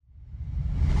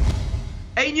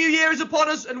A new year is upon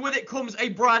us, and with it comes a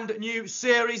brand new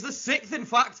series, the sixth, in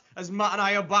fact, as Matt and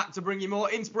I are back to bring you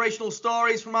more inspirational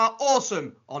stories from our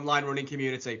awesome online running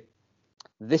community.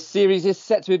 This series is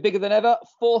set to be bigger than ever.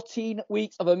 14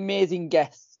 weeks of amazing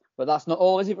guests. But that's not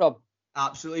all, is it, Rob?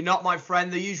 Absolutely not, my friend.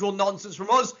 The usual nonsense from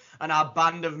us and our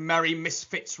band of merry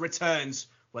misfits returns,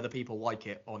 whether people like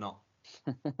it or not.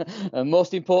 And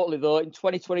most importantly, though, in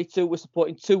 2022, we're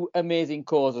supporting two amazing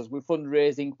causes. We're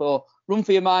fundraising for Run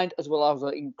for Your Mind, as well as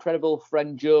our incredible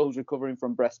friend Joe, who's recovering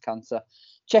from breast cancer.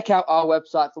 Check out our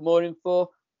website for more info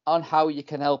on how you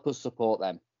can help us support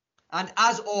them. And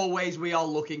as always, we are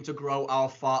looking to grow our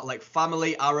Fartlek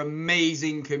family, our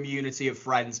amazing community of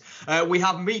friends. We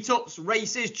have meetups,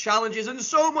 races, challenges, and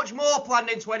so much more planned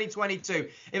in 2022.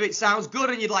 If it sounds good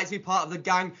and you'd like to be part of the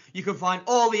gang, you can find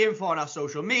all the info on our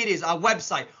social medias, our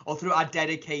website, or through our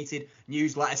dedicated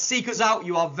newsletter. Seek us out.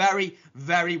 You are very,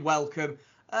 very welcome.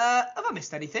 Have I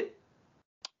missed anything?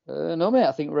 No, mate.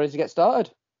 I think we're ready to get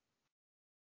started.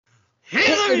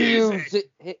 Hit the music!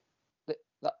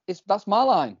 That's my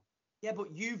line. Yeah,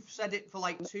 but you've said it for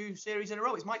like two series in a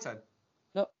row. It's my turn.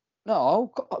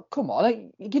 No, come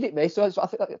on. You get it, me. So I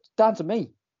think it's down to me.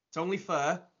 It's only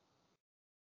fair.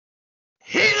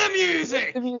 Hit the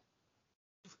music! For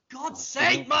God's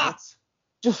sake, Matt!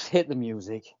 Just hit the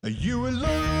music. Are you alone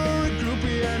or a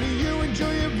groupie and you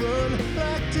enjoy your run?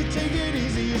 Like to take it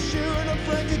easy, you're shooting up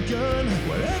like a gun.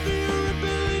 Whatever your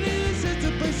ability is, it's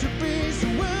a place to be. So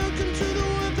welcome to the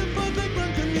What the Fartlek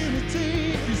Run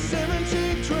community. If you're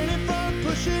 17, 25,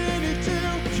 pushing 82,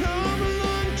 come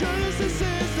along, join us, this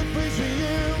is the place for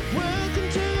you. Welcome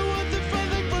to the What the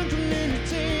Fartlek Run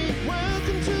community.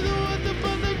 Welcome to the What the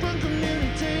Fartlek Run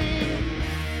community.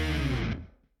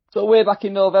 So way back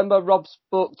in November, Rob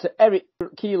spoke to Eric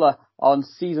Keeler on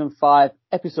Season 5,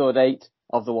 Episode 8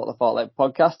 of the What the Fartlek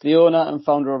podcast, the owner and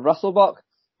founder of Rasselbach.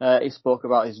 He spoke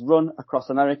about his run across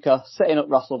America, setting up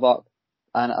Rasselbach,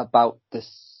 and about the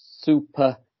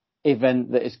super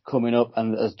event that is coming up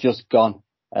and that has just gone.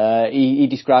 He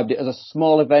described it as a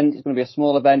small event. It's going to be a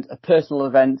small event, a personal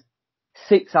event,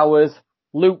 6 hours,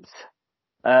 looped,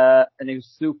 and he was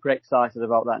super excited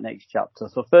about that next chapter.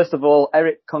 So first of all,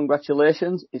 Eric,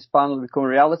 congratulations. It's finally become a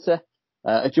reality.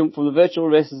 A jump from the virtual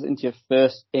races into your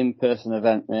first in-person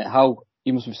event, mate.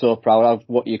 You must be so proud of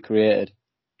what you created.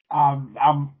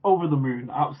 I'm over the moon.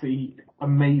 Absolutely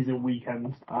amazing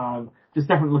weekend. Just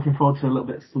definitely looking forward to a little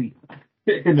bit of sleep.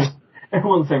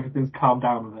 Once everything's calmed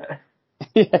down a bit.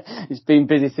 Yeah, it's been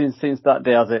busy since that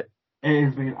day, has it? It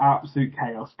has been absolute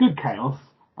chaos. Good chaos.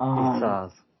 It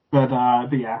has. But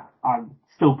yeah, I'm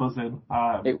still buzzing.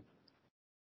 Very,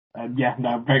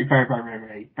 very, very,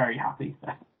 very, very happy.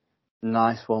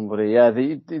 Nice one, buddy. Yeah,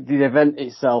 the event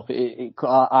itself,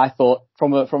 I thought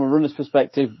from a runner's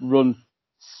perspective, run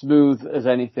smooth as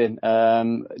anything.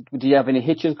 Do you have any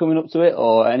hitches coming up to it,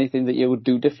 or anything that you would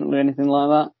do differently, anything like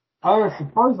that?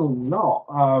 Surprisingly not.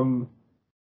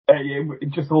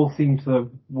 It just all seemed to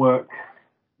work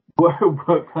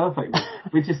perfectly,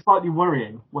 which is slightly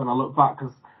worrying when I look back,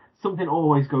 because something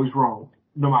always goes wrong,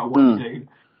 no matter what you do.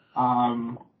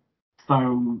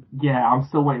 So yeah, I'm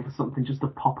still waiting for something just to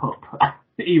pop up,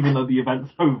 even though the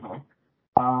event's over.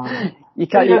 I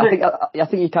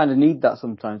think you kind of need that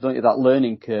sometimes, don't you? That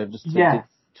learning curve, just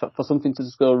for something to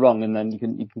just go wrong, and then you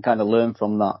can kind of learn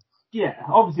from that. Yeah,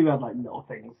 obviously we had like little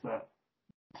things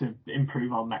to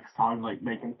improve on next time, like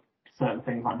making certain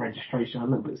things like registration a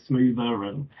little bit smoother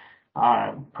and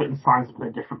putting signs up in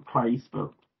a different place.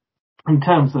 But in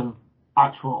terms of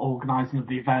actual organising of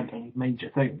the event and major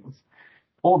things,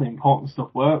 all the important stuff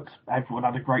worked. Everyone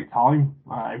had a great time.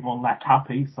 Everyone left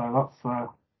happy. So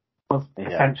that's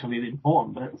essentially the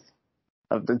important bits.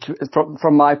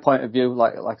 From my point of view,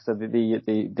 like I said,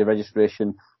 the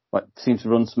registration seems to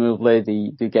run smoothly.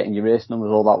 The getting your race numbers,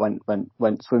 all that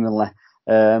went swimmingly.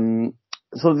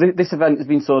 So this event has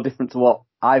been so different to what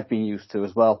I've been used to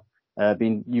as well.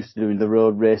 Been used to doing the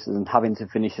road races and having to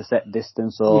finish a set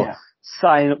distance, or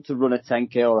signing up to run a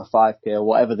 10k or a 5k or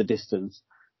whatever the distance.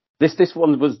 This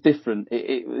one was different.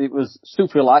 It was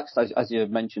super relaxed, as you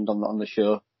mentioned on the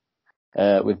show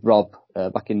with Rob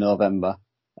back in November.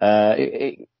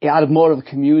 It had more of a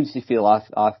community feel. I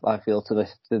feel to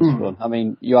this run. I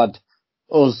mean, you had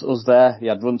us there. You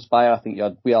had Runspire. I think you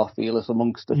had We Are Fearless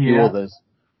amongst a few others.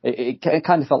 It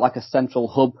kind of felt like a central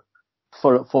hub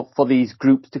for these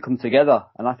groups to come together,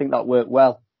 and I think that worked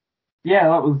well. Yeah,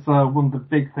 that was one of the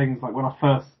big things. Like when I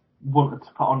first wanted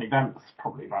to put on events,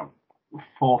 probably about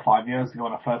 4 or 5 years ago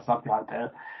when I first had the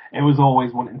idea, it was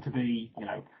always wanting to be,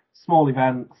 small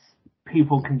events.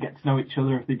 People can get to know each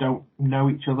other. If they don't know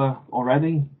each other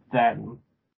already, then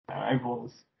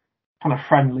everyone's kind of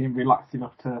friendly and relaxed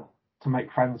enough to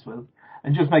make friends with,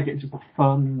 and just make it just a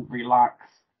fun, relaxed,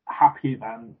 happy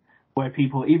event where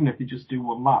people, even if they just do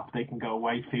one lap, they can go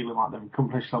away feeling like they've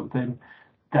accomplished something.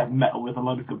 They've met with a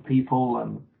load of good people,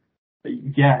 and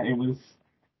yeah, it was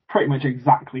pretty much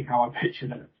exactly how I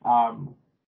pictured it.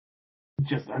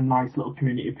 Just a nice little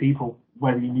community of people,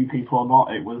 whether you knew people or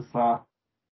not. It was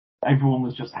everyone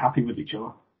was just happy with each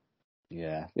other.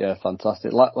 Yeah,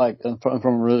 fantastic. Like from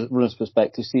a runner's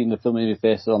perspective, seeing the familiar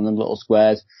faces on them little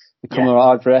squares, the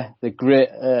camaraderie, the great.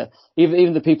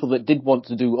 Even the people that did want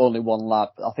to do only one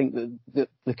lap, I think that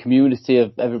the community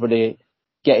of everybody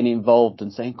getting involved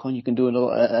and saying, "Come on, you can do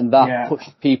another," and that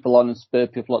pushed people on and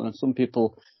spurred people on, and some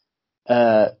people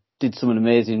did some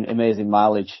amazing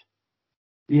mileage.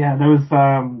 Yeah, there was.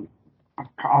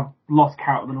 I've lost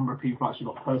count of the number of people who actually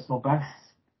got personal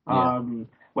bests.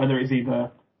 Whether it's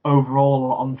either overall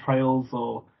or on trails,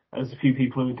 or there's a few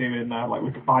people who were doing like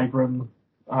with the Vibram,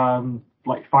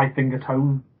 like 5-finger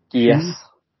tone. Yes.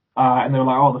 And they were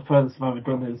like, "Oh, the furthest I've ever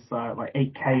done is like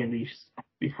 8K in these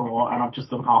before, and I've just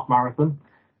done half marathon."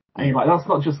 And you're like, that's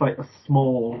not just like a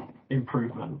small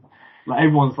improvement. Like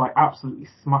everyone's like absolutely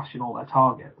smashing all their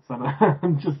targets, and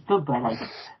I'm just stood there like,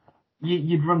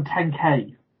 you'd run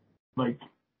 10K like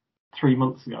 3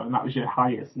 months ago, and that was your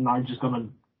highest, and now you've just gone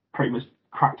and pretty much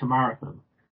cracked a marathon.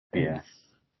 Yeah.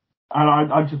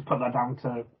 And I just put that down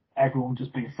to everyone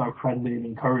just being so friendly and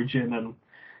encouraging and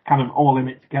kind of all in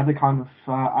it together kind of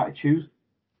attitude.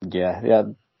 Yeah,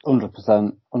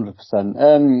 100%.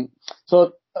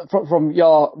 So from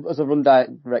your, as a run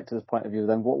director's point of view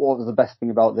then, what was the best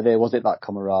thing about the day? Was it that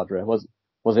camaraderie? Was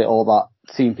it all that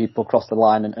seeing people cross the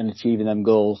line and achieving them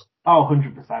goals? Oh,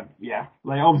 100%, yeah.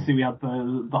 Like, obviously we had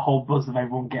the whole buzz of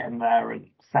everyone getting there and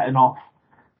setting off.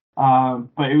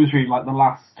 But it was really like the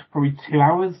last probably 2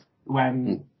 hours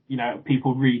when, you know,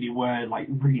 people really were like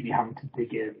really having to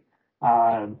dig in.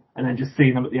 And then just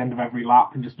seeing them at the end of every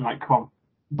lap and just be like, come on,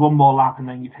 one more lap and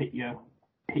then you've hit your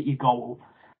goal.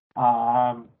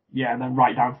 And then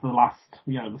right down to the last,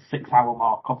 you know, the 6 hour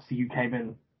mark. Obviously you came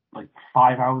in like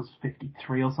 5 hours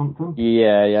 53 or something.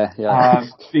 Yeah.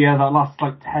 That last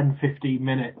like 10-15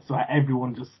 minutes where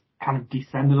everyone just kind of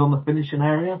descended on the finishing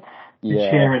area and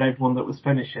cheering everyone that was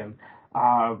finishing.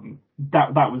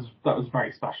 That was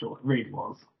very special. It really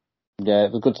was. Yeah,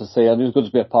 it was good to see, and it was good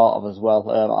to be a part of as well.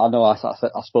 I know I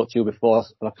spoke to you before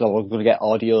because I was going to get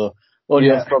audio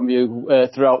from you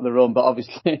throughout the run, but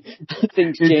obviously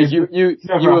things changed. You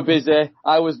were busy,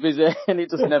 I was busy, and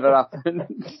it just never happened.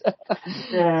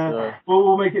 So.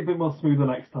 We'll make it a bit more smoother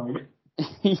next time.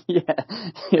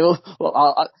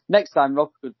 Next time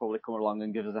Rob could probably come along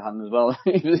and give us a hand as well.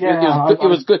 It was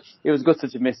good. It was good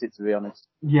to miss it, to be honest.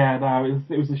 Yeah, no,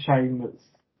 it was a shame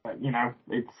that, you know,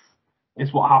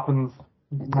 it's what happens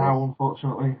now,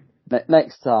 unfortunately.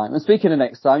 Next time. And speaking of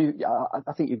next time,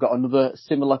 I think you've got another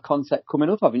similar concept coming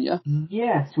up, haven't you?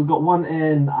 Yes, we've got one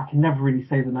in, I can never really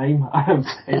say the name. I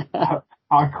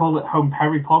call it Home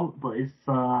Perrypont, but it's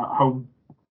Home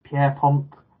Pierrepont.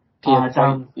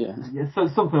 So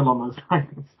something along those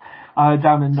lines.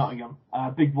 Down in Nottingham,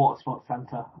 big water sports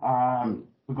centre.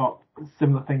 We've got a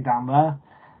similar thing down there.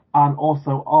 And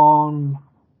also on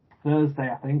Thursday,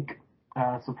 I think,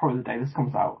 so probably the day this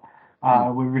comes out,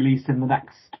 we're releasing the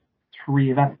next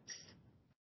 3 events.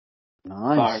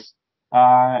 Nice.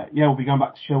 So, we'll be going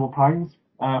back to Sherwood Pines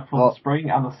for the spring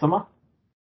and the summer.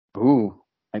 Ooh,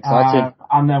 exciting.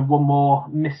 And then one more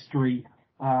mystery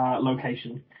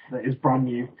location that is brand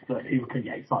new that people can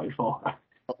get excited for.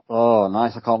 Oh,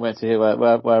 nice. I can't wait to hear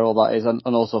where all that is. And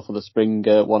also for the spring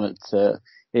one at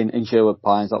in Sherwood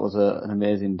Pines. That was an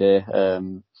amazing day.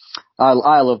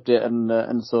 I loved it,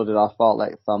 and so did our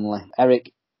Fartlek family.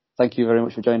 Eric, thank you very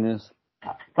much for joining us.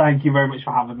 Thank you very much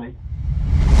for having me.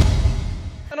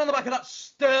 And on the back of that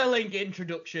sterling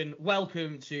introduction,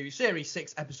 welcome to Series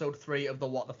 6, Episode 3 of the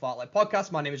What the Fartlek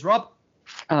podcast. My name is Rob.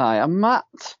 And I am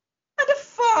Matt. And a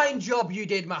fine job you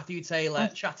did, Matthew Taylor,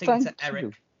 chatting to Eric.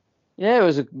 You. Yeah, it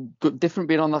was different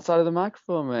being on that side of the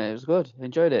microphone, mate. It was good. I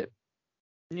enjoyed it.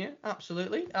 Yeah,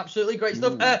 absolutely. Great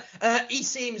stuff. He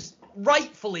seems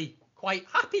rightfully quite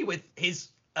happy with his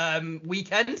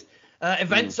weekend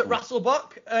events at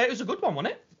Rasselbach. It was a good one,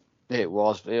 wasn't it? It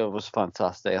was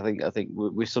fantastic. I think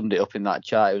we summed it up in that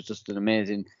chat. It was just an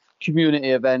amazing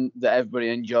community event that everybody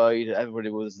enjoyed.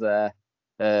 Everybody was there.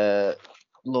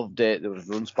 Loved it. There was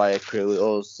runs by a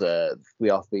crew, us, We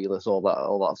Are Fearless, all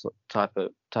that type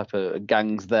of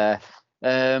gangs there.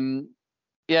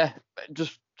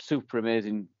 Just super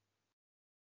amazing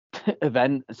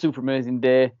event, super amazing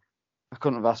day. I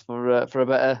couldn't have asked for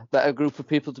a better group of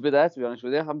people to be there. To be honest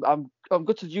with you, I'm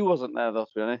gutted you wasn't there though.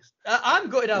 To be honest, I'm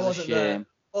gutted I wasn't there. Shame.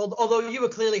 Although you were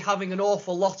clearly having an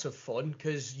awful lot of fun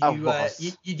because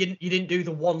you didn't do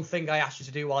the one thing I asked you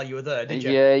to do while you were there, did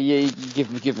you? Yeah, you give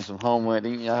me some homework,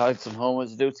 didn't you? I had some homework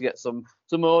to do to get some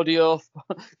audio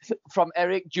from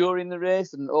Eric during the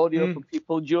race and audio from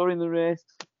people during the race.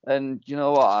 And you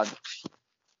know what?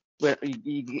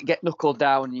 You get knuckled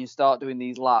down and you start doing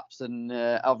these laps, and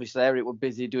obviously Eric was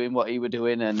busy doing what he was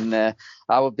doing, and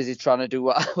I was busy trying to do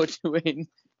what I was doing.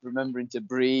 Remembering to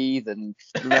breathe and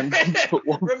remembering to put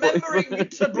one remembering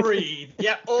to breathe.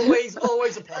 Yeah, always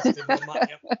a positive one,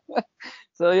 Matt. Yeah.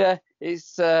 So yeah,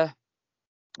 it's I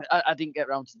didn't get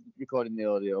around to recording the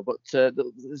audio, but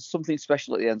there's something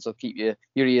special at the end, so keep your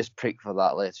ears pricked for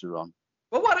that later on.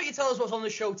 Well, why don't you tell us what's on the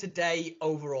show today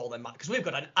overall then, Matt? Because we've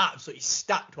got an absolutely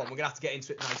stacked one. We're gonna have to get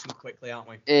into it nice and quickly, aren't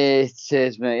we? It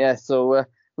is, mate. Yeah. So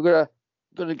we're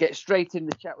gonna get straight in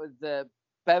the chat with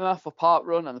Bema for Park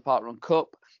Run and the Park Run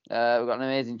Cup. We've got an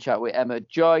amazing chat with Emma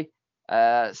Joy,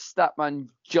 Statman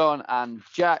John and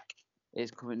Jack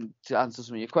is coming to answer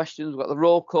some of your questions. We've got the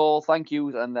roll call, thank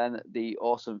yous, and then the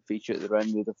awesome feature at the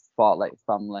end with the Fartlek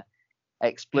family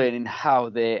explaining how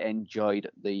they enjoyed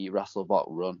the Rasselbach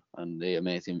run and the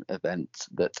amazing event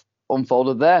that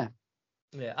unfolded there.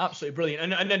 Yeah, absolutely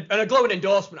brilliant. And a glowing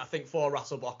endorsement, I think, for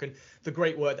Rasselbach and the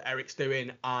great work that Eric's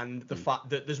doing and the fact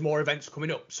that there's more events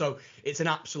coming up. So it's an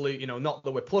absolute, not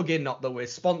that we're plugging, not that we're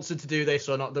sponsored to do this,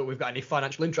 or not that we've got any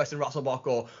financial interest in Rasselbach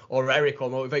or Eric or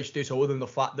motivation to do so, other than the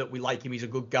fact that we like him, he's a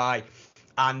good guy,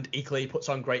 and he clearly puts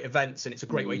on great events, and it's a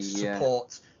great way to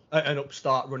support an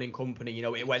upstart running company.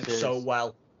 It went so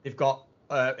well. They've got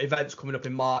events coming up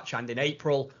in March and in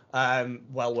April,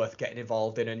 well worth getting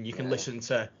involved in, and you can listen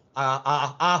to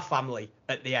our family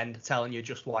at the end telling you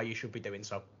just why you should be doing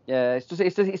so. Yeah, it's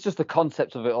just the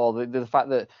concept of it all. The fact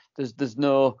that there's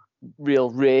no real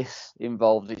race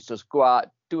involved. It's just go out,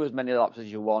 do as many laps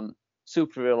as you want,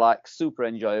 super relaxed, super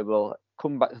enjoyable.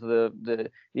 Come back to the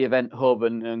event hub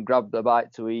and grab a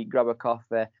bite to eat, grab a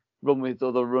coffee, run with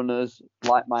other runners,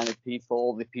 like-minded people,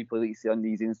 all the people that you see on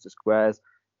these Insta squares.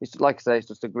 It's like I say, it's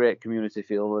just a great community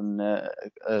feel and a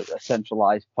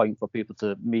centralised point for people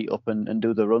to meet up and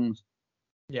do the runs.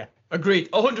 Yeah, agreed.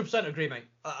 100% agree, mate.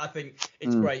 I think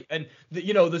it's great. And,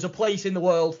 there's a place in the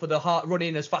world for the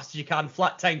running as fast as you can,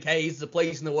 flat 10Ks. There's a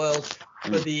place in the world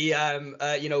for the,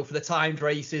 for the timed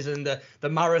races and the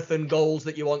marathon goals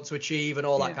that you want to achieve and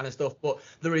all that kind of stuff. But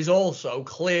there is also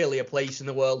clearly a place in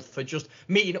the world for just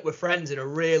meeting up with friends in a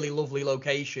really lovely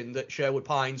location that Sherwood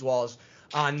Pines was.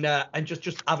 And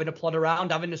just having a plod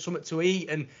around, having something to eat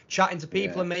and chatting to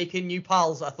people and making new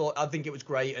pals. I think it was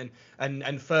great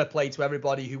and fair play to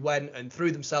everybody who went and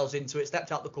threw themselves into it,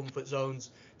 stepped out the comfort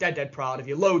zones. Dead proud of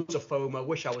you. Loads of FOMO.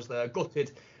 Wish I was there.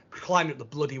 Gutted. Climbing up the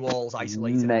bloody walls,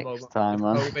 isolated. Next time,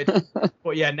 man. COVID.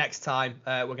 But yeah, next time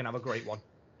we're gonna have a great one.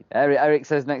 Eric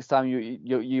says next time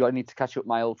you need to catch up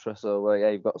my ultra. So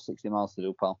you've got 60 miles to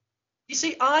do, pal. You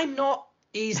see, I'm not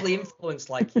easily influenced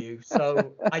like you,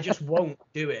 so I just won't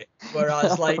do it.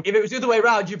 Whereas, if it was the other way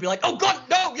around, you'd be like, "Oh God,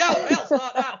 no, I'll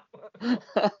start now."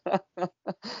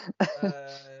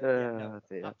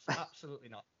 Absolutely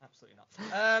not.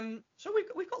 So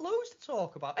we've got loads to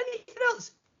talk about. Anything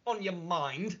else on your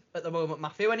mind at the moment,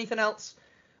 Matthew? Anything else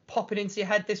popping into your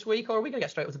head this week, or are we gonna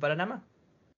get straight with the Ben and Emma?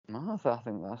 No, I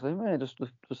think that's it, mate. Just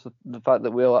the fact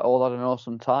that we all had an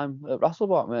awesome time at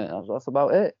Rasselbach, mate. That's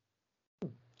about it.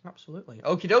 Absolutely.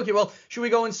 Okie dokie. Well, should we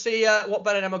go and see what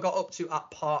Ben and Emma got up to at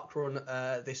Park Run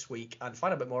this week and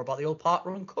find out a bit more about the old Park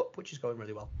Run Cup, which is going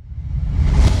really well.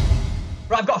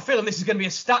 Right, I've got a feeling this is going to be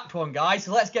a stacked one, guys.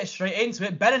 So let's get straight into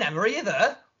it. Ben and Emma, are you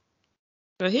there?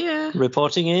 We're here.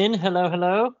 Reporting in.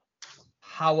 Hello.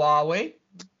 How are we?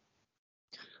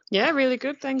 Yeah, really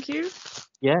good. Thank you.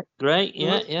 Yeah, great.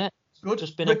 Yeah. Good.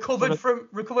 Just been recovered from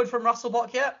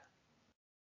Rasselbach yet?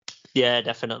 Yeah,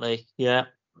 definitely. Yeah.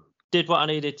 Did what I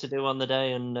needed to do on the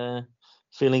day and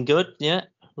feeling good. Yeah,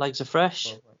 legs are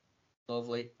fresh.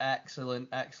 Lovely. Excellent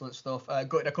stuff.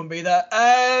 Good I couldn't be there.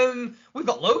 We've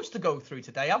got loads to go through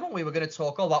today, haven't we? We're going to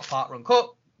talk all about Park Run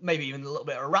Cup, maybe even a little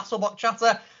bit of Rasselbach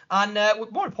chatter. And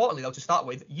more importantly, though, to start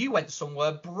with, you went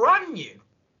somewhere brand new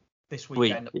this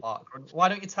weekend at Park Run. Why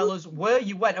don't you tell us where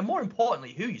you went and, more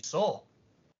importantly, who you saw?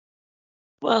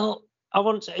 Well,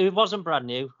 it wasn't brand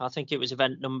new. I think it was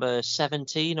event number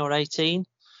 17 or 18.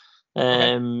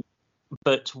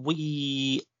 But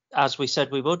we, as we said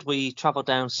we travelled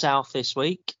down south this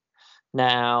week.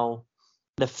 Now,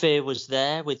 the fear was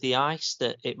there with the ice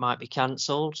that it might be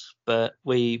cancelled, but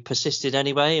we persisted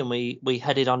anyway, and we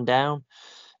headed on down.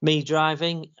 me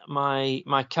driving,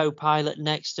 my co-pilot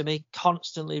next to me,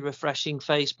 constantly refreshing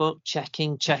Facebook,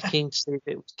 checking to see if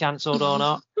it was cancelled or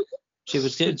not.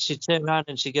 She'd turn around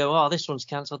and she'd go, oh, this one's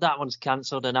cancelled, that one's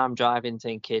cancelled, and I'm driving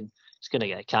thinking it's going to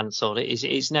get cancelled.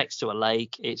 It's next to a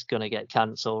lake, it's going to get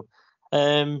cancelled.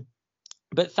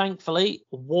 But thankfully,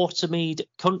 Watermead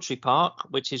Country Park,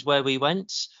 which is where we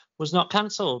went, was not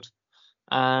cancelled.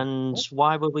 And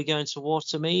why were we going to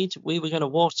Watermead? We were going to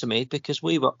Watermead because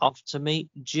we were off to meet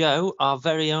Joe, our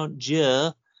very own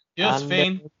Joe.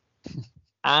 Josephine.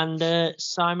 And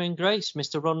Simon Grace,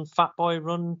 Mr. Run Fat Boy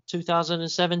Run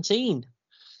 2017.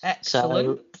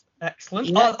 Excellent. Excellent.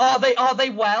 Yeah. Are they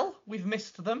well? We've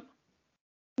missed them.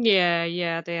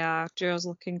 Yeah, they are. Joe's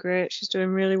looking great. She's doing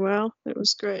really well. It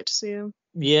was great to see him.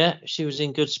 Yeah, she was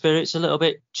in good spirits. A little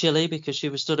bit chilly because she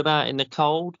was stood about in the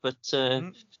cold, but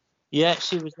yeah,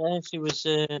 she was there. She was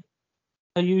her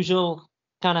usual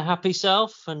kind of happy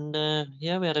self, and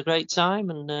yeah, we had a great time,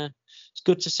 and it's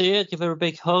good to see her. Give her a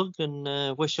big hug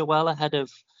and wish her well ahead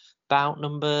of bout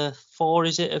number 4,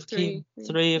 is it, of Three.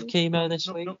 three of chemo this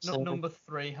week? Number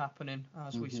 3 happening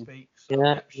as we speak. So,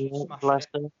 Yeah, she's smashing bless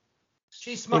it. her.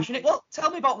 She's smashing it. Well,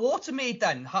 tell me about Watermead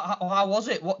then. How was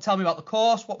it? Tell me about the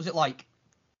course. What was it like?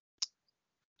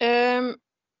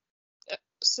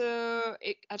 So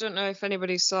I don't know if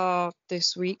anybody saw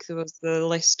this week, there was the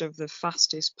list of the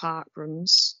fastest park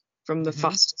runs from the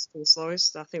fastest to the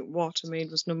slowest. I think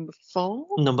Watermead was number 4.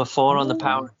 Number 4 on the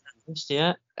power list,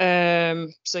 yeah.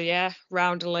 So yeah,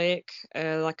 round a lake,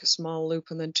 like a small loop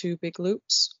and then 2 big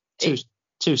loops.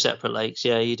 Two separate lakes,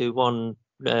 yeah. You do one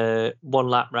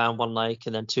lap round one lake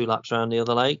and then 2 laps around the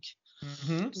other lake.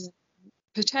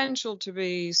 Potential to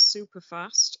be super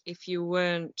fast if you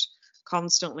weren't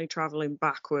constantly travelling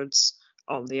backwards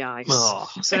on the ice. Oh.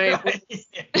 So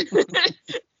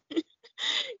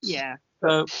yeah.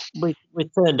 So we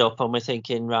turned up and we're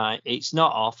thinking, right, it's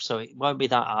not off, so it won't be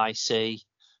that icy.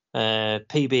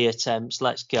 PB attempts,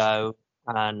 let's go.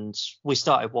 And we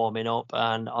started warming up,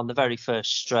 and on the very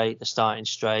first straight, the starting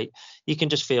straight, you can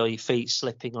just feel your feet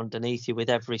slipping underneath you with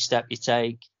every step you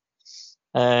take.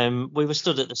 We were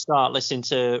stood at the start listening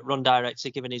to Run Director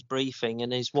giving his briefing,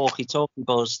 and his walkie-talkie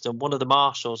buzzed, and one of the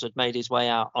marshals had made his way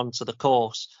out onto the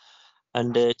course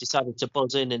and decided to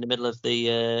buzz in the middle of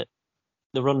the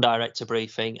Run Director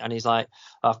briefing, and he's like,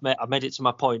 I've made it to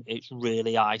my point, it's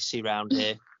really icy round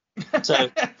here. So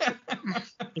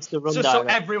it's the Run Just Director.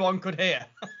 so everyone could hear.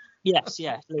 Yes,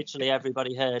 literally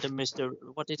everybody heard. And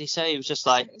what did he say? He was just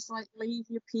like, It's like, leave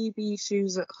your PB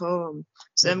shoes at home.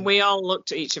 So then we all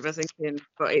looked at each other thinking,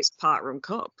 but it's Parkrun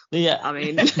Cup. yeah. I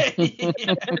mean,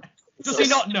 Does he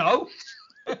not know?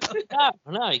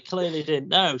 No, he clearly didn't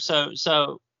know.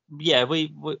 So yeah,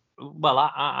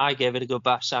 I gave it a good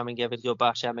bash. Simon gave it a good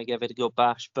bash. Emma gave it a good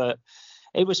bash. But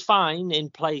it was fine in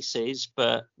places,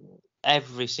 but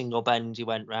every single bend you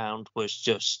went round was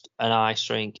just an ice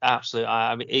rink. Absolutely.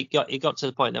 I mean, it got to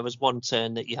the point there was one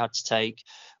turn that you had to take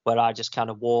where I just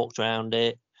kind of walked around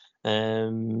it.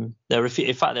 There were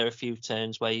a few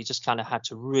turns where you just kind of had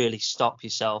to really stop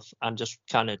yourself and just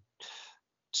kind of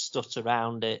strut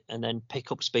around it and then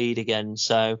pick up speed again.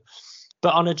 So,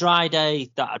 but on a dry day,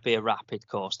 that'd be a rapid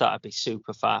course. That'd be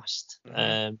super fast.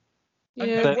 yeah.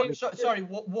 Sorry,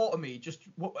 Watermead, just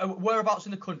whereabouts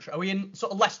in the country? Are we in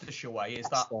sort of Leicestershire way? Is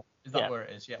that yeah. where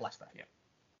it is? Yeah, Leicester, yeah.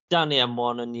 Down the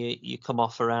M1 and you come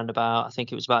off around about, I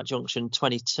think it was about junction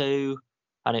 22,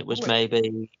 and it was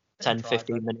maybe 10,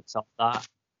 15 minutes off that.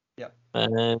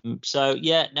 Yeah. So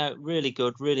yeah, no, really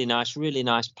good, really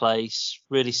nice place,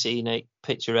 really scenic,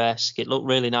 picturesque. It looked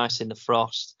really nice in the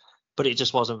frost, but it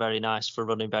just wasn't very nice for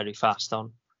running very fast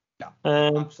on. Yeah.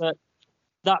 But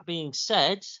that being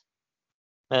said,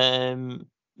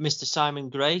 Mr. Simon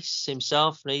Grace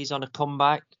himself, he's on a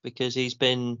comeback because he's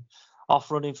been off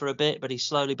running for a bit, but he's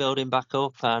slowly building back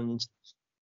up, and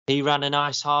he ran a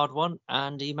nice hard one,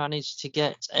 and he managed to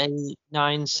get a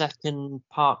 9-second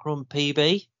parkrun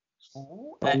PB.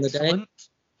 Ooh, on the day.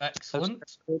 Excellent.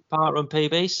 Parkrun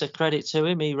PB, so credit to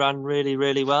him. He ran really,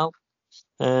 really well.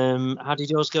 How did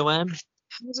yours go, Em?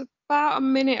 I was about a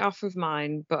minute off of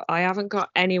mine, but I haven't got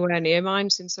anywhere near mine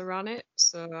since I ran it,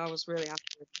 so I was really happy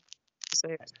to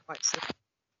say it was quite sick.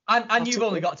 And you've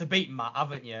only got to beat Matt,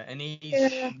 haven't you? And he's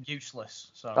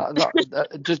useless. So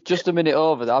Just a minute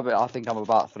over that. I think I'm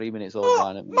about 3 minutes over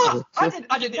mine. Matt, I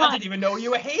didn't even know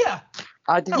you were here.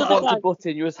 I didn't want to butt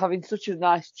in. You was having such a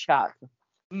nice chat.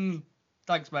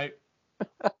 Thanks, mate.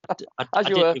 I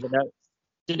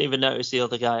didn't even notice the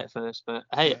other guy at first, but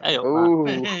hey, up,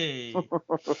 Matt. Hey. Hello.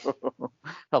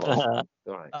 All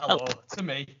right. Hello to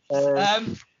me.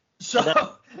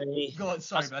 So, Me, go on,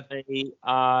 sorry, as man. me,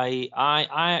 I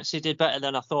actually did better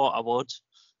than I thought I would,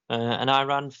 and I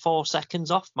ran 4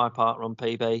 seconds off my parkrun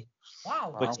PB.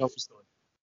 Wow, Which that I is was good.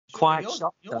 quite yours,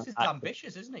 shocked yours is at.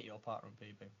 ambitious, isn't it, your parkrun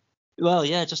PB? Well,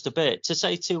 yeah, just a bit. To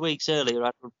say 2 weeks earlier,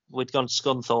 we'd gone to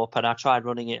Scunthorpe and I tried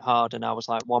running it hard and I was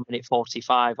like 1 minute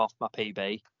 45 off my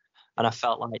PB and I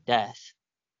felt like death.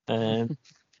 I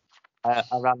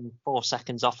ran 4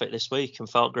 seconds off it this week and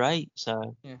felt great.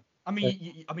 So Yeah. I mean,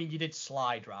 you did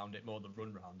slide round it more than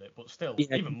run round it, but still,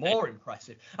 Yeah. even more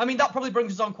impressive. I mean, that probably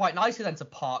brings us on quite nicely then to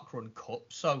Parkrun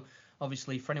Cup. So,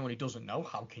 obviously, for anyone who doesn't know,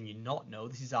 how can you not know?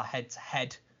 This is our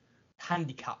head-to-head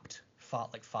handicapped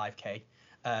fartlek 5K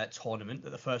tournament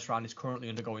that the first round is currently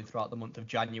undergoing throughout the month of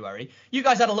January. You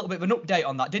guys had a little bit of an update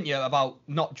on that, didn't you? About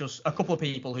not just a couple of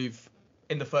people who've,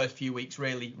 in the first few weeks,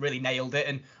 really nailed it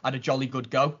and had a jolly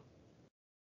good go.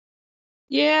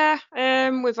 Yeah,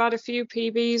 we've had a few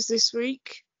PBs this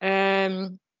week. I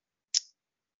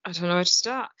don't know where to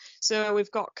start. So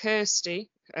we've got Kirsty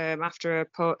after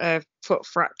a foot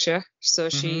fracture. So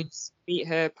she's beat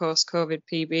her post-COVID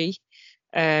PB.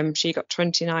 She got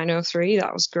 29.03.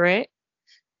 That was great.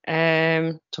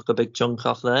 took a big chunk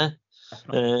off there.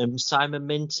 Simon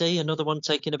Minty, another one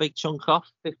taking a big chunk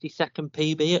off. 52nd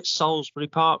PB at Salisbury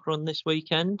Parkrun this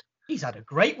weekend. He's had a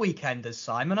great weekend as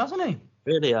Simon, hasn't he?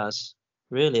 Really has.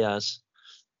 Really has.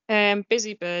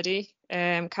 Busy birdie,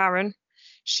 Karen.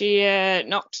 She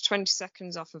knocked 20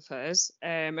 seconds off of hers.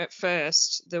 At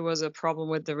first, there was a problem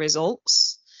with the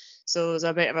results. So there was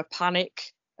a bit of a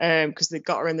panic because they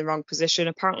got her in the wrong position.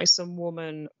 Apparently, some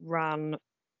woman ran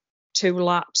 2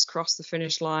 laps, crossed the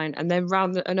finish line, and then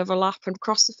ran another lap and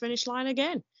crossed the finish line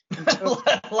again.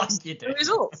 Like you The did.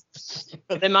 results.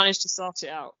 But they managed to sort it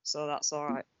out, so that's all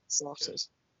right. Sorted.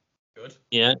 Good.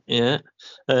 Yeah.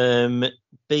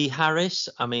 B Harris,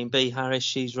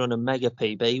 she's run a mega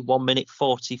PB, 1 minute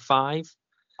 45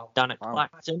 down at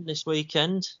Clacton this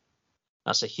weekend.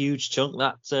 That's a huge chunk.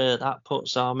 That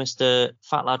puts our Mr.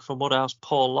 Fat Lad from Woodhouse,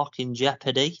 Paul Locke, in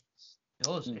jeopardy. It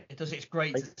does. It does. It's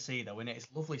great to see, though, isn't it? It's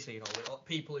lovely seeing all the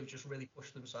people who've just really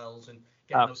pushed themselves and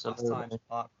getting those fast times.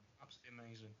 Absolutely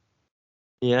amazing.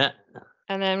 Yeah.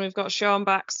 And then we've got Sean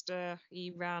Baxter.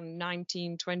 He ran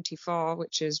 19:24,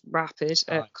 which is rapid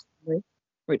at Conley,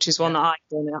 which is one that I've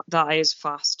done. That is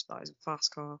fast. That is a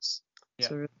fast course. Yeah.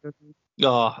 So,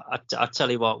 Oh, I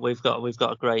tell you what, we've got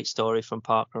a great story from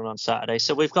Parkrun on Saturday.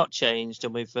 So we've got changed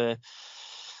and we've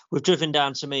driven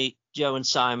down to meet Joe and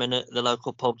Simon at the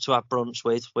local pub to have brunch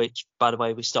with, which, by the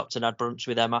way, we stopped and had brunch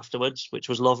with them afterwards, which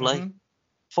was lovely.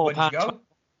 Mm-hmm. Where did you go?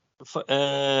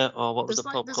 What was the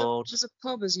pub called? There's a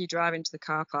pub as you drive into the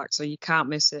car park, so you can't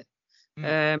miss it.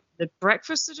 The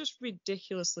breakfasts are just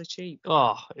ridiculously cheap.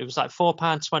 Oh, it was like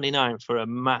 £4.29 for a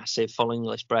massive full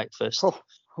English breakfast. Oh,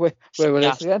 where were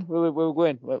this again? Where were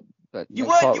we going? You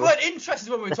weren't interested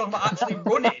when we were talking about actually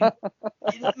running.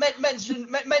 You mention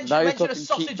a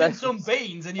sausage and some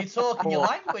beans, and you're talking your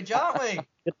language, aren't we?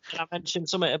 Can I mention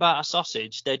something about a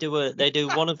sausage? They do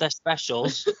one of their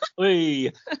specials.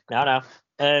 No.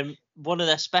 One of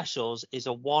their specials is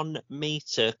a 1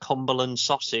 meter Cumberland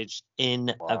sausage in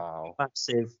a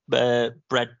massive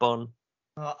bread bun.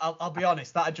 I'll be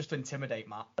honest, that'd just intimidate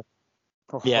Matt.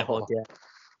 Yeah, well, yeah.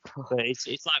 But it's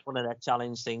like one of their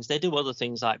challenge things. They do other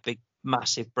things like big,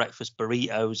 massive breakfast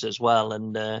burritos as well.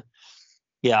 And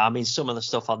some of the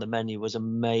stuff on the menu was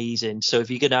amazing. So if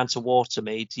you go down to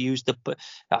Watermead, use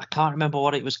I can't remember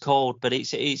what it was called, but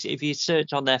it's if you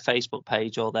search on their Facebook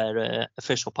page or their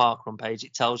official Parkrun page,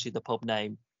 it tells you the pub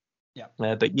name. Yeah.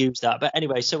 But use that. But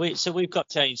anyway, so we've got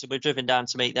changed and we're driven down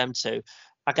to meet them too.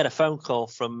 I got a phone call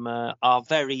from our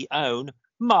very own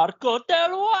Marco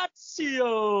Del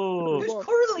Wazio. Who's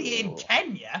currently in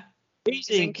Kenya. He's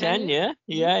in Kenya.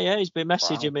 Yeah. He's been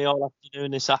messaging me all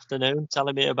afternoon this afternoon,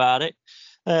 telling me about it.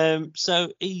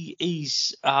 So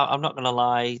he's I'm not going to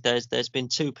lie. There's been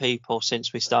 2 people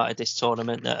since we started this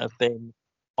tournament that have been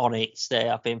on it. They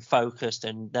have been focused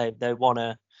and they want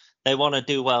to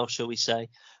do well, shall we say?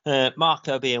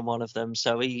 Marco being one of them.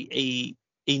 So he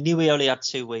knew he only had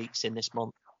 2 weeks in this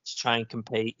month to try and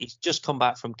compete. He's just come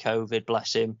back from COVID,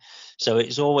 bless him. So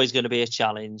it's always going to be a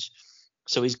challenge.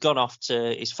 So he's gone off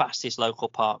to his fastest local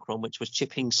park run, which was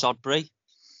Chipping Sodbury,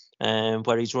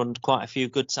 where he's run quite a few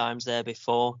good times there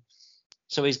before.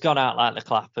 So he's gone out like the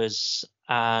clappers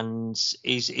and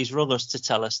he's rung us to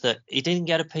tell us that he didn't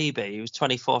get a PB. He was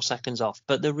 24 seconds off.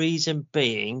 But the reason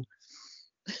being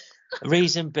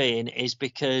is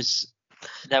because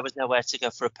there was nowhere to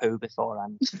go for a poo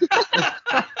beforehand.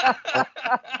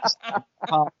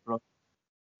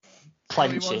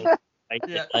 Plenty,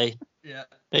 basically. Yeah.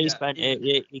 He yeah. spent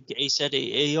it. He said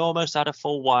he almost had a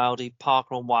full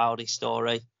parkrun Wildie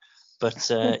story, but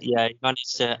yeah, he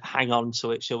managed to hang on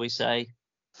to it, shall we say?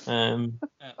 And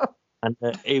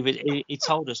he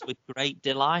told us with great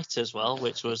delight as well,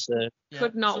 which was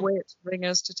Could not wait to ring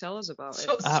us to tell us about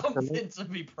it. Something to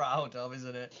be proud of,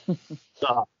 isn't it?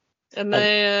 And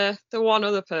the one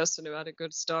other person who had a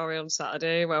good story on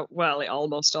Saturday, well, it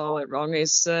almost all went wrong,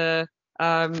 is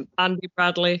Andy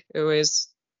Bradley, who is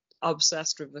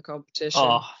obsessed with the competition.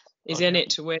 Oh, He's in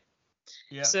it to win.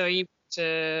 Yeah. So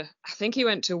I think he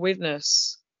went to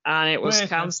Widnes and it was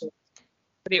cancelled.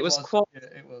 But it was quarter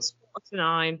to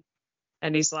 9.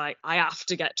 And he's like, I have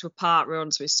to get to a park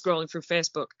run. So he's scrolling through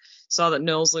Facebook, saw that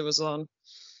Knowsley was on,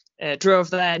 drove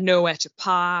there, nowhere to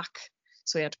park.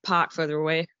 So he had to park further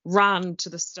away, ran to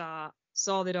the start,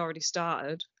 saw they'd already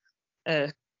started,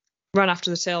 ran after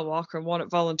the tail walker, and one of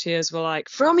volunteers were like,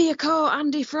 throw me your coat,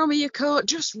 Andy, throw me your coat,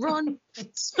 just run.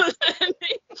 So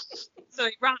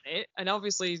he ran it, and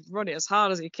obviously run it as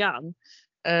hard as he can.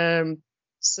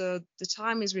 So the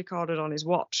time he's recorded on his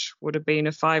watch would have been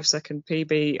a 5-second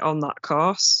PB on that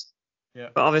course. Yeah.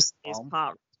 But obviously his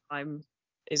park time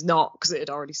is not, because it had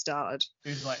already started.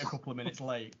 He was like a couple of minutes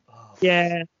late. Oh.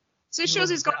 Yeah. So it shows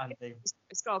he's got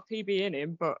a PB in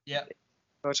him, but yeah.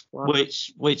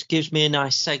 Which gives me a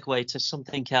nice segue to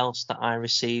something else that I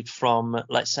received from,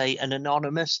 let's say, an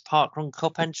anonymous Parkrun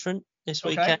Cup entrant this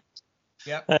weekend.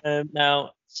 Yeah.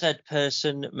 Now, said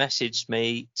person messaged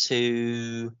me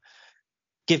to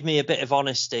give me a bit of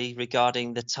honesty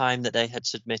regarding the time that they had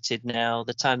submitted. Now,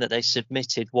 the time that they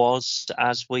submitted was,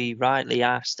 as we rightly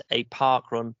asked, a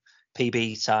parkrun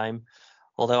PB time.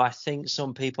 Although I think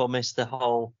some people missed the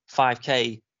whole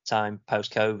 5K time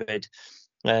post-COVID.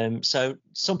 So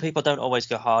some people don't always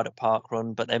go hard at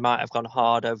parkrun, but they might have gone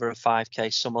hard over a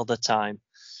 5K some other time.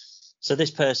 So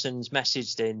this person's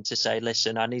messaged in to say,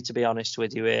 listen, I need to be honest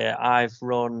with you here. I've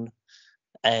run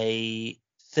a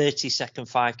 30-second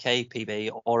 5K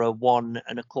PB or a 1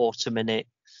 1/4 minute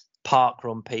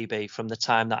parkrun PB from the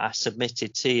time that I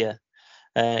submitted to you.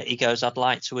 He goes, I'd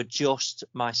like to adjust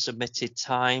my submitted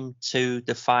time to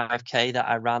the 5K that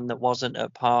I ran that wasn't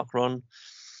at parkrun,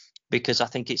 because I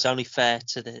think it's only fair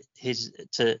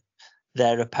to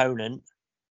their opponent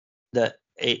that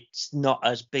it's not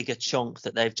as big a chunk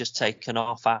that they've just taken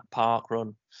off at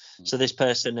parkrun. So this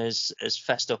person has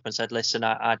fessed up and said, listen,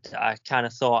 I kind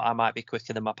of thought I might be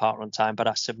quicker than my parkrun time, but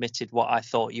I submitted what I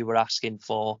thought you were asking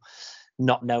for,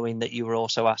 not knowing that you were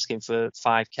also asking for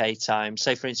 5K time.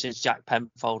 Say, for instance, Jack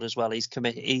Penfold as well.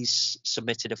 He's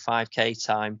submitted a 5K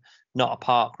time, not a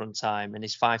parkrun time, and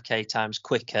his 5K time's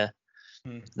quicker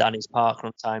than his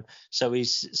parkrun time. So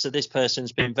this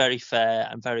person's been very fair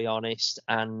and very honest.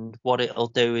 And what it'll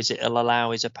do is it'll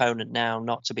allow his opponent now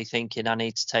not to be thinking, I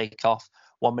need to take off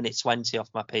 1 minute 20 off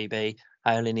my PB.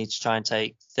 I only need to try and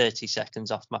take 30 seconds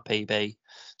off my PB.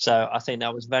 So I think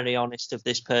that was very honest of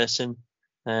this person.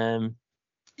 And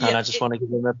I just want to give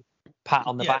him a pat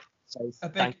on the back. So a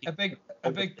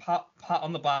big pat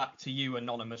on the back to you,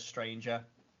 anonymous stranger.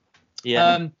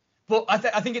 Yeah. But I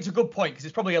think it's a good point, because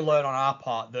it's probably a learn on our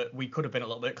part that we could have been a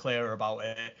little bit clearer about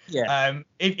it. Yeah.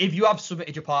 If you have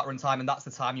submitted your parkrun time and that's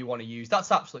the time you want to use,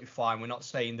 that's absolutely fine. We're not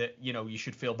saying that, you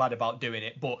should feel bad about doing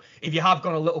it. But if you have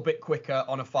gone a little bit quicker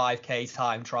on a 5K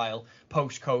time trial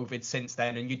post-COVID since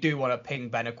then, and you do want to ping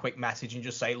Ben a quick message and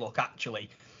just say, look, actually,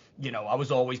 I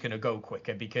was always going to go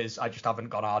quicker because I just haven't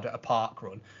gone hard at a park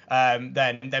run.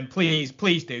 Then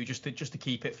please do, just to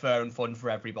keep it fair and fun for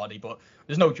everybody. But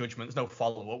there's no judgment, there's no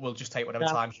follow up. We'll just take whatever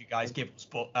times you guys give us.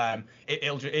 But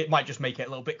it might just make it a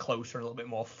little bit closer, a little bit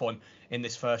more fun in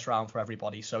this first round for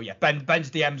everybody. So yeah,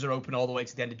 Ben's DMs are open all the way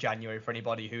to the end of January for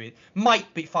anybody who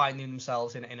might be finding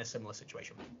themselves in a similar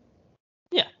situation.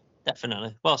 Yeah.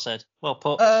 Definitely. Well said. Well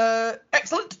put.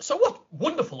 Excellent. So what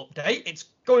wonderful update. It's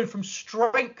going from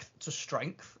strength to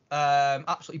strength.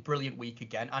 Absolutely brilliant week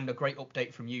again, and a great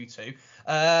update from you two.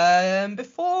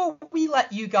 Before we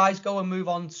let you guys go and move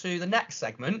on to the next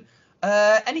segment,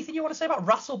 anything you want to say about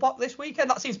Rasselbach this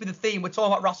weekend? That seems to be the theme. We're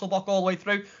talking about Rasselbach all the way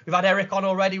through. We've had Eric on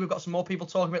already. We've got some more people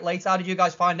talking a bit later. How did you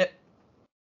guys find it?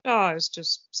 Oh, it was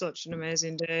just such an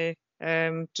amazing day.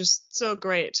 Just so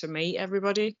great to meet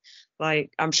everybody.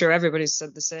 Like, I'm sure everybody's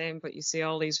said the same, but you see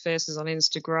all these faces on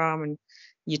Instagram and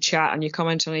you chat and you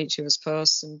comment on each other's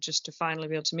posts, and just to finally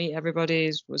be able to meet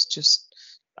everybody was just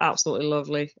absolutely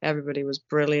lovely. Everybody was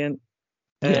brilliant.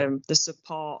 The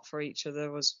support for each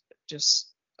other was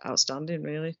just outstanding,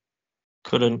 really.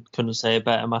 Couldn't say it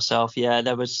better myself. Yeah,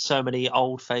 there was so many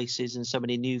old faces and so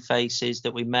many new faces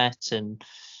that we met, and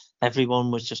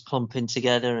everyone was just clumping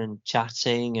together and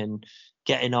chatting, and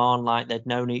getting on like they'd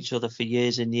known each other for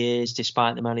years and years,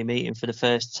 despite them only meeting for the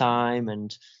first time.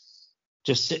 And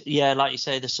just, yeah, like you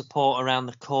say, the support around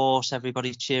the course,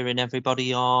 everybody cheering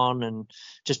everybody on, and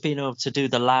just being able to do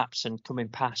the laps and coming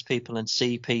past people and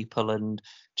see people and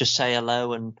just say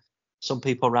hello. And some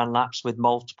people ran laps with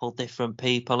multiple different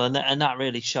people, and that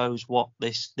really shows what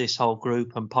this whole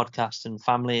group and podcast and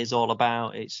family is all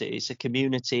about. It's a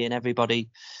community, and everybody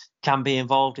can be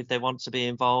involved if they want to be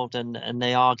involved, and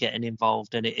they are getting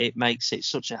involved, and it makes it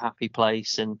such a happy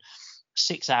place. And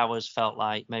 6 hours felt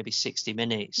like maybe 60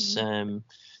 minutes,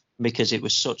 because it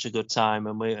was such a good time,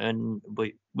 and we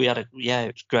had it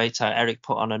was great time. Eric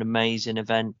put on an amazing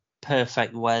event,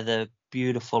 perfect weather,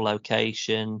 beautiful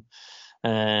location,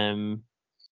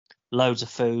 loads of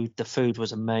food. The food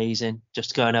was amazing,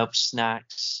 just going up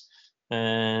snacks,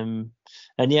 and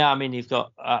yeah, I mean, you've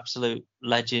got absolute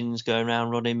legends going around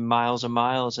running miles and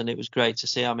miles, and it was great to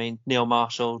see. I mean, Neil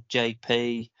Marshall,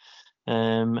 JP,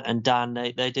 and Dan,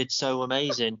 they did so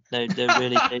amazing. They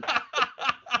really did.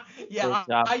 Yeah,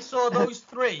 I saw those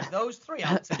three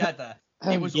out together.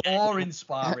 It was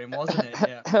awe-inspiring, wasn't it?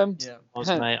 Yeah. It was,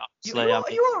 mate. Honestly,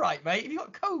 are you all right, mate? Have you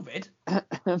got COVID?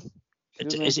 Has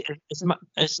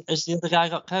the other guy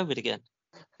got COVID again?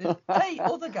 Hey,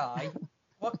 other guy.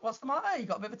 What's the matter? You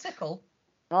got a bit of a tickle?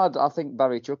 I think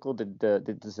Barry Chuckle did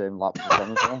the same lap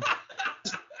as well.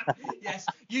 Yes,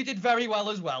 you did very well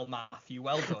as well, Matthew.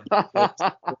 Well done.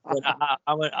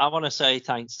 I want to say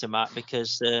thanks to Matt,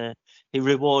 because he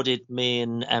rewarded me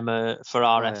and Emma for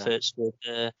our efforts with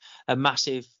a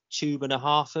massive tube and a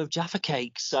half of Jaffa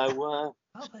cake. So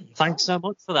thanks so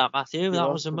much for that, Matthew.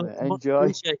 That was much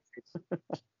appreciated.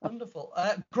 Wonderful.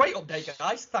 Great update,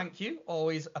 guys. Thank you.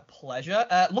 Always a pleasure.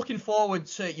 Looking forward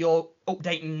to your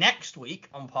update next week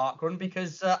on Parkrun,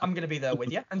 because I'm going to be there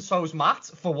with you, and so's Matt,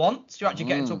 for once. You're actually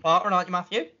getting to a Parkrun, aren't you,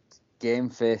 Matthew?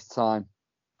 Game face time.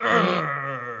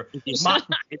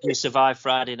 If you survive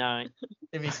Friday night.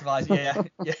 If he survives, yeah.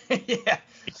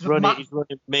 He's running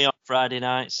me on Friday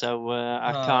night, so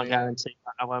I can't guarantee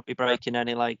that I won't be breaking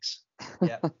any legs.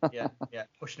 Yeah.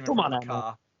 Pushing him in the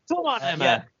car. Come on, Emma.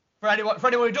 Yeah. For anyone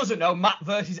who doesn't know, Matt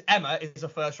versus Emma is a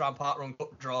first-round Parkrun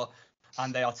Cup draw,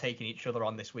 and they are taking each other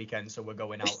on this weekend, so we're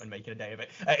going out and making a day of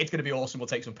it. It's going to be awesome. We'll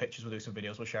take some pictures, we'll do some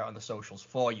videos, we'll share it on the socials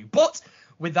for you. But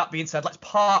with that being said, let's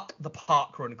park the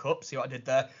Parkrun Cup, see what I did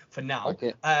there for now.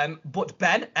 Okay. But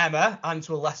Ben, Emma, and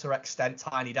to a lesser extent,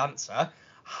 Tiny Dancer,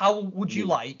 how would you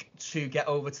like to get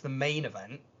over to the main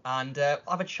event and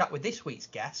have a chat with this week's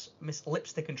guest, Miss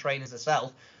Lipstick and Trainers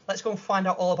herself? Let's go and find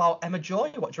out all about Emma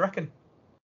Joy. What do you reckon?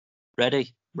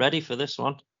 Ready for this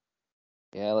one.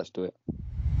 Yeah, let's do it.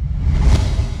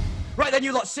 Right then,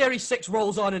 you lot, Series 6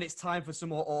 rolls on, and it's time for some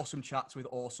more awesome chats with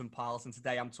awesome pals. And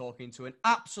today I'm talking to an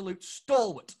absolute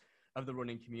stalwart of the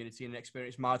running community, an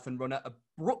experienced marathon runner, a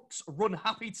Brooks Run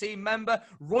Happy team member,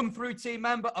 Run Through team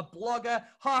member, a blogger,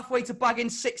 halfway to bagging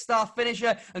 6-star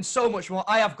finisher, and so much more.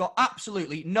 I have got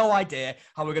absolutely no idea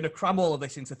how we're going to cram all of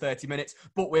this into 30 minutes,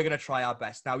 but we're going to try our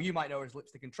best. Now, you might know her as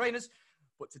Lipstick and Trainers,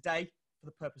 but today, for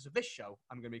the purpose of this show,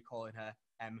 I'm going to be calling her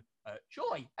Emma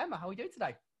Joy. Emma, how are you doing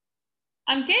today?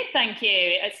 I'm good, thank you.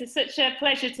 It's such a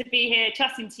pleasure to be here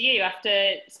chatting to you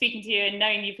after speaking to you and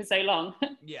knowing you for so long.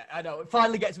 Yeah, I know.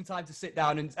 Finally get some time to sit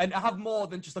down and have more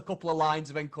than just a couple of lines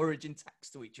of encouraging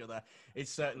text to each other.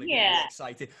 It's certainly going to be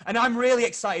exciting. And I'm really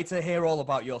excited to hear all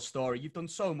about your story. You've done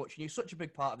so much, and you're such a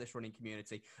big part of this running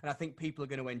community, and I think people are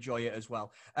going to enjoy it as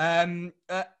well.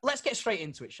 Let's get straight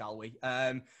into it, shall we?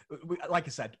 Like I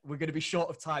said, we're going to be short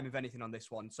of time, if anything, on this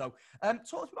one. So talk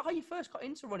to us about how you first got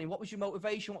into running. What was your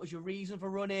motivation? What was your reason for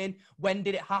running? When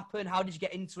did it happen? How did you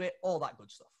get into it? All that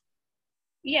good stuff.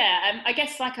 Yeah, I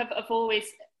guess like I've always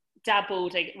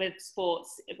dabbled with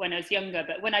sports when I was younger,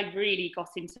 but when I really got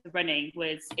into running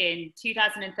was in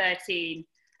 2013,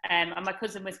 and my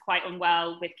cousin was quite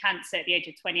unwell with cancer at the age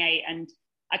of 28, and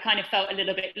I kind of felt a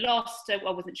little bit lost.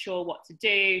 I wasn't sure what to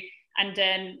do,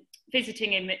 and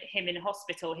visiting him in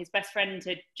hospital, his best friend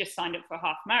had just signed up for a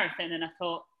half marathon, and I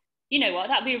thought, you know what,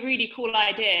 that'd be a really cool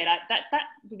idea. Like that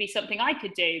would be something I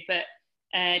could do, but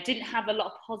didn't have a lot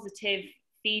of positive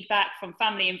feedback from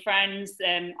family and friends.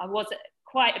 I was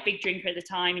quite a big drinker at the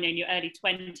time, you know, in your early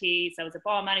 20s. I was a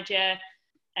bar manager.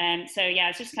 So yeah, I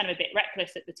was just kind of a bit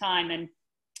reckless at the time. And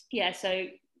yeah, so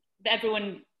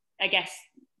everyone, I guess,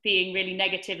 being really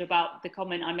negative about the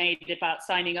comment I made about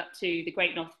signing up to the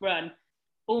Great North Run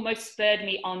almost spurred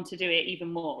me on to do it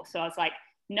even more. So I was like,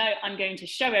 no, I'm going to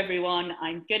show everyone,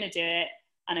 I'm going to do it,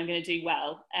 and I'm going to do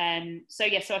well. So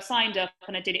I signed up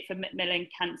and I did it for Macmillan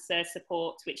Cancer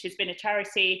Support, which has been a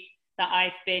charity that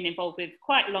I've been involved with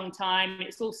quite a long time.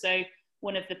 It's also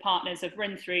one of the partners of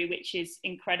Run Through, which is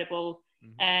incredible.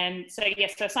 So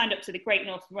I signed up to the Great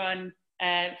North Run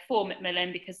for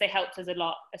Macmillan because they helped us a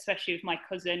lot, especially with my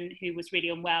cousin who was really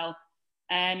unwell.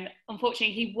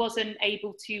 Unfortunately, he wasn't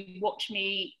able to watch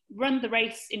me run the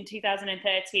race in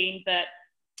 2013, but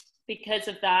because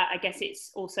of that, I guess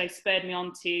it's also spurred me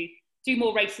on to do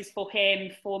more races for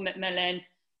him, for Macmillan.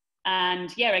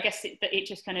 And yeah, I guess it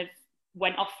just kind of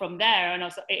went off from there. And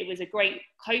it was a great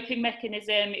coping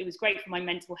mechanism. It was great for my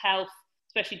mental health,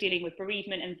 especially dealing with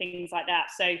bereavement and things like that.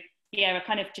 So yeah, I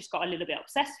kind of just got a little bit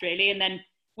obsessed really. And then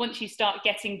once you start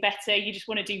getting better, you just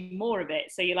want to do more of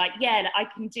it. So you're like, yeah, I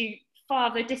can do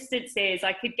farther distances.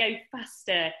 I could go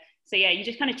faster. So yeah, you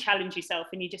just kind of challenge yourself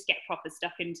and you just get proper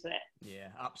stuck into it. Yeah,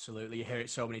 absolutely. You hear it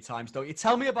so many times, don't you?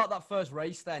 Tell me about that first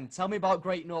race then. Tell me about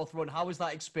Great North Run. How was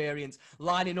that experience?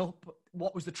 Lining up,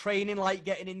 what was the training like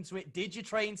getting into it? Did you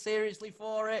train seriously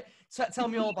for it? Tell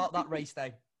me all about that race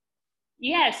day.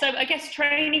 Yeah, so I guess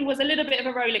training was a little bit of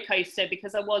a roller coaster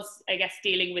because I was, I guess,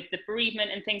 dealing with the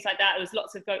bereavement and things like that. There was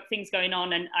lots of things going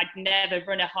on and I'd never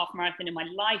run a half marathon in my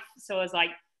life. So I was like,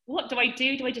 what do I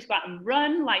do? Do I just go out and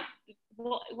run? Like,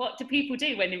 what do people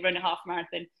do when they run a half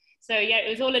marathon? So yeah, it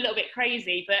was all a little bit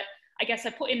crazy, but I guess I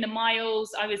put in the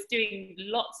miles. I was doing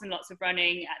lots and lots of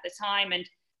running at the time. And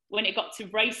when it got to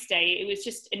race day, it was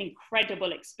just an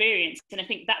incredible experience. And I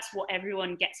think that's what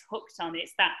everyone gets hooked on.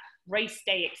 It's that race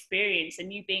day experience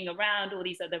and you being around all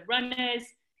these other runners.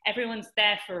 Everyone's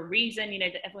there for a reason, you know,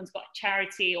 that everyone's got a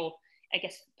charity or I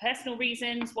guess personal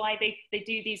reasons why they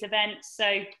do these events.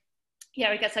 So yeah,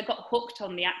 I guess I got hooked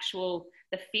on the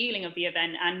feeling of the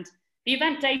event, and the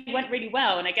event day went really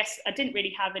well. And I guess I didn't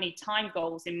really have any time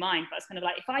goals in mind, but I was kind of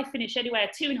like, if I finish anywhere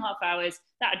 2.5 hours,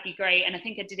 that would be great. And I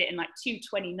think I did it in like 2:29.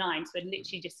 So I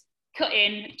literally just cut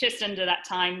in just under that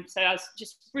time. So I was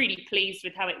just really pleased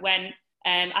with how it went.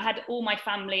 I had all my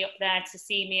family up there to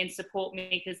see me and support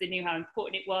me because they knew how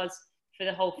important it was for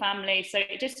the whole family. So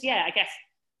it just, yeah, I guess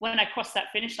when I crossed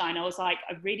that finish line, I was like,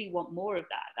 I really want more of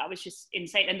that. That was just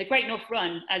insane. And the Great North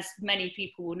Run, as many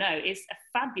people will know, is a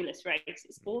fabulous race.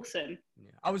 It's awesome.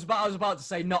 Yeah. I was about to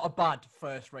say, not a bad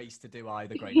first race to do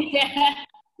either, Great North Run. Yeah,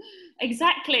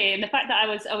 exactly. And the fact that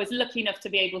I was lucky enough to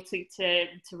be able to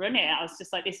run it, I was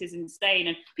just like, this is insane.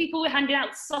 And people were handing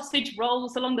out sausage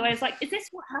rolls along the way. I was like, is this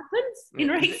what happens in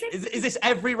races? Is this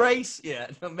every race? Yeah,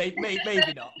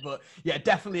 maybe not. But yeah,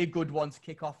 definitely a good one to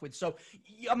kick off with. So,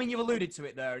 I mean, you've alluded to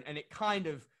it there, and it kind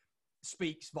of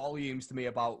speaks volumes to me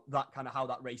about that kind of how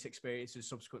that race experience has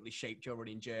subsequently shaped your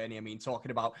running journey. I mean, talking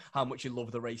about how much you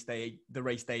love the race day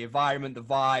environment, the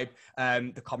vibe,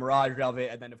 the camaraderie of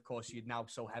it, and then of course you're now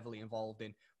so heavily involved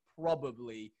in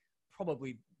probably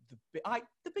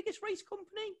the biggest race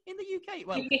company in the UK.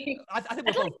 Well, I think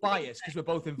we're both biased because we're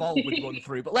both involved with Run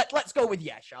Through, but let's go with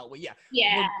shall we?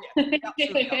 Yeah.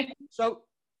 Absolutely. So,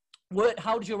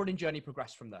 how does your running journey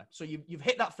progress from there? So you've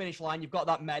hit that finish line, you've got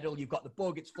that medal, you've got the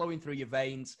bug, it's flowing through your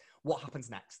veins. What happens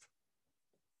next?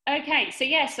 Okay,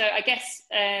 so I guess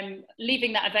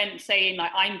leaving that event saying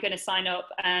like I'm going to sign up,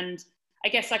 and I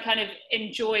guess I kind of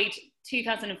enjoyed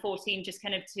 2014 just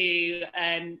kind of to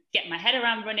get my head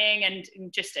around running and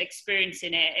just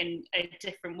experiencing it in a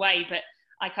different way. But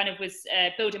I kind of was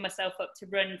building myself up to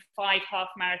run 5 half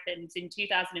marathons in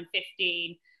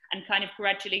 2015 and kind of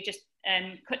gradually just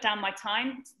cut down my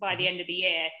time by the end of the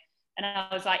year. And I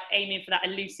was like aiming for that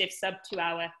elusive sub 2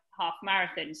 hour half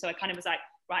marathon. So I kind of was like,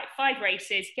 right, 5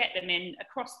 races, get them in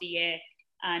across the year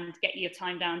and get your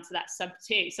time down to that sub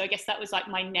 2. So I guess that was like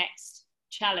my next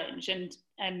challenge. And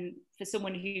for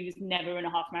someone who's never run a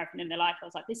half marathon in their life, I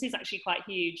was like, this is actually quite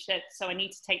huge. So I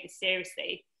need to take this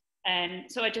seriously.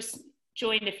 So I just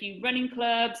joined a few running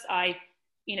clubs. I,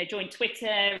 joined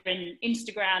Twitter and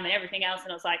Instagram and everything else.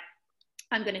 And I was like,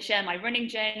 I'm going to share my running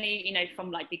journey, from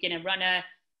like beginner runner.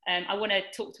 I want to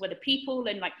talk to other people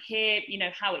and like hear,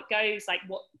 how it goes, like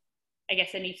what, I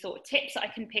guess, any sort of tips that I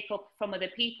can pick up from other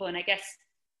people. And I guess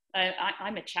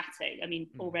I'm a chatter. I mean,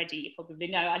 already you probably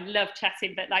know I love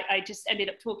chatting, but like I just ended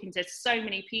up talking to so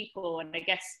many people. And I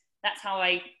guess that's how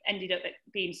I ended up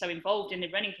being so involved in the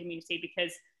running community,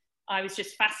 because I was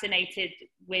just fascinated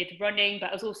with running, but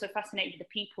I was also fascinated with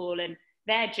the people and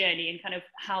their journey and kind of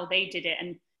how they did it.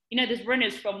 And there's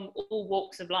runners from all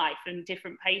walks of life and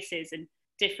different paces and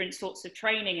different sorts of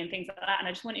training and things like that. And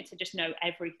I just wanted to just know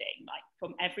everything, like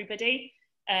from everybody.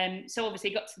 So obviously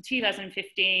got to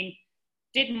 2015,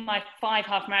 did my 5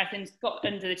 half marathons, got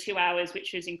under the 2 hours,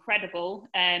 which was incredible.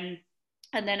 And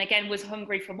then again, was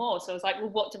hungry for more. So I was like,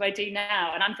 well, what do I do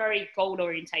now? And I'm very goal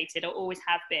orientated. I always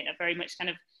have been. I very much kind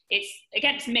of, it's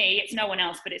against me, it's no one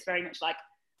else, but it's very much like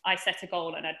I set a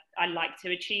goal and I like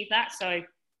to achieve that. So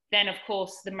then, of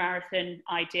course, the marathon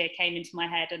idea came into my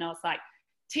head and I was like,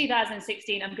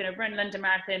 2016, I'm going to run London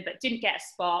Marathon, but didn't get a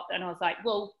spot. And I was like,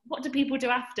 well, what do people do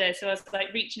after? So I was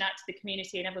like reaching out to the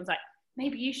community, and everyone's like,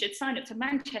 maybe you should sign up to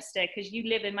Manchester because you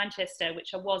live in Manchester,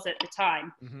 which I was at the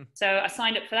time. Mm-hmm. So I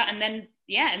signed up for that. And then,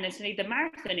 and then the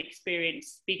marathon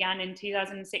experience began in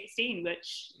 2016,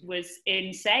 which was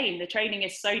insane. The training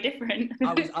is so different.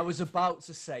 I was about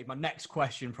to say, my next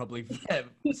question probably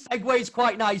segues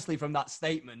quite nicely from that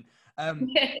statement.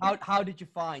 How did you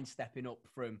find stepping up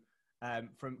from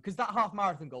because that half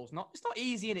marathon goal is it's not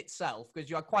easy in itself, because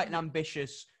you are quite an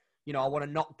ambitious, I want to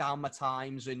knock down my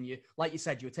times, and you, like you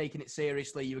said, you were taking it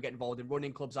seriously, you were getting involved in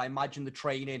running clubs. I imagine the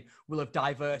training will have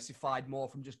diversified more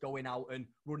from just going out and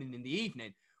running in the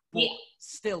evening, but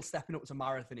still stepping up to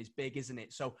marathon is big, isn't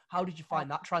it? So how did you find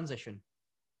that transition?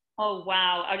 Oh,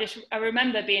 wow. I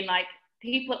remember being like,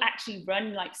 people actually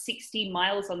run like 16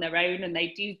 miles on their own, and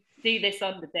they do this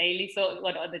on the daily,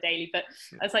 not on the daily, but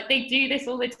I was like, they do this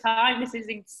all the time. This is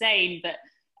insane. But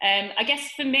I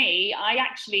guess for me, I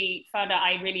actually found out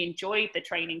I really enjoyed the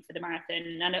training for the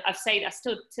marathon. And I say that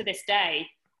still to this day,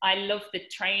 I love the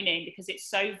training because it's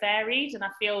so varied. And I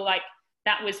feel like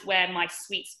that was where my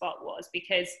sweet spot was,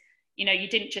 because, you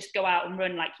didn't just go out and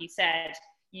run, like you said.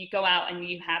 You go out and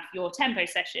you have your tempo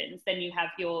sessions, then you have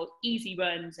your easy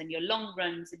runs and your long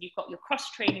runs, and you've got your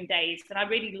cross training days. And I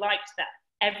really liked that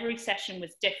every session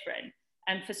was different.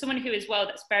 And for someone who as well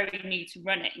that's very new to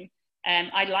running,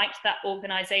 I liked that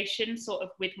organization sort of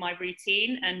with my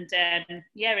routine. And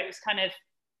it was kind of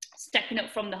stepping up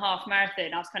from the half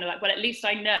marathon. I was kind of like, well, at least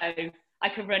I know I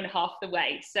can run half the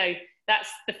way. So that's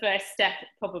the first step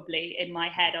probably in my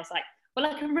head. I was like, well,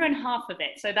 I can run half of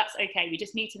it, so that's okay. We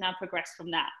just need to now progress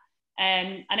from that.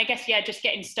 And I guess, just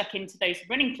getting stuck into those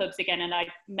running clubs again. And I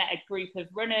met a group of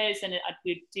runners, and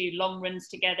we'd do long runs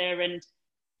together. And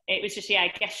it was just, I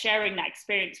guess, sharing that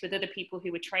experience with other people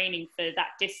who were training for that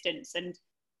distance. And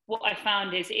what I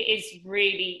found is it is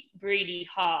really, really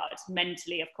hard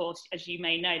mentally, of course, as you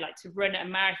may know, like to run a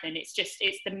marathon. It's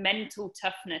the mental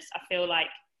toughness, I feel like,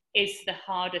 is the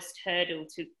hardest hurdle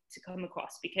to come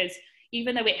across, because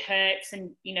even though it hurts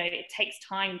and, it takes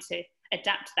time to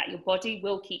adapt to that, your body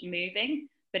will keep moving,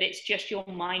 but it's just your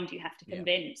mind you have to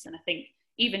convince. And I think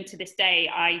even to this day,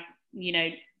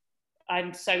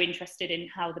 I'm so interested in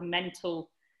how the mental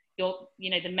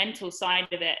side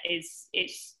of it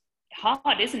it's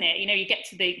hard, isn't it? You get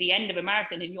to the end of a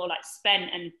marathon and you're like spent,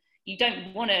 and you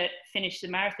don't want to finish the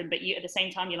marathon, but at the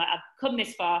same time, you're like, I've come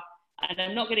this far and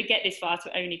I'm not going to get this far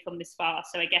to only come this far.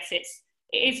 So I guess it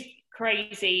is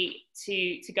crazy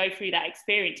to go through that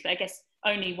experience, but I guess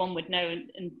only one would know,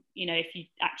 and if you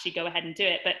actually go ahead and do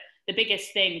it. But the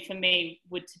biggest thing for me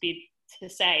would be to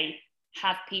say,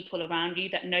 have people around you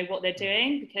that know what they're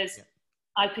doing, because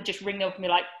I could just ring up and be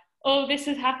like, oh, this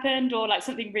has happened, or like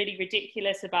something really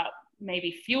ridiculous about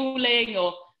maybe fueling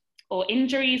or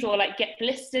injuries, or like get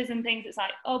blisters and things. It's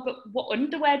like, oh, but what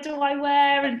underwear do I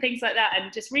wear, and things like that,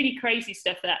 and just really crazy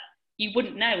stuff that you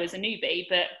wouldn't know as a newbie,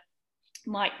 but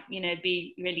might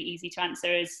be really easy to answer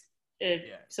as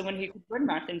someone who could run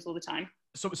marathons all the time.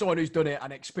 So, someone who's done it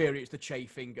and experienced the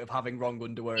chafing of having wrong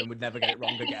underwear and would never get it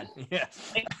wrong again.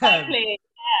 Exactly.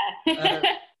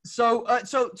 So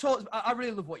I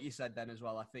really love what you said then as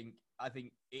well. I think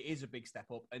it is a big step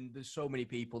up, and there's so many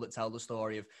people that tell the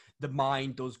story of the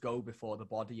mind does go before the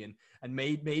body, and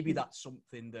maybe that's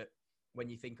something that when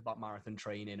you think about marathon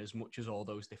training, as much as all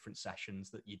those different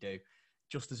sessions that you do,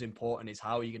 just as important is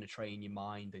how are you going to train your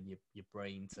mind and your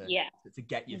brain to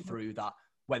get you through that,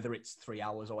 whether it's 3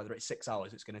 hours or whether it's 6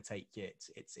 hours, it's going to take you.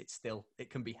 It's still, it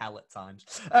can be hell at times.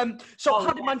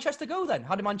 How did Manchester go then?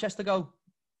 How did Manchester go?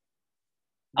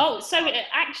 Oh, so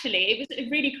actually it was a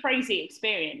really crazy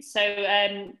experience. So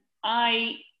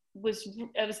I was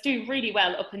doing really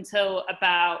well up until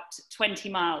about 20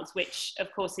 miles, which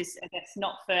of course is, I guess,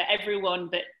 not for everyone,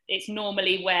 but it's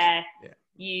normally where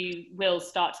you will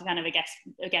start to kind of, I guess,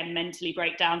 again, mentally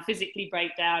break down, physically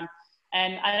break down.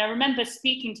 And I remember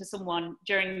speaking to someone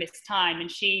during this time,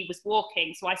 and she was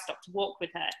walking, so I stopped to walk with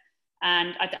her.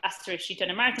 And I asked her if she'd done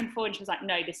a marathon before, and she was like,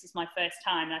 no, this is my first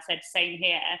time. And I said, same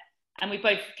here. And we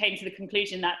both came to the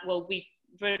conclusion that, well, we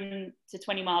run to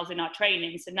 20 miles in our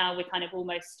training, so now we're kind of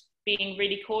almost being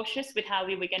really cautious with how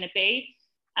we were going to be.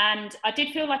 And I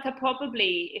did feel like I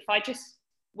probably, if I just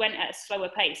went at a slower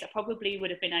pace, I probably would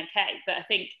have been okay. But I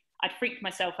think I'd freaked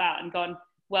myself out and gone,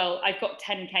 well, I've got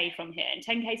 10K from here, and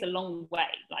 10K is a long way,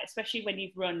 like especially when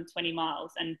you've run 20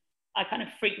 miles. And I kind of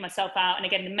freaked myself out. And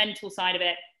again, the mental side of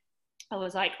it, I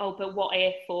was like, oh, but what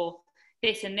if, or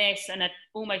this and this, and I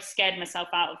almost scared myself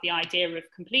out of the idea of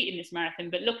completing this marathon.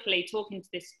 But luckily, talking to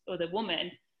this other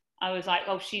woman, I was like,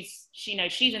 oh, she's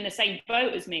in the same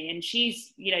boat as me, and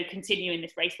she's, continuing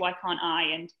this race. Why can't I?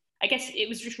 And I guess it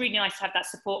was just really nice to have that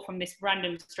support from this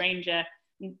random stranger.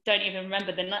 Don't even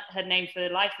remember her name for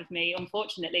the life of me,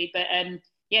 unfortunately. But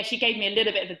yeah, she gave me a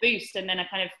little bit of a boost, and then I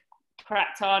kind of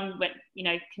cracked on, went,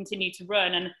 continued to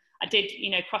run, and I did,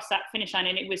 cross that finish line,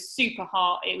 and it was super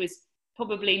hot. It was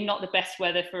probably not the best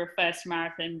weather for a first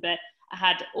marathon, but I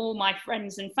had all my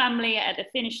friends and family at the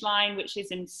finish line, which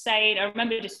is insane. I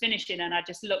remember just finishing and I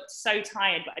just looked so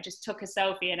tired, but I just took a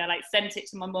selfie and I sent it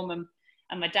to my mum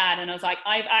and my dad. And I was like,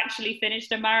 I've actually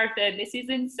finished a marathon. This is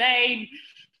insane.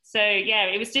 So yeah,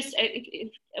 it was just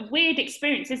a weird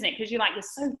experience, isn't it? Because you're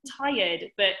so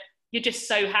tired, but you're just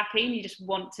so happy and you just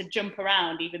want to jump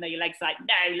around, even though your legs are like,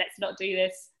 no, let's not do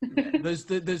this.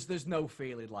 There's no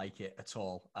feeling like it at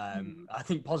all. I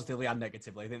think positively and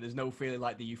negatively. I think there's no feeling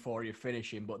like the euphoria of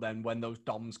finishing, but then when those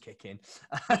DOMs kick in,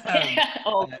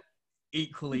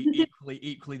 equally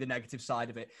the negative side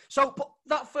of it. So, but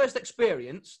that first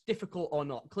experience, difficult or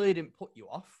not, clearly didn't put you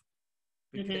off.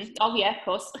 Oh yeah, of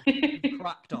course. You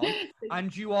cracked on,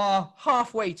 and you are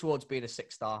halfway towards being a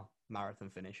 6-star marathon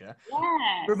finisher.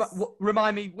 Yes.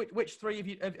 Remind me, which three have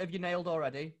you nailed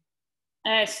already?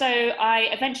 So I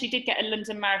eventually did get a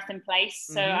London Marathon place.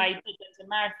 So I did London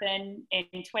Marathon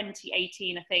in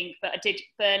 2018, I think, but I did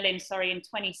Berlin, in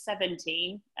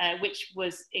 2017, which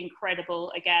was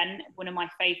incredible. Again, one of my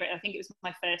favourite. I think it was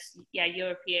my first,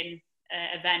 European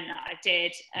event that I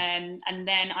did. And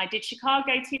then I did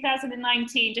Chicago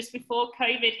 2019, just before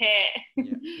COVID hit.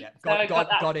 Yeah.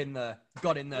 Got in there.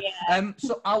 Yeah.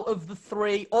 So out of the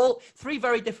three, all three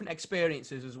very different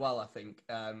experiences as well, I think,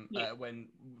 when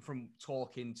from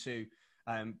talking to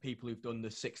people who've done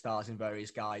the 6 stars in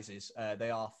various guises,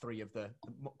 they are three of the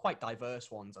quite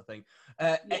diverse ones, I think.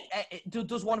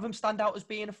 Does one of them stand out as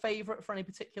being a favourite for any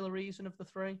particular reason of the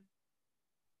three?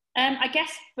 I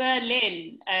guess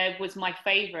Berlin was my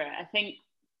favourite. I think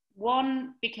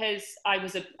one, because I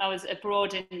was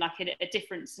abroad in a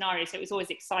different scenario, so it was always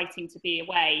exciting to be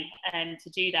away and to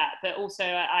do that. But also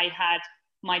I had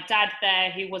my dad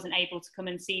there who wasn't able to come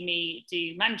and see me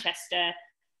do Manchester,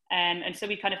 and so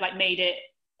we kind of made it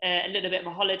a little bit of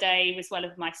a holiday as well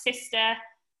as my sister.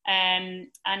 And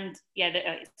yeah,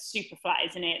 it's super flat,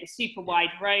 isn't it? The super wide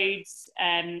roads,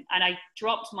 and I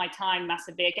dropped my time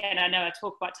massively. Again, I know I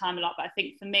talk about time a lot, but I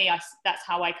think for me, that's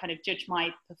how I kind of judge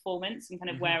my performance and kind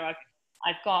of where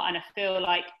I've got. And I feel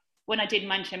like when I did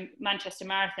Manchester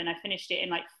Marathon, I finished it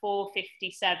in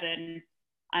 4:57,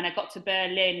 and I got to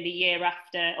Berlin the year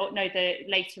after,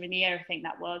 later in the year, I think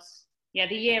that was. Yeah,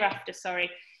 the year after,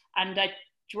 sorry. And I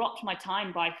dropped my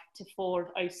time to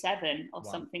 4:07 or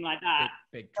something like that.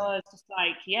 Big so I was just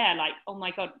oh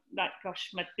my God,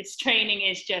 this training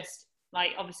is just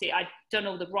obviously I'd done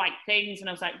all the right things, and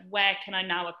I was like, where can I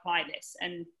now apply this?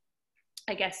 And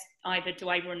I guess either do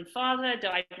I run farther, do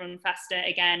I run faster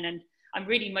again? And I'm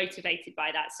really motivated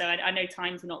by that. So I know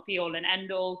times are not be all and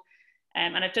end all.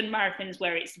 And I've done marathons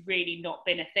where it's really not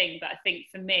been a thing, but I think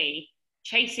for me,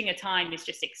 chasing a time is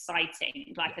just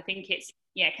exciting. I think it's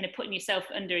kind of putting yourself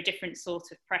under a different sort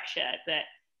of pressure. But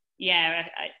yeah,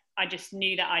 I just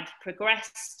knew that I'd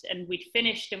progressed and we'd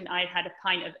finished, and I had a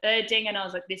pint of Erding, and I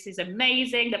was like, this is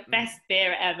amazing, the best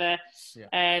beer ever.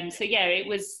 So yeah,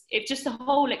 it just the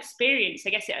whole experience.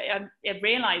 I guess I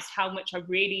realized how much I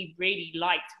really, really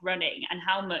liked running and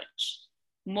how much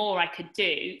more I could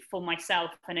do for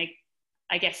myself, and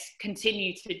I guess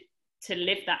continue to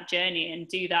live that journey and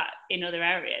do that in other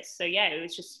areas. So yeah, it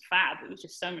was just fab. It was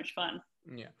just so much fun.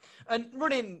 Yeah. And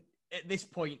running at this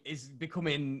point is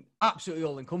becoming absolutely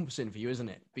all-encompassing for you, isn't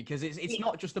it? Because it's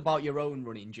not just about your own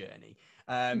running journey.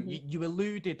 You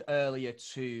alluded earlier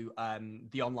to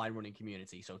the online running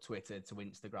community, so Twitter to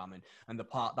Instagram, and the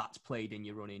part that's played in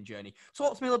your running journey.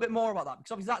 Talk to me a little bit more about that,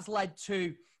 because obviously that's led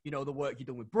to the work you've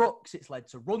done with Brooks. It's led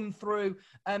to Run Through.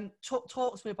 Talk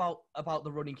to me about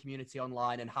the running community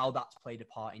online and how that's played a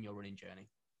part in your running journey.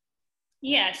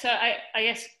 Yeah, so I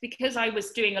guess because I was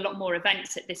doing a lot more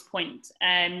events at this point,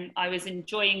 I was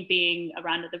enjoying being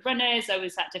around other runners. I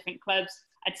was at different clubs.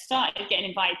 I'd started getting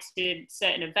invited to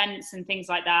certain events and things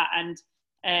like that, and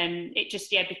it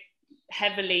just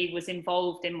heavily was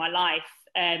involved in my life.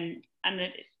 And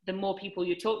the more people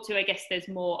you talk to, I guess there's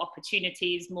more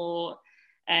opportunities, more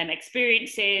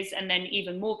experiences, and then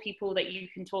even more people that you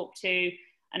can talk to.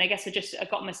 And I guess I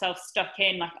got myself stuck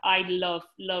in, I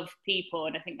love people.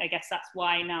 And I guess that's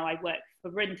why now I work for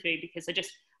Run Through, because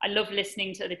I love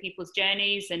listening to other people's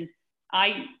journeys, and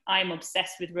I'm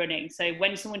obsessed with running. So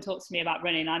when someone talks to me about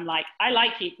running, I'm like, I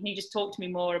like it. Can you just talk to me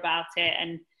more about it?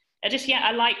 And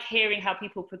I like hearing how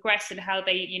people progress and how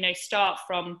they, start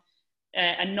from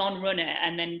a non-runner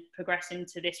and then progress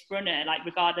into this runner, like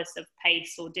regardless of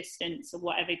pace or distance or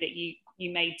whatever that you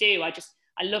may do.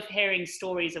 I love hearing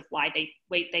stories of why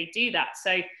they do that.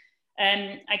 So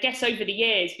I guess over the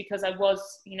years, because I was,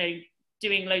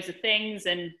 doing loads of things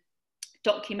and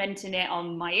documenting it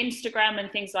on my Instagram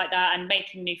and things like that and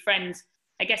making new friends,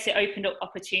 I guess it opened up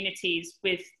opportunities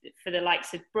for the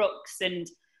likes of Brooks and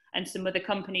some other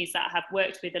companies that I have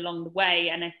worked with along the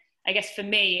way. And I guess for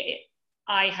me,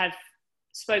 I have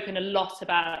spoken a lot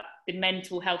about the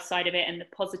mental health side of it and the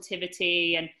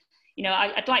positivity. And,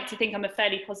 I'd like to think I'm a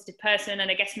fairly positive person.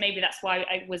 And I guess maybe that's why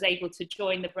I was able to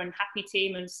join the Run Happy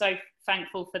team. I'm so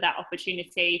thankful for that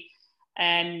opportunity.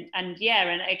 And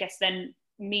I guess then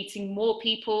meeting more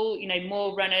people,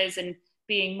 more runners and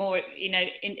being more,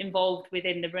 involved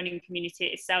within the running community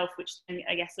itself, which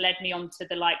I guess led me on to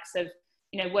the likes of,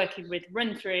 working with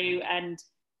Run Through. And,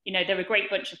 they're a great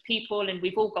bunch of people and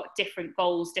we've all got different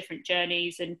goals, different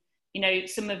journeys. And,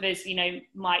 some of us,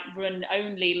 might run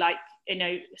only like,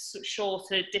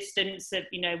 shorter distance of,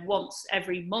 once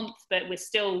every month, but we're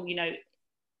still,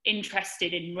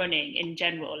 interested in running in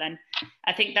general. And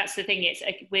I think that's the thing, it's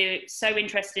we're so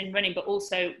interested in running, but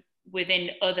also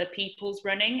within other people's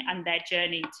running and their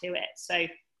journey to it. So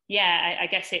yeah, I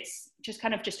guess it's just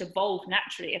kind of just evolved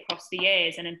naturally across the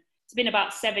years. And it's been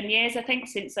about 7 years, I think,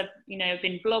 since I've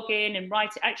been blogging and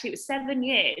writing. Actually, it was 7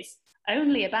 years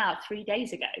only about 3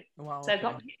 days ago. Wow, so I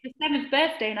got the 7th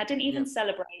birthday and I didn't even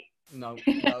celebrate. No.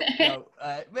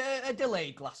 A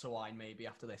delayed glass of wine maybe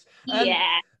after this.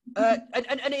 Yeah.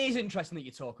 And it is interesting that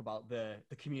you talk about the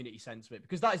community sense of it,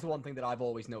 because that is the one thing that I've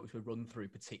always noticed with Run Through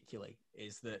particularly,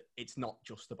 is that it's not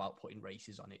just about putting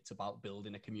races on, it's about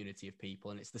building a community of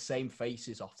people. And it's the same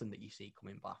faces often that you see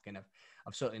coming back. And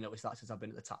I've certainly noticed that since I've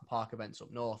been at the Tatton Park events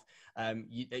up north.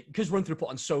 Because Run Through put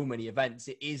on so many events,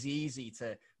 it is easy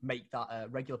to make that a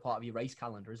regular part of your race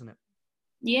calendar, isn't it?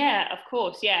 Yeah, of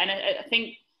course. Yeah. And I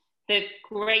think the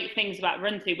great things about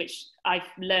Run Through, which I've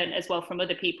learned as well from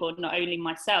other people, not only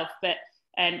myself, but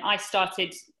I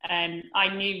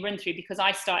knew Run Through because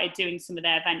I started doing some of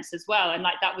their events as well. And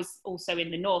like that was also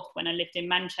in the north when I lived in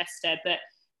Manchester. But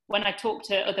when I talk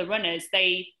to other runners,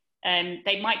 they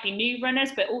might be new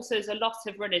runners, but also there's a lot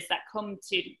of runners that come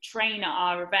to train at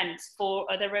our events for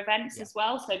other events as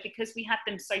well. So because we have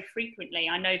them so frequently,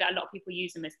 I know that a lot of people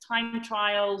use them as time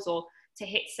trials or to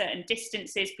hit certain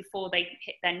distances before they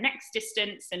hit their next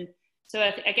distance. And so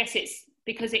I guess it's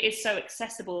because it is so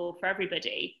accessible for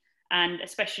everybody, and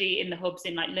especially in the hubs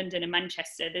in like London and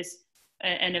Manchester, there's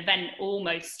an event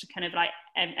almost kind of like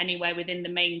anywhere within the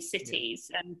main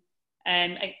cities.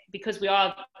 And because we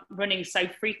are running so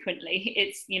frequently,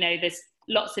 it's, there's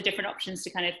lots of different options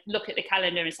to kind of look at the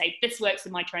calendar and say, this works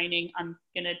in my training, I'm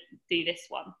going to do this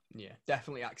one. Yeah,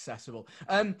 definitely accessible.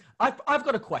 I've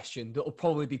got a question that will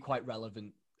probably be quite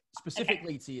relevant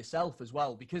specifically to yourself as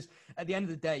well, because at the end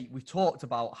of the day, we've talked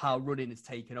about how running has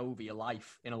taken over your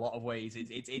life in a lot of ways.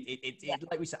 It's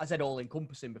like I said, all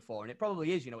encompassing before, and it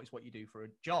probably is, it's what you do for a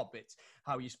job. It's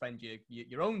how you spend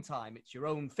your own time. It's your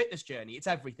own fitness journey. It's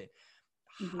everything.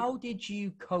 Mm-hmm. How did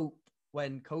you cope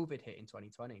when COVID hit in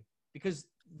 2020? Because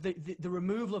the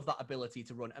removal of that ability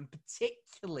to run, and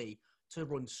particularly to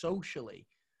run socially,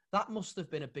 that must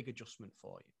have been a big adjustment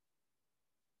for you.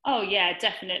 Oh yeah,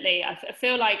 definitely. I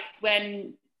feel like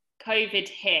when COVID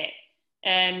hit,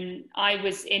 I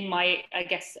was in my, I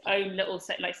guess, own little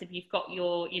set. Like I said, you've got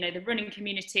your, the running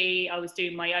community. I was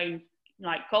doing my own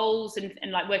like goals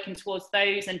and like working towards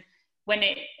those. And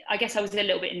I guess I was a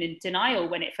little bit in denial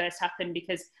when it first happened,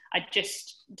 because I'd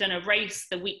just done a race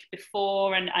the week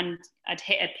before and I'd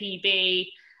hit a PB,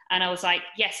 and I was like,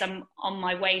 yes, I'm on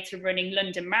my way to running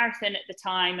London Marathon at the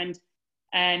time.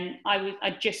 And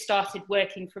I just started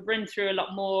working for Run Through a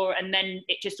lot more, and then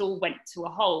it just all went to a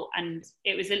halt. And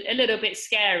it was a little bit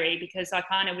scary, because I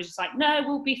kind of was just like, no,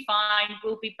 we'll be fine,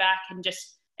 we'll be back. And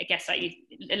just, I guess, like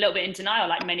a little bit in denial,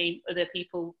 like many other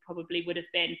people probably would have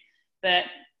been. But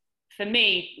for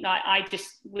me, like, I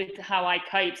just, with how I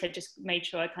coped, I just made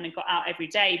sure I kind of got out every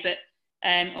day. But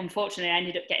unfortunately, I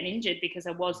ended up getting injured because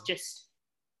I was just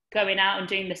going out and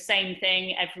doing the same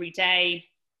thing every day,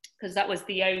 because that was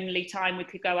the only time we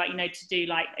could go out, to do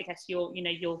like, I guess, your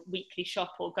weekly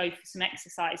shop or go for some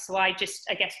exercise. So I just,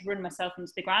 I guess, run myself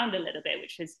into the ground a little bit,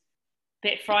 which was a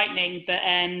bit frightening. But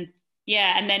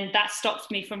yeah, and then that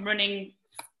stopped me from running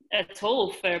at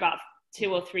all for about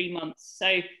 2 or 3 months.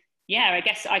 So yeah, I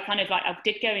guess I kind of like, I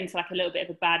did go into like a little bit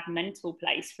of a bad mental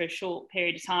place for a short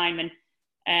period of time,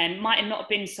 and might have not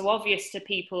been so obvious to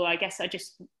people. I guess I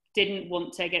just didn't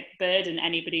want to burden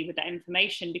anybody with that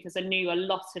information, because I knew a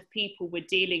lot of people were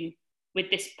dealing with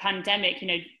this pandemic,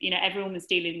 everyone was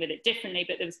dealing with it differently,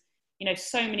 but there was,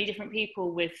 so many different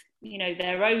people with,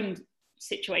 their own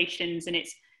situations. And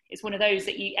it's one of those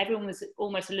that everyone was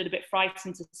almost a little bit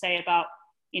frightened to say about,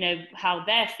 how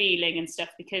they're feeling and stuff,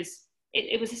 because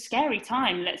it was a scary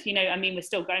time. We're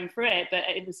still going through it, but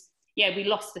it was, we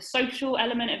lost the social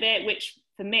element of it, which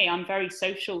for me, I'm very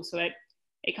social. So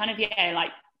it kind of,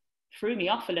 threw me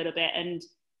off a little bit. And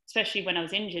especially when I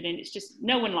was injured, and it's just,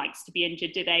 no one likes to be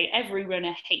injured, do they? Every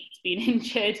runner hates being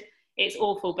injured. It's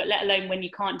awful, but let alone when you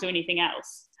can't do anything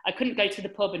else. I couldn't go to the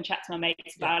pub and chat to my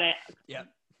mates about it. Yeah.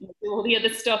 Do all the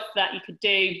other stuff that you could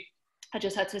do. I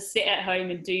just had to sit at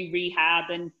home and do rehab,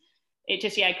 and it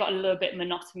just, got a little bit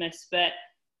monotonous. But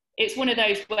it's one of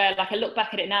those where, I look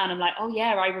back at it now and I'm like, oh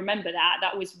yeah, I remember that.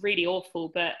 That was really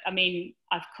awful. But I mean,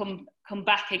 I've come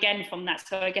back again from that.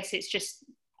 So I guess it's just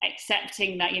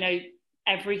accepting that,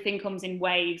 everything comes in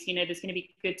waves. There's going to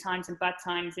be good times and bad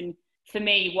times. And for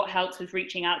me, what helped was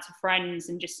reaching out to friends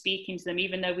and just speaking to them,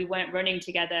 even though we weren't running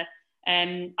together.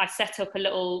 I set up a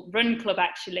little run club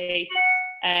actually,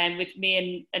 with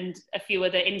me and a few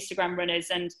other Instagram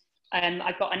runners. And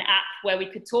I got an app where we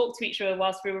could talk to each other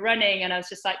whilst we were running. And I was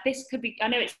just like, this could be, I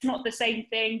know it's not the same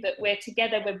thing, but we're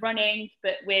together, we're running,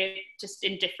 but we're just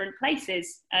in different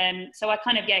places. So I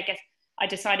kind of, I guess I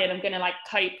decided I'm going to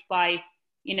cope by,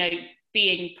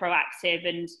 being proactive.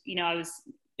 And, I was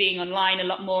being online a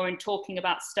lot more and talking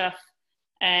about stuff.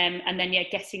 And then,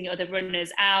 getting other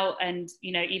runners out. And,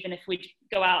 even if we'd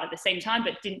go out at the same time,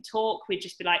 but didn't talk, we'd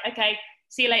just be like, okay,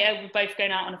 see you later. We're both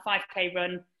going out on a 5K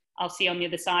run. I'll see you on the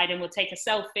other side, and we'll take a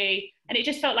selfie. And it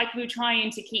just felt like we were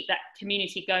trying to keep that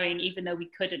community going, even though we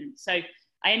couldn't. So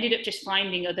I ended up just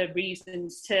finding other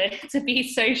reasons to be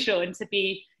social and to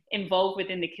be involved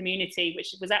within the community,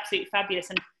 which was absolutely fabulous.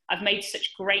 And I've made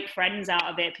such great friends out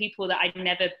of it, people that I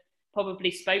never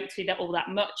probably spoke to all that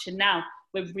much. And now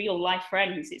we're real life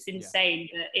friends. It's insane,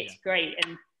 but it's great.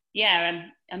 And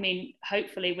I mean,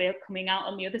 hopefully we're coming out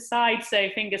on the other side. So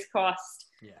fingers crossed.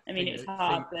 Yeah, I mean, it's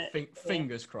hard, but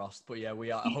fingers crossed. But yeah, we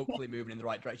are hopefully moving in the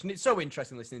right direction. It's so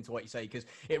interesting listening to what you say, because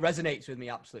it resonates with me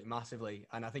absolutely massively,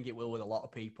 and I think it will with a lot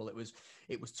of people. It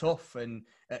was tough, and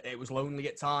it was lonely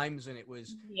at times, and it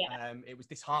was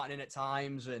disheartening at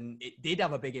times, and it did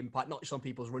have a big impact, not just on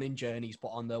people's running journeys, but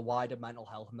on their wider mental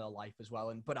health and their life as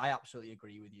well. But I absolutely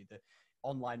agree with you. The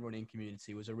online running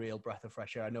community was a real breath of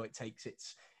fresh air. I know it takes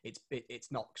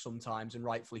its knocks sometimes, and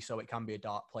rightfully so. It can be a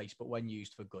dark place, but when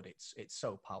used for good, it's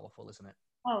so powerful, isn't it?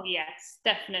 Oh yes,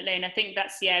 definitely. And I think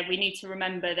that's, we need to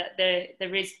remember that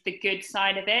there is the good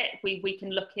side of it. We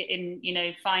can look at in,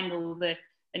 find all the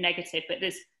negative, but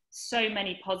there's so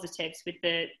many positives with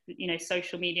the,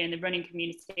 social media and the running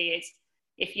community. It's,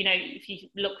 if you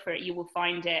look for it, you will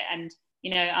find it. And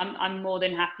I'm more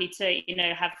than happy to,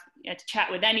 have to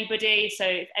chat with anybody. So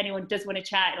if anyone does want to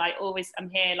chat, always, I'm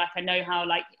here. I know how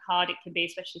hard it can be,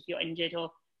 especially if you're injured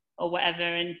or whatever.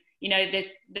 And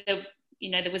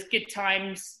there was good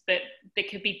times, but there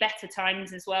could be better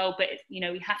times as well. But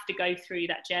we have to go through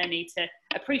that journey to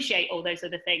appreciate all those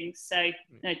other things. So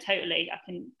no, totally,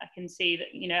 I can see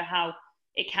that how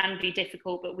it can be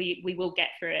difficult, but we will get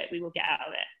through it. We will get out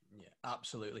of it. Yeah,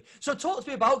 absolutely. So talk to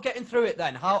me about getting through it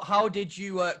then. How did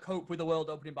you cope with the world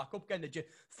opening back up again? Did you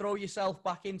throw yourself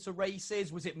back into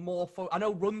races? Was it more fun? I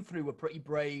know Run Through were pretty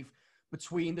brave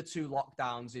between the two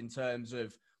lockdowns in terms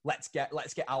of let's get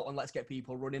out and let's get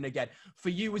people running again. For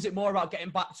you, was it more about getting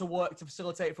back to work to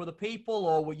facilitate for other people,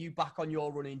 or were you back on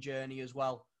your running journey as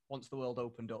well once the world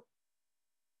opened up?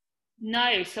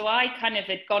 No, so I kind of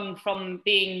had gone from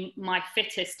being my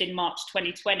fittest in March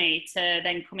 2020 to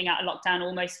then coming out of lockdown,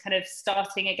 almost kind of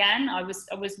starting again. I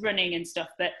was running and stuff,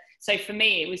 but so for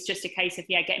me it was just a case of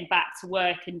getting back to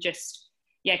work and just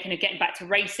kind of getting back to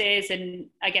races, and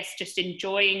I guess just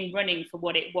enjoying running for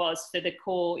what it was, for the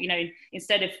core,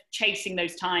 instead of chasing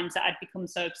those times that I'd become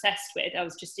so obsessed with. I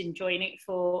was just enjoying it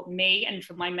for me and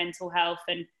for my mental health,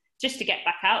 and just to get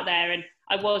back out there. And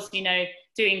I was,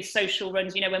 doing social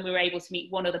runs, when we were able to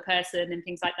meet one other person and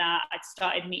things like that. I'd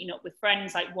started meeting up with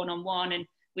friends one-on-one, and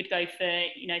we'd go for,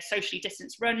 socially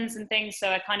distanced runs and things. So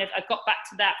I got back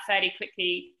to that fairly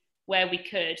quickly where we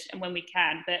could and when we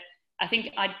can. But I think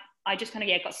I just kind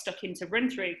of got stuck into Run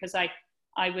Through, because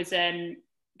I was then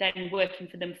working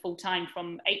for them full time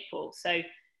from April. So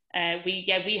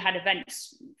we had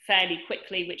events fairly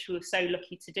quickly, which we were so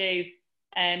lucky to do.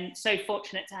 So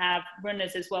fortunate to have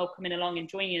runners as well coming along and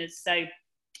joining us. So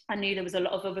I knew there was a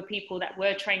lot of other people that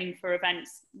were training for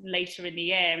events later in the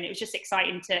year, and it was just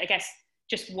exciting to, I guess,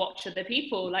 just watch other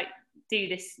people do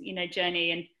this,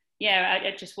 journey. And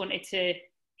I just wanted to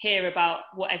hear about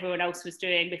what everyone else was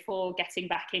doing before getting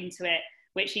back into it.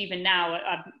 which even now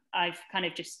I've kind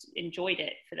of just enjoyed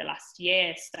it for the last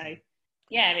year. So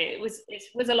yeah, it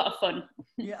was a lot of fun.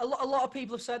 Yeah, a lot of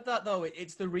people have said that though.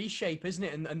 It's the reshape, isn't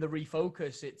it, and the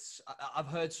refocus. I've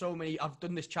heard so many. I've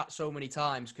done this chat so many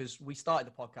times because we started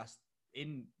the podcast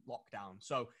in lockdown.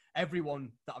 So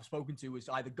everyone that I've spoken to was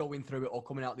either going through it or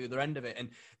coming out the other end of it. And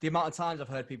the amount of times I've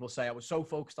heard people say, I was so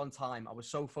focused on time. I was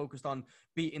so focused on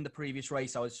beating the previous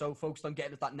race. I was so focused on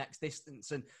getting to that next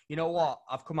distance. And you know what?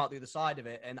 I've come out the other side of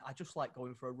it and I just like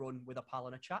going for a run with a pal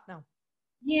and a chat now.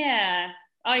 Yeah,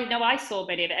 I know. I saw a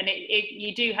bit of it, and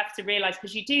you do have to realise,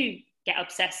 because you do get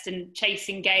obsessed and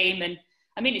chasing game, and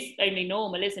I mean it's only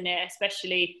normal, isn't it?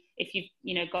 Especially if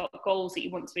you've got goals that you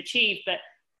want to achieve. But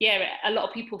yeah, a lot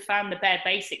of people found the bare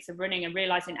basics of running and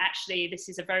realising actually this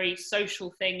is a very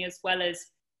social thing as well as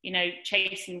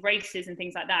chasing races and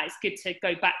things like that. It's good to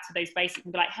go back to those basics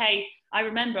and be like, hey, I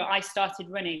remember I started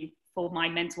running for my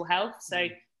mental health, so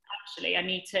actually I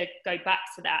need to go back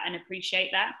to that and appreciate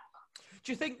that.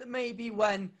 Do you think that maybe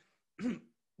when,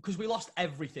 because we lost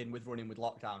everything with running with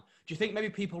lockdown, do you think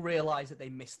maybe people realised that they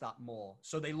missed that more?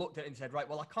 So they looked at it and said, right,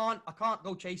 well, I can't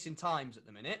go chasing times at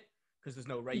the minute because there's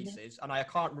no races, and I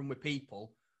can't run with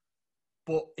people.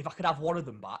 But if I could have one of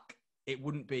them back, it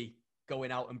wouldn't be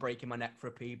going out and breaking my neck for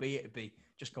a PB. It'd be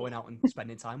just going out and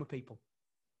spending time with people.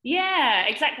 Yeah,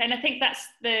 exactly. And I think that's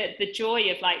the joy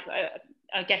of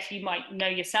I guess you might know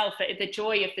yourself, that the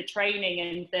joy of the training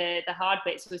and the hard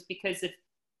bits was because of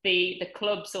the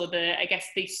clubs or the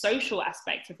social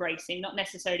aspect of racing, not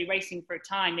necessarily racing for a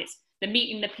time. It's the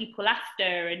meeting the people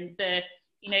after and the,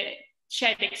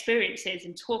 shared experiences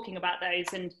and talking about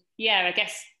those. And yeah, I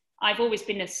guess I've always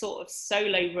been a sort of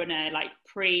solo runner, like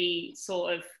pre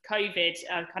sort of COVID.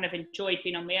 I kind of enjoyed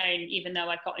being on my own, even though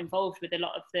I got involved with a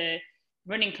lot of the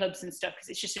running clubs and stuff, because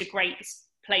it's just a great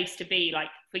place to be, like,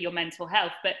 for your mental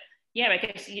health. But yeah, I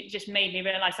guess it just made me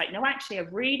realize, like, no, actually I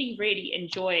really, really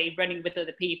enjoy running with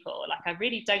other people. Like, I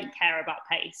really don't care about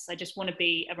pace. I just want to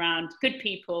be around good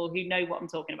people who know what I'm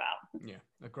talking about. Yeah,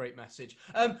 a great message.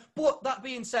 But that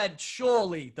being said,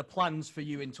 surely the plans for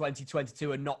you in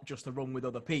 2022 are not just to run with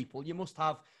other people. You must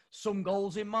have some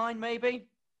goals in mind, maybe?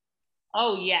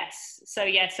 Oh, yes. So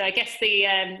I guess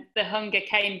the hunger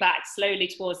came back slowly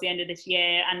towards the end of this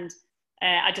year, and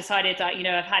I decided that,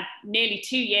 I've had nearly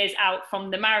 2 years out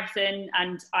from the marathon,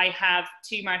 and I have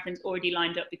 2 marathons already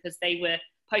lined up because they were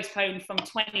postponed from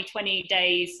 2020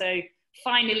 days. So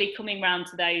finally coming round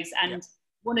to those. And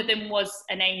one of them was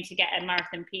an aim to get a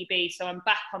marathon PB. So I'm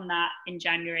back on that in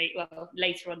January, well,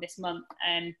 later on this month.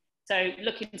 So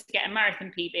looking to get a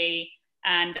marathon PB.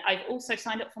 And I've also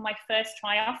signed up for my first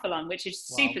triathlon, which is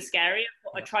super scary. I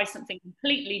thought I'd try something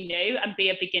completely new and be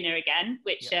a beginner again,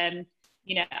 which,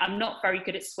 I'm not very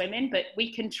good at swimming, but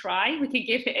we can try. We can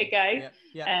give it a go.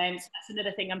 So that's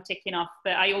another thing I'm ticking off.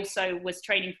 But I also was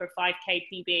training for a 5K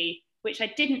PB, which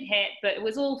I didn't hit, but it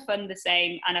was all fun the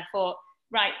same. And I thought,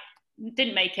 right,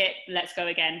 didn't make it, let's go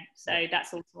again. So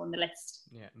that's also on the list.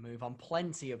 Yeah, move on.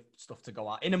 Plenty of stuff to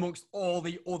go at, in amongst all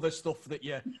the other stuff that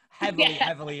you're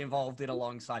heavily involved in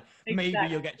alongside. Exactly.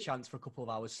 Maybe you'll get a chance for a couple of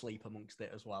hours sleep amongst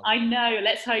it as well. I know,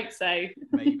 let's hope so.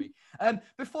 Maybe.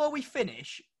 Before we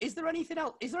finish, is there anything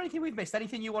else? Is there anything we've missed?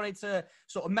 Anything you wanted to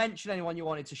sort of mention? Anyone you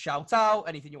wanted to shout out?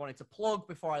 Anything you wanted to plug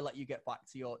before I let you get back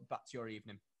to your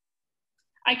evening?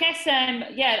 I guess,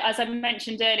 as I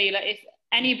mentioned earlier, like, if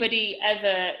anybody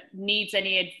ever needs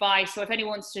any advice, or if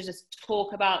anyone wants to just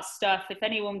talk about stuff, if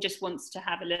anyone just wants to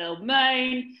have a little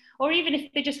moan, or even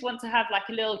if they just want to have like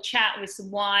a little chat with some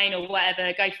wine or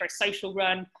whatever, go for a social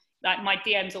run, like, my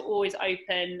DMs are always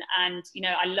open, and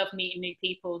I love meeting new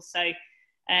people. So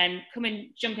come and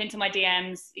jump into my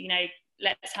DMs,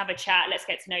 let's have a chat, let's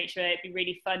get to know each other. It'd be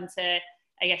really fun to,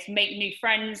 I guess, make new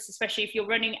friends, especially if you're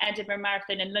running Edinburgh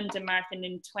Marathon and London Marathon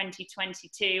in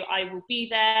 2022. I will be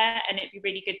there, and it'd be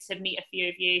really good to meet a few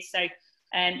of you. So,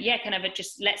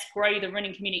 just let's grow the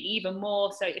running community even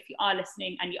more. So if you are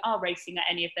listening and you are racing at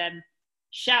any of them,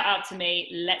 shout out to me.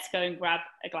 Let's go and grab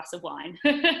a glass of wine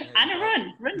and a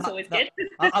run. Run's always good.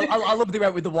 I love the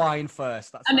went with the wine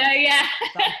first. I know, yeah.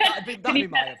 That'd be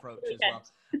my approach as well.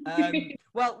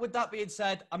 Well, with that being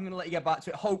said, I'm going to let you get back to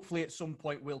it. Hopefully, at some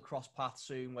point, we'll cross paths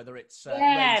soon. Whether it's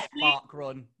race, park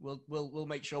run, we'll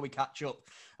make sure we catch up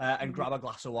and grab a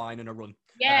glass of wine and a run.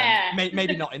 Yeah.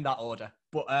 Maybe not in that order,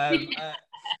 but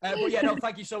yeah, no.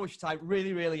 Thank you so much for your time.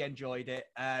 Really, really enjoyed it.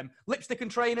 Lipstick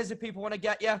and Trainers, if people want to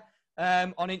get you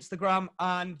on Instagram,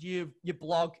 and your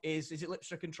blog is it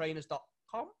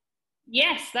lipstickandtrainers.com?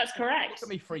 Yes, that's correct. Look at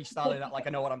me freestyling that like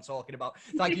I know what I'm talking about.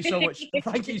 Thank you so much.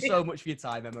 Thank you so much for your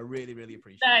time, Emma. Really, really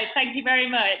appreciate it. Thank you very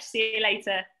much. See you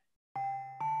later.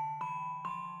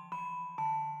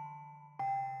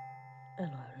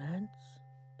 Hello, lads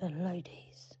and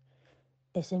ladies.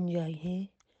 SMJ here,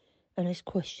 and it's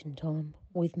question time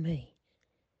with me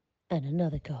and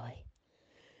another guy.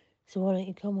 So why don't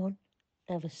you come on,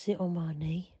 have a sit on my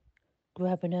knee,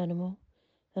 grab an animal,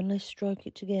 and let's stroke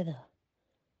it together.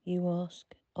 You ask,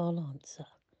 I'll answer.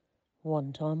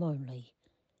 One time only.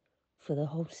 For the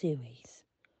whole series.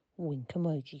 Wink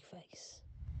emoji face.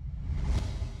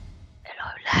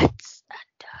 Hello, lads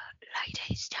and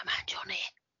ladies. Statman John here.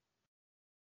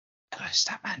 Hello,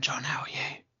 Statman John, how are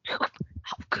you?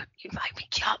 Oh, good. You made me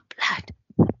jump, lad.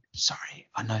 Sorry,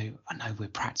 I know we're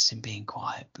practicing being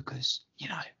quiet because,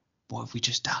 what have we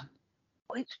just done?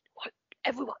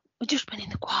 Everyone, we've just been in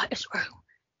the quietest room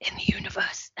in the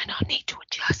universe, and I need to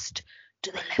adjust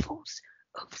to the levels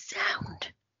of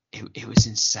sound. It was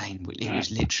insane. It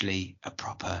was literally a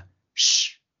proper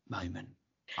shh moment.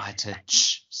 I had to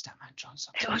shh Statman John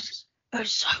sometimes. It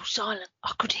was so silent,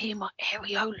 I could hear my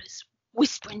areolas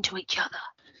whispering to each other.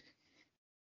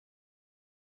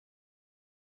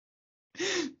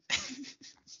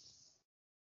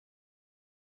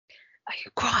 Are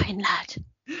you crying, lad?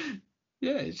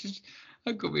 Yeah, it's just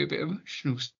that got me a bit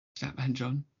emotional, Statman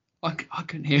John. I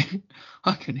couldn't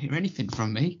hear anything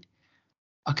from me.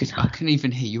 I couldn't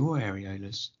even hear your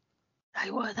areolas.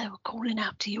 They were calling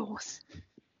out to yours.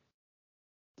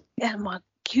 Yeah, my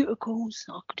cuticles,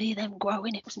 I could hear them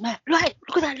growing. It was mad. Look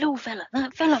at that little fella.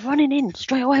 That fella running in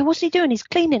straight away. What's he doing? He's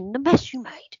cleaning the mess you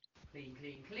made.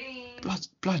 Clean.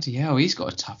 Bloody hell, he's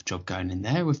got a tough job going in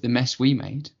there with the mess we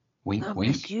made. Wink, The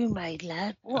wink. mess you made,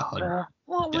 lad. What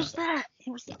was that?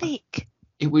 It was thick.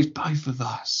 It was both of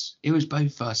us.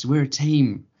 We're a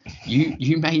team.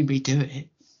 You made me do it.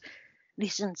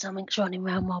 Listen, something's running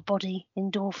round my body.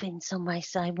 Endorphins, some may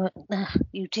say, but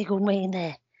you tickled me in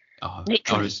there. Oh,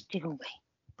 Literally tickled me.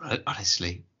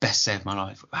 Honestly, best day of my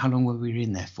life. How long were we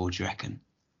in there for, do you reckon?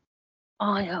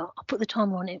 I put the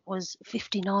timer on. It was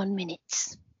 59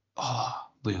 minutes. Oh,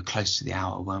 we were close to the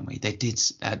hour, weren't we? They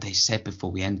said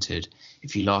before we entered,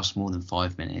 if you last more than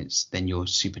 5 minutes, then you're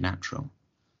supernatural.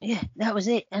 Yeah, that was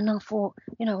it. And I thought,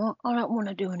 I don't want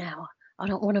to do an hour. I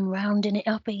don't want them rounding it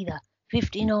up either.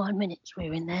 59 minutes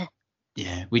we're in there.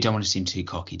 Yeah, we don't want to seem too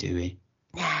cocky, do we?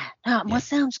 Nah, my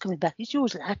sound's coming back. It's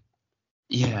yours, lad.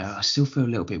 Yeah, I still feel a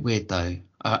little bit weird though.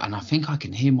 And I think I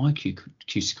can hear my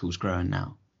cusicles growing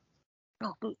now.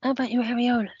 Oh, but how about your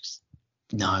areolas?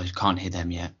 No, I can't hear them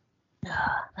yet.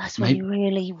 That's when you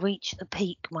really reach the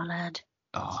peak, my lad.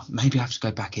 Oh, maybe I have to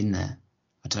go back in there.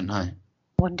 I don't know.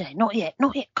 One day. Not yet.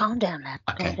 Calm down, lad.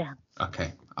 Okay. Calm down.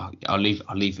 Okay. I'll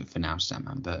leave it for now,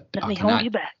 Statman. But Let me hold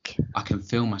you back. I can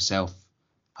feel myself.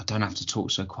 I don't have to talk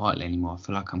so quietly anymore. I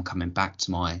feel like I'm coming back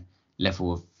to my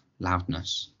level of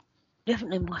loudness.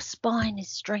 Definitely, my spine is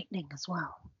straightening as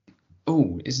well.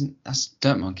 Oh, that's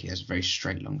Dirt Monkey has a very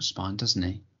straight, long spine, doesn't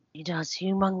he? He does,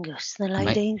 humongous. The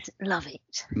ladies love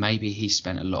it. Maybe he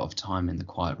spent a lot of time in the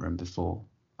quiet room before.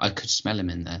 I could smell him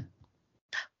in there.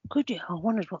 Could you? I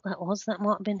wondered what that was. That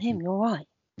might have been him. You're right.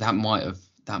 That might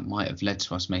have led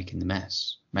to us making the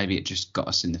mess. Maybe it just got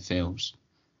us in the feels.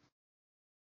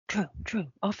 True.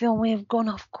 I feel we have gone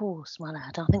off course, my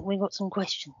lad. I think we've got some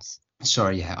questions.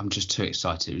 Sorry, yeah, I'm just too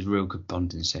excited. It was a real good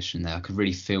bonding session there. I could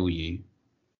really feel you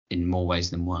in more ways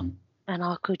than one. And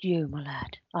I could you, my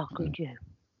lad. I could you.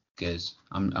 Good.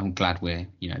 I'm glad we're,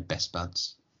 best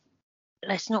buds.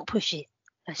 Let's not push it.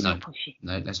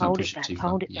 No, let's not push it too far.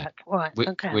 Hold it back. Right,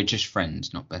 okay. We're just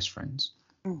friends, not best friends.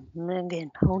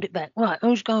 Again, hold it back. Right,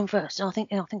 who's going first? I think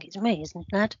it's me, isn't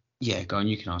it, lad? Yeah, go on.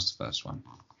 You can ask the first one.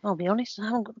 I'll be honest, I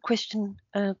haven't got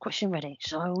the question ready,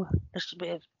 so just a bit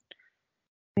of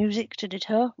music to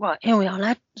deter. Right, here we are,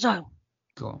 lad. So,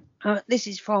 go on. This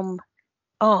is from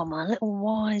my little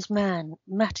wise man,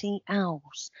 Matty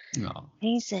Owls. Oh.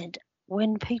 He said,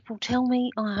 "When people tell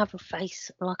me I have a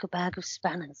face like a bag of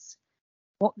spanners,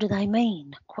 what do they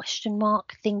mean? ?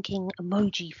 Thinking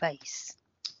emoji face."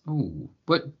 Oh,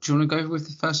 what? Do you want to go with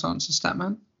the first answer,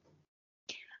 Statman?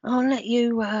 I'll let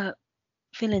you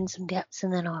fill in some gaps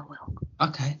and then I will.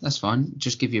 Okay, that's fine.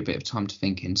 Just give you a bit of time to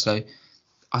think in. So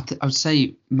I would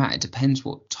say, Matt, it depends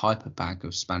what type of bag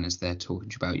of spanners they're talking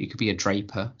about. You could be a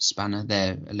Draper spanner,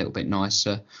 they're a little bit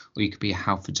nicer, or you could be a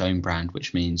Halford's own brand,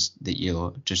 which means that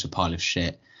you're just a pile of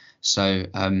shit. So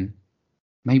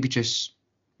maybe just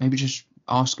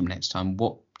ask them next time,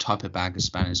 what type of bag of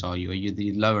spanners are you? Are you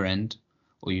the lower end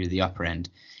or you're the upper end?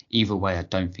 Either way, I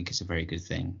don't think it's a very good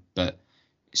thing, but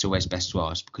it's always best to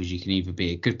ask because you can either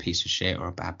be a good piece of shit or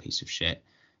a bad piece of shit.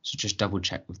 So just double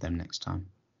check with them next time.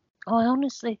 I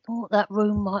honestly thought that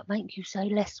room might make you say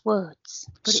less words.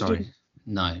 But sorry. It didn't.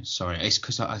 No, sorry. It's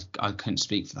because I couldn't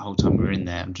speak for the whole time we were in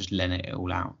there. I'm just letting it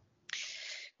all out.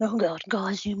 Oh God,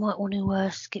 guys, you might want to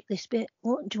skip this bit.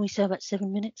 What do we say about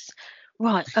 7 minutes?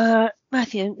 Right,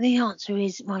 Matthew, the answer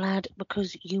is, my lad,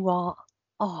 because you are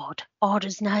hard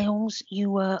as nails.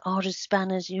 You were hard as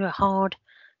spanners. You're a hard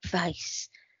face,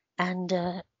 and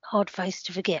hard face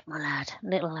to forget, my lad,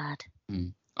 little lad.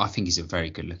 I think he's a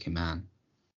very good-looking man.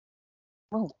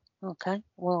 Oh, okay.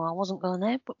 Well, I wasn't going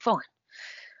there, but fine.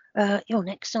 You're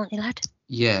next, aren't you, lad?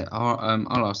 Yeah,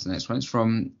 I'll ask the next one. It's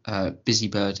from Busy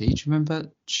Birdie. Do you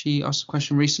remember she asked a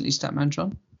question recently, Statman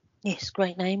John? Yes,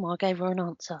 great name. I gave her an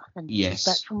answer, and Yes. she's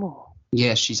back for more.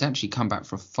 Yeah, she's actually come back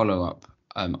for a follow-up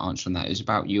answer on that. It was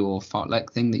about your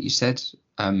fartlek thing that you said,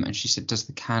 and she said, does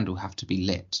the candle have to be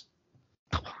lit?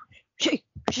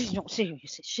 She's not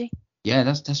serious, is she? Yeah,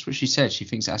 that's what she said. She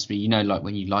thinks it has to be, you know, like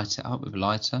when you light it up with a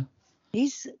lighter.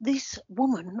 Is this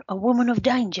woman a woman of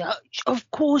danger?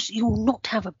 Of course you will not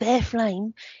have a bare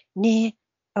flame near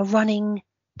a running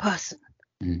person.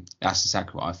 That's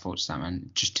exactly what I thought,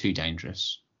 Statman. Just too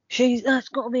dangerous. That's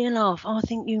got to be a laugh. I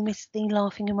think you missed the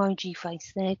laughing emoji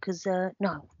face there, because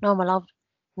no, my love,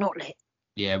 not lit.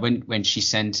 Yeah, when she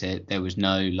sent it, there was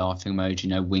no laughing emoji,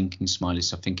 no winking smiley,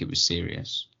 so I think it was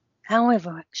serious.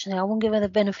 However, actually, I won't give her the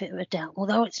benefit of a doubt.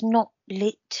 Although it's not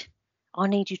lit, I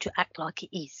need you to act like it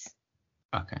is.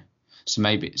 Okay. So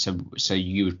maybe so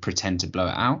you would pretend to blow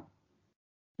it out?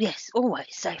 Yes, always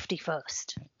safety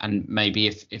first. And maybe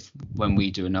if when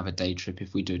we do another day trip,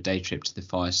 if we do a day trip to the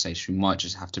fire station, we might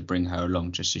just have to bring her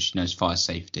along just so she knows fire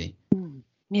safety.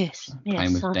 Yes,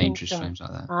 Playing with I dangerous think so. flames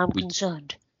like that. I'm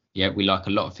concerned. Yeah, we like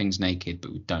a lot of things naked,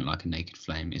 but we don't like a naked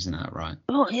flame. Isn't that right?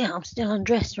 Oh, yeah, I'm still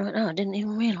undressed right now. I didn't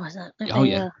even realise that. Let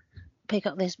me, pick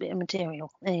up this bit of material.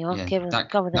 There you are. Yeah,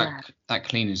 Cover the lad. that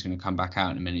cleaner's going to come back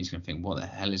out in a minute. He's going to think, what the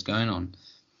hell is going on?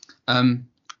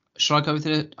 Shall I go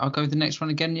with I'll go with the next one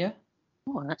again, yeah?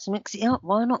 Oh, let's mix it up.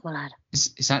 Why not, my lad?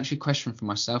 It's actually a question for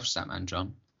myself, Statman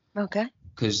John. Okay.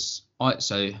 Because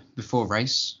before a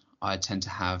race, I tend to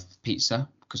have pizza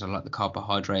because I like the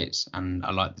carbohydrates and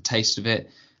I like the taste of it.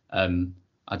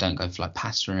 I don't go for like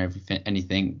pasta and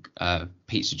anything.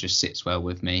 Pizza just sits well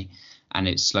with me, and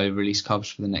it's slow release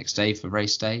carbs for the next day for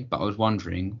race day. But I was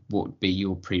wondering, what would be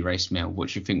your pre-race meal? What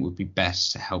do you think would be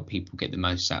best to help people get the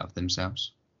most out of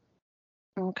themselves?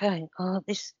 Okay.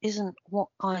 This isn't what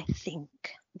I think.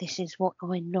 This is what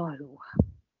I know.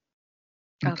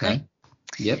 Okay.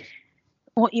 Yep.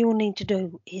 What you will need to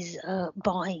do is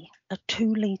buy a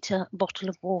 2-litre bottle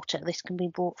of water. This can be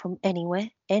bought from anywhere,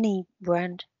 any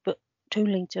brand, but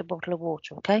 2-litre bottle of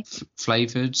water, okay?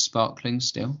 Flavoured, sparkling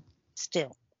still?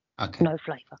 Still. Okay. No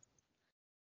flavour.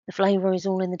 The flavour is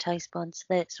all in the taste buds.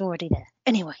 It's already there.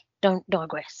 Anyway, don't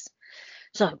digress.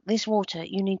 So this water,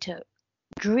 you need to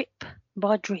drip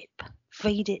by drip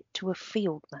feed it to a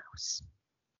field mouse.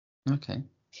 Okay.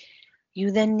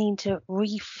 You then need to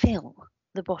refill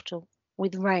the bottle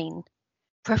with rain,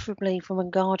 preferably from a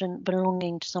garden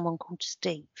belonging to someone called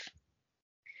Steve.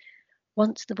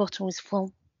 Once the bottle is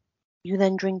full, you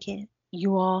then drink it.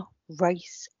 You are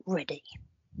race ready.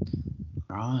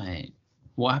 Right.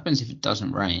 What happens if it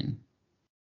doesn't rain?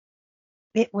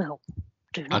 It will.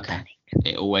 Do not panic.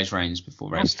 It always rains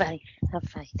before race day. Have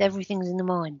faith. Everything's in the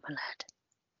mind, my lad.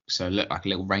 So look like a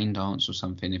little rain dance or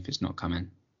something if it's not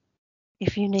coming.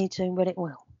 If you need to, but it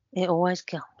will. It always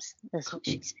comes. That's what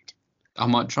she said. I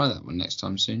might try that one next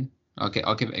time soon. I'll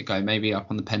give it a go. Maybe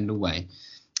up on the Pendle Way.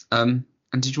 And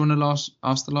did you want to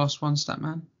ask the last one,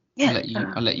 Statman? Yeah.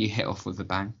 I'll let you hit off with a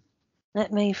bang.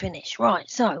 Let me finish. Right.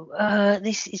 So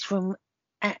this is from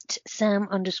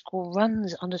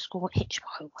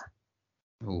 @Sam_runs_Hitchmo.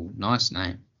 Oh, nice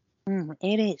name.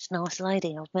 It is. Nice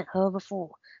lady. I've met her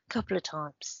before a couple of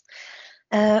times.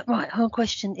 Right. Her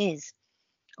question is,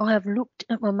 I have looked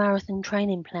at my marathon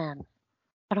training plan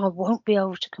and I won't be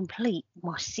able to complete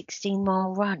my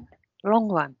 16-mile run. Long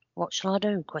run. What shall I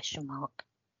do? ?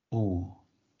 Oh,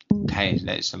 okay.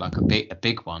 That's like a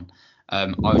big one.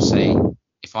 I would say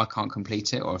if I can't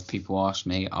complete it, or if people ask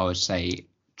me, I would say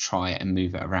try and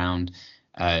move it around.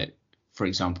 For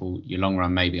example, your long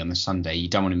run maybe on the Sunday. You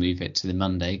don't want to move it to the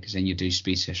Monday because then you do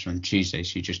speed session on the Tuesday,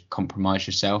 so you just compromise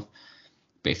yourself.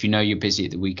 But if you know you're busy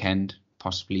at the weekend,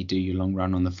 possibly do your long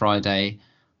run on the Friday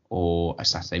or a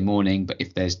Saturday morning. But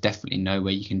if there's definitely no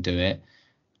way you can do it,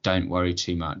 don't worry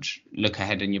too much. Look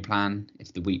ahead in your plan.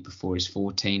 If the week before is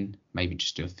 14, maybe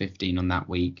just do a 15 on that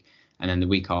week. And then the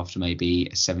week after, maybe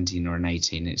a 17 or an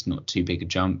 18. It's not too big a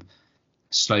jump.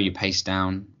 Slow your pace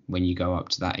down when you go up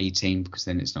to that 18, because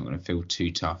then it's not going to feel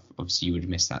too tough. Obviously, you would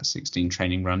miss that 16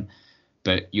 training run,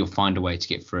 but you'll find a way to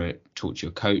get through it. Talk to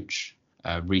your coach,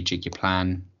 rejig your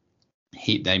plan.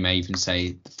 They may even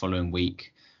say the following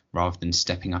week, rather than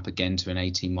stepping up again to an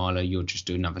 18 miler, you'll just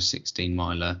do another 16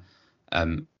 miler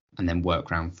and then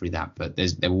work round through that. But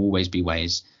there will always be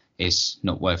ways. It's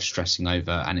not worth stressing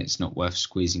over, and it's not worth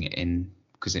squeezing it in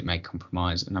because it may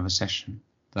compromise another session.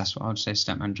 That's what I would say,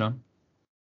 Statman John.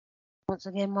 Once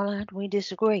again, my lad, we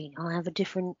disagree. I have a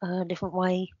different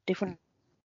way, different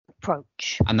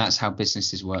approach. And that's how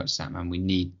businesses work, Statman. We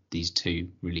need these two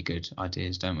really good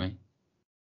ideas, don't we?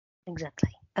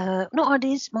 Exactly. Not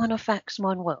ideas, mine are facts,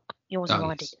 mine work. Yours are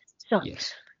yes. ideas. So,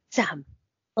 Yes. Sam,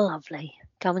 lovely.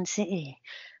 Come and sit here.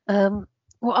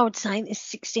 What I would say is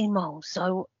 16 miles.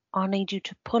 So I need you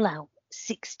to pull out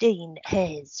 16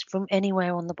 hairs from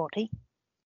anywhere on the body.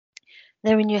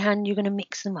 They're in your hand. You're going to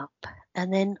mix them up.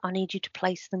 And then I need you to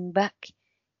place them back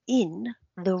in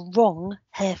the wrong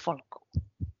hair follicle.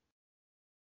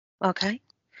 Okay?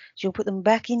 So you'll put them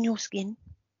back in your skin,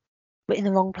 but in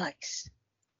the wrong place.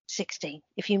 16.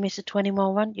 If you miss a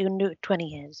 20-mile run, you're going to do it with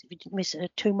 20 hairs. If you miss a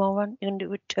 2-mile run, you're going to do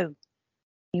it with 2.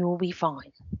 You will be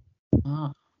fine.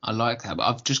 Ah, I like that. But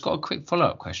I've just got a quick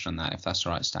follow-up question on that, if that's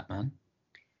all right, Statman.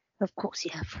 Of course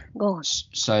you have. Go on.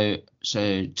 So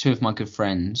two of my good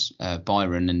friends,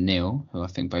 Byron and Neil, who I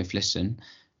think both listen,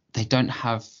 they don't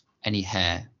have any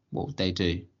hair. What would they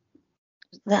do?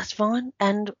 That's fine.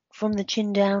 And from the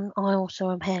chin down, I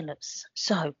also am hairless.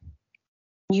 So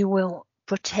you will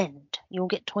pretend. You'll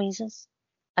get tweezers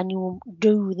and you will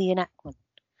do the enactment.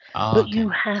 Oh, But okay. you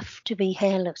have to be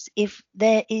hairless. If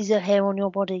there is a hair on your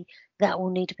body, that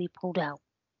will need to be pulled out.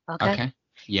 Okay?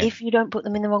 Yeah. If you don't put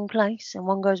them in the wrong place and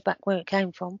one goes back where it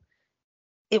came from,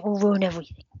 it will ruin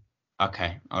everything.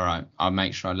 Okay. All right. I'll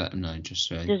make sure I let them know. Just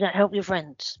so. Does that help your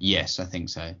friends? Yes, I think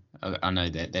so. I know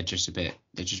that they're just a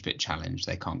bit challenged.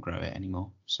 They can't grow it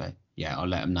anymore. So yeah, I'll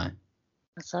let them know.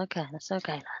 That's okay. That's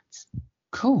okay, lads.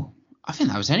 Cool. I think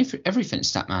that was everything,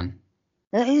 Statman.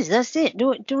 That's it.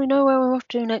 Do we know where we're off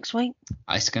to next week?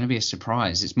 It's going to be a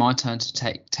surprise. It's my turn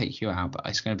to take you out, but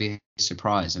it's going to be a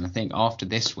surprise. And I think after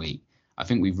this week, I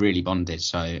think we've really bonded.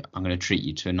 So I'm going to treat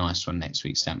you to a nice one next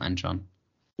week, Statman John.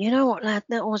 You know what, lad?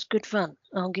 That was good fun.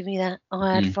 I'll give you that.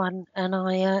 I had fun and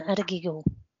I had a giggle.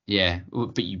 Yeah,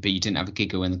 but you didn't have a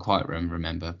giggle in the quiet room,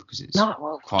 remember? Because it's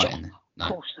quiet John, in there. No,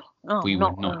 of course not. No, we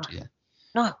would not do that.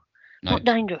 No, not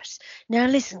dangerous. Now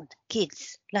listen,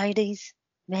 kids, ladies,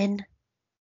 men,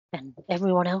 and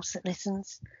everyone else that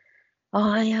listens.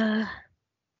 I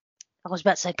was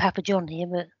about to say Papa John here,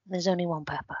 but there's only one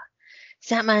Papa.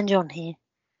 Statman John here.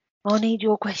 I need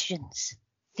your questions,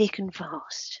 thick and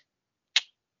fast.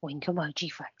 Wink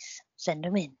emoji face. Send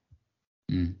them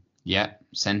in. Yeah,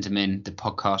 send them in the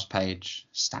podcast page.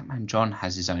 Statman John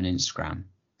has his own Instagram.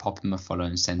 Pop him a follow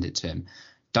and send it to him.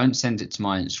 Don't send it to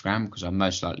my Instagram because I'll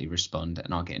most likely respond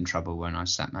and I'll get in trouble when I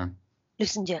Statman.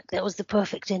 Listen, Jack, that was the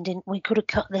perfect ending. We could have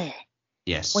cut there.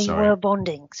 Yes, We sorry. were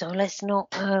bonding, so let's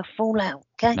not fall out,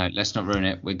 okay? No, let's not ruin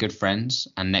it. We're good friends,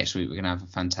 and next week we're going to have a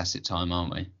fantastic time,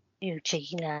 aren't we? You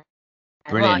cheeky lad.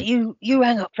 Brilliant. Right, you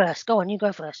hang up first. Go on, you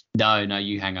go first. No,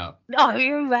 you hang up. No,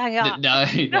 you hang up. No.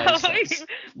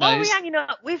 Why are we hanging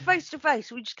up? We're face to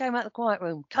face. We just came out of the quiet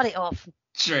room. Cut it off.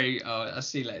 True. Oh, I'll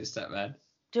see you later, Statman.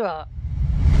 Do it.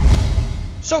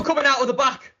 So coming out of the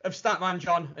back of Statman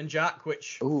John and Jack,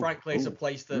 which frankly is a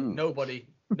place that nobody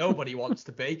wants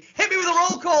to be. Hit me with a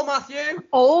roll call, Matthew.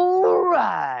 All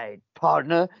right,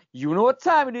 partner. You know what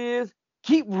time it is.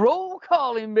 Keep roll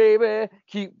calling, baby.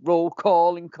 Keep roll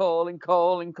calling.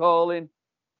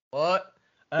 What?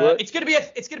 It's gonna be a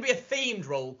themed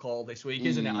roll call this week,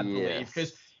 isn't it? I believe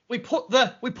because we put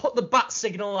the bat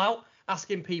signal out,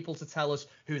 asking people to tell us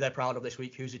who they're proud of this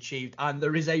week, who's achieved, and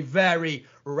there is a very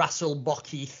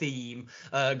Rasselbocky theme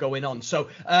going on. So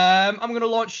I'm going to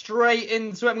launch straight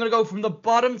into it. I'm going to go from the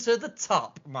bottom to the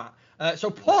top, Matt.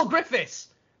 So Paul Griffiths,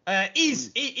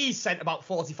 he's sent about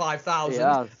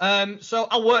 45,000. So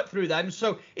I'll work through them.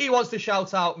 So he wants to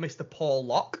shout out Mr. Paul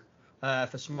Locke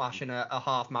for smashing a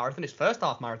half marathon, his first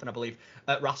half marathon, I believe,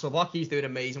 at Rasselbock. He's doing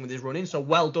amazing with his running. So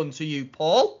well done to you,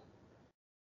 Paul.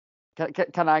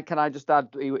 Can I just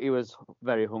add? He was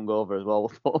very hungover as well.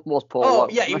 Was Paul? Oh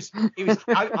yeah, he was.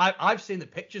 I've seen the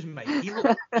pictures, mate.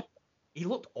 He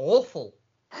looked awful.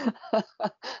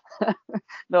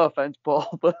 No offense,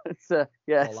 Paul, but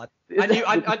yes. Oh,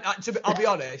 I'll be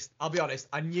honest.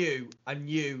 I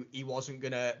knew he wasn't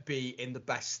gonna be in the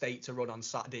best state to run on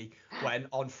Saturday when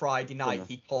on Friday night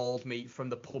he called me from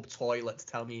the pub toilet to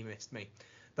tell me he missed me.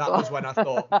 That was when I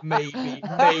thought maybe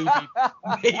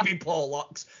Paul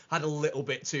Locks had a little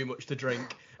bit too much to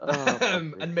drink.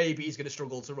 And maybe he's going to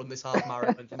struggle to run this half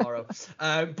marathon tomorrow.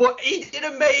 But he did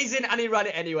amazing and he ran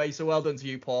it anyway. So well done to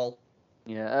you, Paul.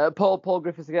 Yeah, Paul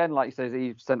Griffiths again, like you said,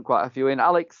 he sent quite a few in.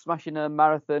 Alex smashing a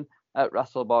marathon. at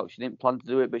Rasselbach. She didn't plan to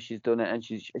do it, but she's done it, and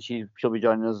she'll be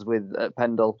joining us with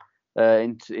Pendle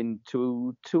in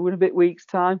two and a bit weeks'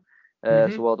 time.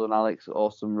 So well done, Alex.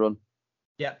 Awesome run.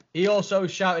 Yep. He also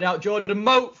shouted out Jordan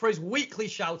Moat for his weekly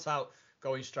shout out,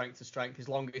 going strength to strength. His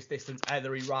longest distance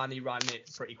ever. He ran it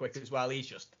pretty quick as well. He's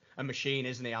just a machine,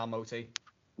 isn't he, Almoti?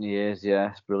 He is,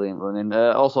 yes, brilliant running.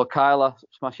 Also, Kyla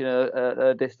smashing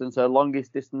her distance, her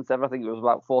longest distance ever. I think it was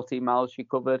about 14 miles she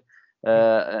covered.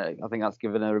 I think that's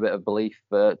given her a bit of belief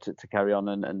to carry on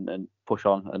and push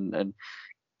on and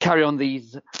carry on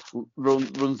these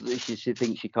runs that she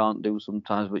thinks she can't do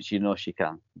sometimes, but she knows she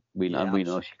can. We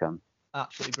know she can.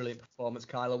 Absolutely brilliant performance,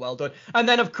 Kyla. Well done. And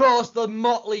then, of course, the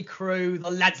motley crew, the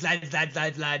lads.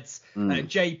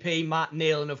 JP, Matt,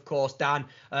 Neil, and, of course, Dan.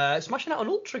 Smashing out on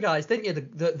Ultra, guys, didn't you?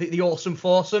 The awesome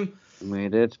foursome. We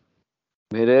did.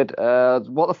 What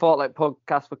the Fortnite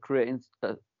podcast for creating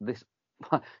this.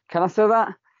 Can I say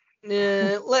that?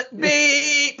 Let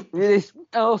beep. This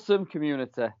awesome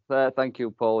community. Thank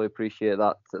you, Paul. We appreciate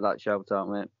that shout out,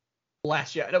 mate.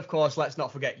 Bless you. And, of course, let's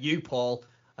not forget you, Paul.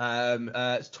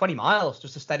 It's 20 miles,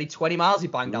 just a steady 20 miles he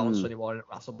banged out on Sunday morning at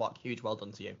Rasselbach. Huge well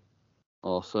done to you.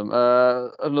 Awesome.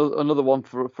 Another one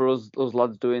for us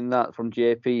lads doing that from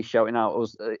JP, shouting out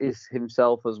us is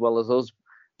himself as well as us.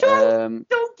 Don't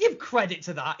give credit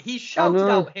to that. He shouted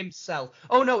out himself.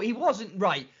 Oh no, he wasn't.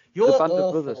 Right. You're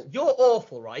awful. You're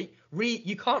awful, right?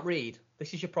 You can't read.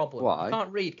 This is your problem. Why? You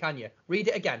can't read, can you? Read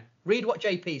it again. Read what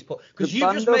JP's put. Because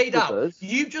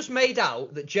you've just made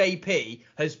out that JP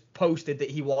has posted that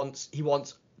he wants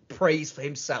praise for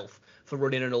himself for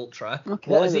running an ultra.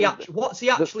 Okay. What's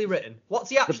he actually written?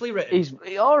 He's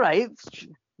all right.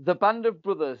 The band of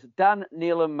brothers, Dan,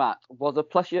 Neil, and Matt, was a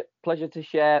pleasure to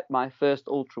share my first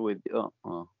ultra with you.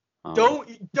 Oh.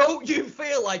 Don't you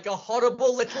feel like a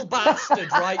horrible little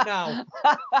bastard right now?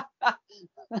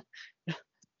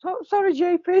 Sorry,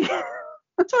 JP.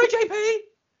 Sorry, JP.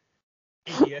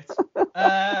 Idiot.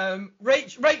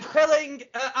 Rach Pilling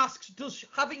asks, does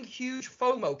having huge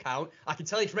FOMO count? I can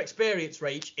tell you from experience,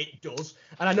 Rach, it does.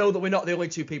 And I know that we're not the only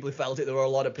two people who felt it. There were a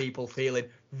lot of people feeling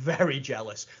very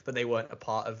jealous that they weren't a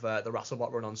part of the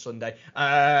Rasselbach run on Sunday.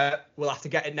 We'll have to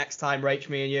get it next time, Rach,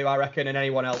 me and you, I reckon, and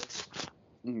anyone else.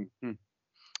 Mm-hmm.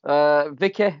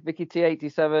 Vicky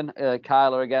T87,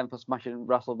 Kyla again for smashing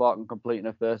Rasselbach and completing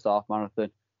her first half marathon.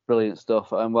 Brilliant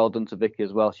stuff, and well done to Vicky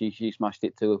as well. She smashed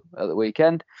it too at the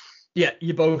weekend. Yeah,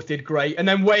 you both did great. And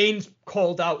then Wayne's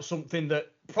called out something that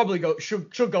probably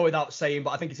should go without saying, but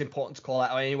I think it's important to call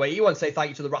out anyway. He wants to say thank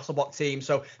you to the Rasselbach team,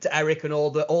 so to Eric and all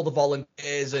the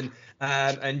volunteers and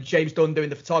James Dunn doing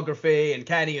the photography and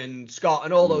Kenny and Scott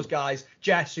and all those guys,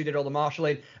 Jess who did all the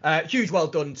marshalling. Huge well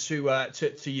done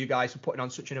to you guys for putting on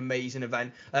such an amazing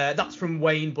event. That's from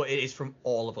Wayne, but it is from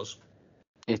all of us.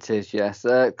 It is, yes.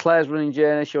 Claire's running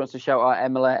journey. She wants to shout out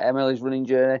Emily. Emily's running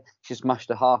journey. She smashed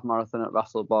a half marathon at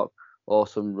Rasselbach.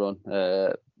 Awesome run.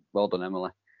 Well done, Emily.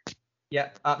 Yeah,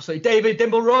 absolutely. David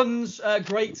Dimble runs.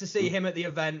 Great to see him at the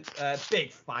event.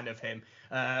 Big fan of him.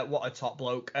 What a top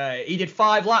bloke. He did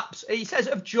 5 laps. He says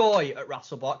of joy at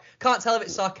Rasselbach. Can't tell if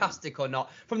it's sarcastic or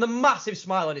not. From the massive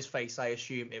smile on his face, I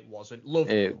assume it wasn't.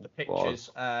 Loved the pictures,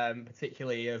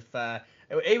 particularly of.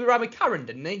 He ran with Karen,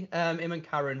 didn't he? Him and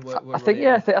Karen were. I think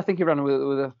yeah. I think he ran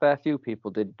with a fair few people.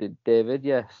 Did David?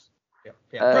 Yes. Yeah.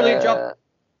 Brilliant job.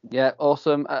 Yeah.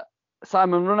 Awesome.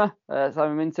 Simon Runner.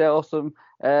 Simon Minte. Awesome.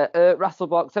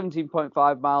 Rasselbach,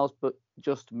 17.5 miles, but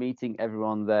just meeting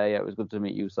everyone there. Yeah, it was good to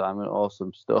meet you, Simon.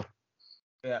 Awesome stuff.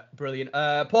 Yeah, brilliant.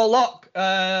 Paul Locke,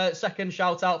 second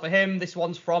shout out for him. This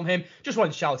one's from him. Just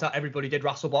wanted to shout out everybody did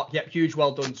Rasselbach. Yep, huge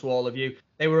well done to all of you.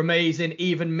 They were amazing.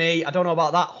 Even me. I don't know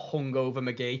about that hungover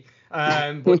McGee,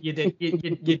 but you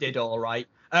did all right.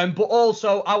 But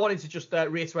also, I wanted to just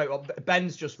reiterate what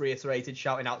Ben's just reiterated,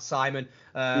 shouting out Simon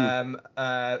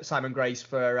Grace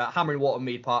for hammering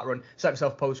Watermead Park run, set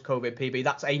himself post-COVID PB.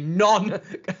 That's a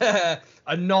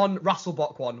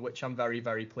non-Rasselbach one, which I'm very,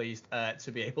 very pleased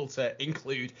to be able to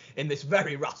include in this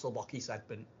very Rasselbach-y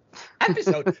segment.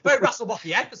 Episode, very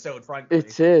Rasselbach-y episode, frankly.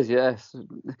 It is, yes.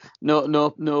 No,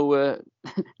 not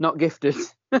gifted.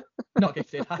 Not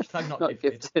gifted. Hashtag not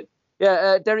gifted.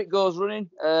 Yeah, Derek goes running.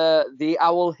 The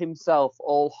owl himself,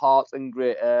 all heart and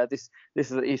grit. This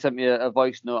is he sent me a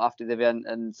voice note after the event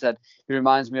and said he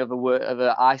reminds me of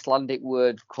an Icelandic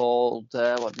word called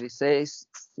what did he say?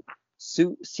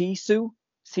 Sisu,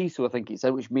 I think he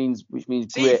said, which means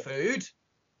seafood. Grit.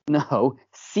 No,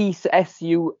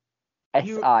 S-U-S-I.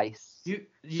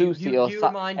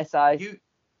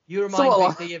 You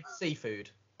remind me of seafood.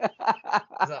 Is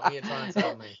that what you're trying to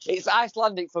tell me? It's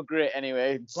Icelandic for grit,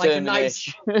 anyway. Like a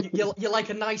nice, you're like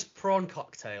a nice prawn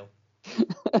cocktail.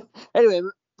 Anyway,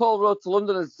 Paul Road to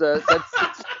London has said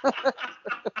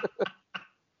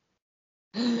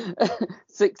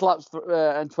 6 laps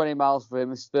and 20 miles for him.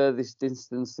 His furthest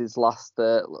distance is last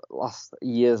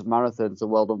year's marathon. So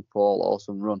well done, Paul.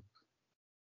 Awesome run.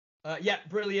 Yeah,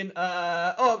 brilliant.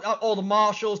 All the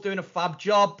marshals doing a fab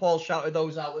job. Paul shouted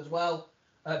those out as well.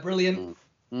 Brilliant.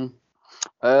 Where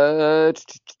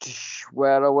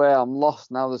are we? I'm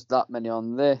lost now. There's that many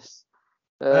on this.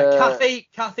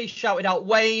 Kathy shouted out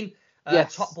Wayne.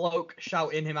 Yes. Top bloke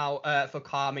shouting him out for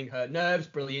calming her nerves.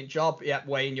 Brilliant job. Yeah,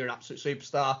 Wayne, you're an absolute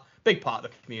superstar. Big part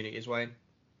of the community is Wayne.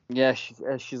 Yeah,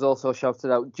 she's also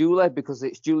shouted out Julie because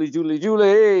it's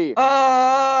Julie.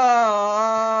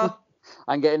 Ah!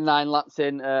 And getting 9 laps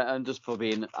in and just for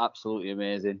being absolutely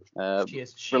amazing. She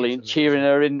is Brilliant. amazing. Cheering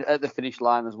her in at the finish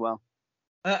line as well.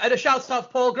 And a shout out to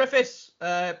Paul Griffiths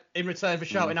in return for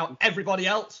shouting out everybody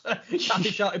else. Kathy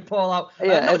shouted Paul out.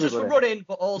 Not just for running,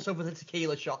 but also for the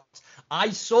tequila shots. I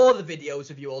saw the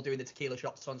videos of you all doing the tequila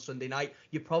shots on Sunday night.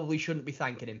 You probably shouldn't be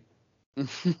thanking him.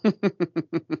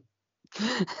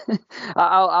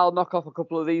 I'll knock off a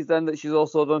couple of these then that she's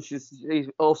also done. She's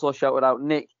also shouted out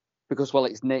Nick because, well,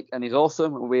 it's Nick and he's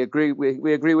awesome. And we agree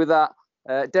with that.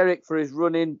 Derek for his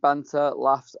running, banter,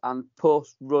 laughs, and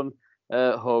post-run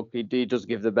hug. He does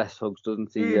give the best hugs,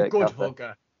 doesn't he? Good Kathy?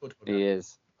 hugger. Good hugger. He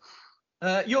is.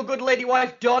 Your good lady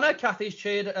wife Donna, Kathy's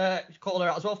called her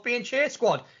out as well for being cheer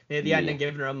squad near the end and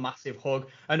giving her a massive hug,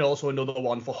 and also another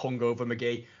one for hungover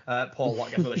McGee. Paul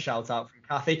Watt gets another shout out from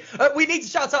Kathy. We need to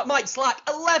shout out Mike Slack.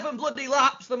 11 bloody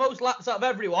laps, the most laps out of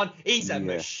everyone. He's a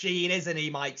machine, isn't he,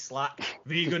 Mike Slack?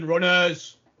 Vegan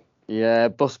runners. Yeah,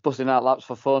 busting out laps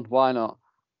for fun. Why not?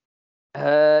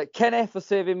 Kenny for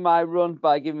saving my run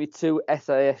by giving me 2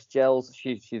 SIS gels.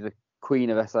 She's a queen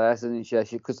of SIS, isn't she?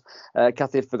 Because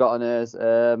Kathy had forgotten hers.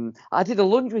 I did a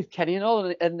lunge with Kenny and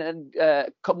all, and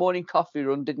morning coffee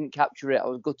run didn't capture it. I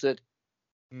was gutted.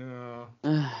 No.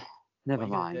 Never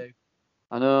mind.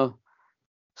 I know.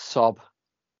 Sob.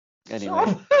 Anyway.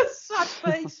 Sob. Sad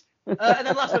face. And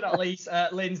then last but not least,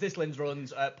 Lynn's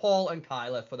runs Paul and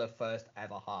Kyla for the first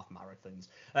ever half marathons.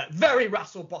 Very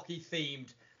Rasselbocky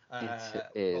themed. It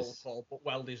is. But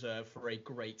well deserved for a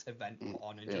great event put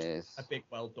on, and just a big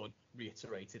well done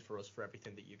reiterated for us for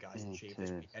everything that you guys achieved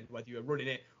this weekend, whether you're running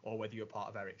it or whether you're part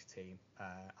of Eric's team.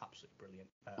 Absolutely brilliant.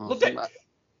 Loved it.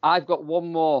 I've got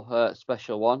one more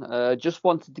special one. Just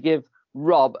wanted to give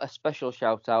Rob a special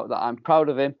shout out that I'm proud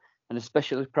of him and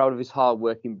especially proud of his hard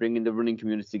work in bringing the running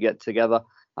community together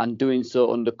and doing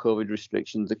so under COVID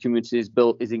restrictions. The community is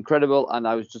built is incredible, and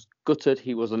I was just gutted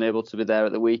he was unable to be there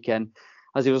at the weekend,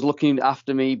 as he was looking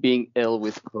after me being ill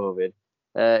with COVID.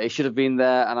 He should have been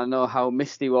there, and I know how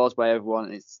missed he was by everyone,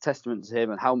 and it's a testament to him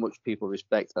and how much people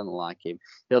respect and like him.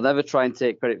 He'll never try and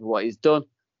take credit for what he's done,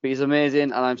 but he's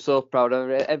amazing, and I'm so proud of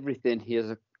everything he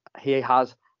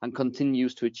has and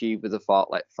continues to achieve with the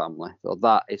Fartlek family. So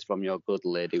that is from your good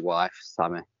lady wife,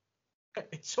 Sammy.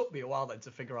 It took me a while then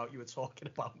to figure out you were talking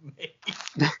about me.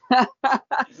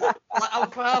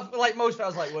 like most of it, I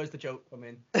was like, where's the joke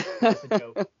coming? Where's the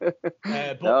joke?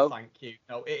 But thank you.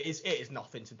 No, it is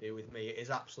nothing to do with me. It is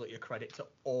absolutely a credit to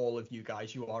all of you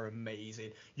guys. You are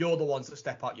amazing. You're the ones that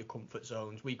step out your comfort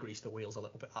zones. We grease the wheels a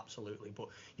little bit, absolutely, but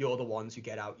you're the ones who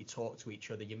get out, you talk to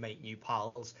each other, you make new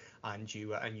pals, and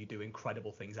you do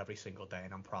incredible things every single day,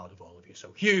 and I'm proud of all of you.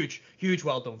 So huge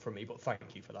well done from me, but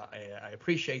thank you for that. I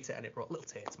appreciate it, and it brought a little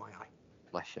tear to my eye.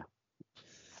 Bless you.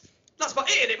 That's about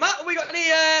it, isn't it, Matt? Have we got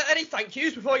any thank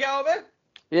yous before we get out of here?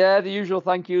 Yeah, the usual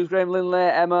thank yous. Graham Linley,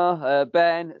 Emma,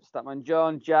 Ben, Statman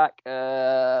John, Jack.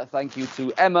 Thank you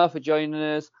to Emma for joining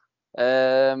us.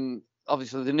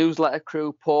 Obviously, the newsletter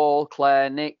crew, Paul,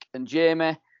 Claire, Nick, and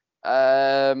Jamie.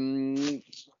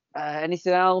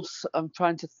 Anything else? I'm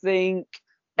trying to think.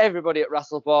 Everybody at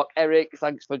Rasselbock, Eric,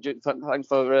 thanks for giving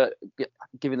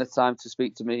the time to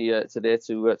speak to me today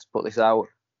to put this out,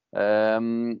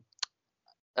 and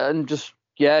just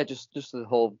the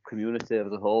whole community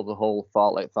as a whole, the whole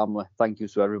Fartlek family. Thank you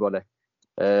to everybody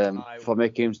for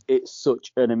making it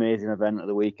such an amazing event at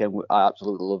the weekend. I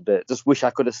absolutely loved it. Just wish I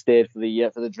could have stayed for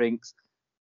the drinks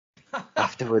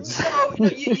afterwards. No,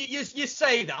 you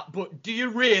say that, but do you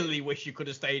really wish you could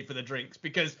have stayed for the drinks?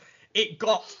 Because it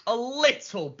got a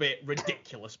little bit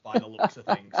ridiculous by the looks of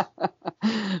things.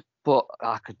 But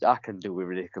I can do with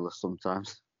ridiculous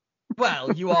sometimes.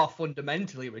 Well, you are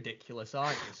fundamentally ridiculous,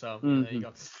 aren't you? So there you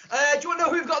go. Do you want to know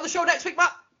who we've got on the show next week,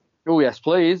 Matt? Oh yes,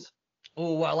 please.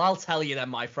 Oh, well, I'll tell you then,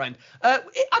 my friend.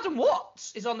 Adam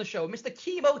Watts is on the show, Mr.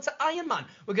 Chemo to Ironman.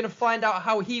 We're going to find out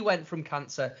how he went from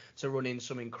cancer to running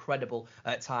some incredible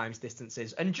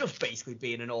distances, and just basically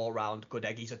being an all-round good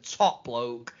egg. He's a top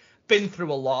bloke, been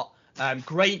through a lot,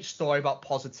 Great story about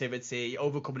positivity,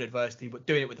 overcoming adversity, but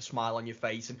doing it with a smile on your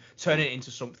face and turning it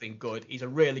into something good. He's a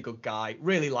really good guy.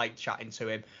 Really liked chatting to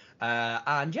him.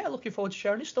 And yeah, looking forward to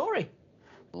sharing his story.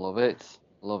 Love it.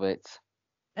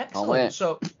 Excellent.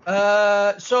 So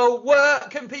where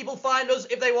can people find us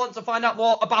if they want to find out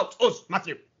more about us,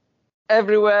 Matthew?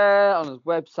 Everywhere on his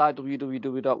website,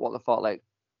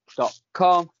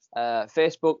 www.whatthefartlake.com,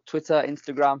 Facebook, Twitter,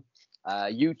 Instagram,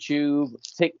 YouTube,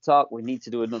 TikTok. We need to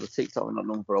do another TikTok. We've not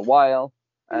done for a while.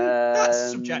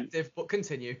 That's subjective, but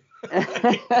continue. Is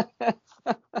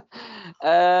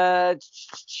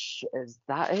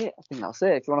that it? I think that's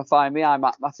it. If you want to find me, I'm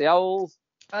at Matty Owls.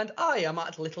 And I am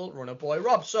at Little Runner Boy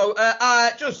Rob. So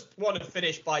I just want to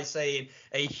finish by saying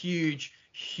a huge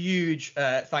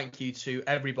thank you to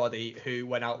everybody who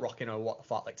went out rocking a What the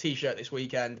Fartlek t-shirt this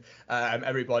weekend.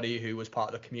 Everybody who was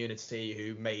part of the community,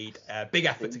 who made a big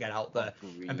effort to get out there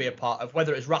and be a part of,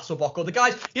 whether it's Rasselbock or the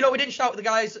guys. You know, we didn't shout at the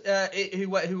guys who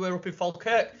were up in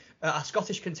Falkirk, our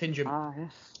Scottish contingent.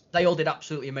 Yes. They all did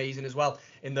absolutely amazing as well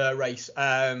in the race.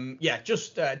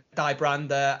 Just Di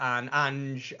Brander and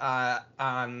Ange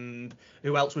and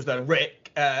who else was there?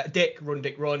 Rick, Dick, Run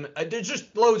Dick Run. There's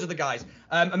just loads of the guys.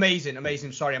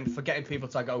 Amazing. Sorry, I'm forgetting people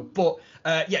to go. But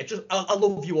I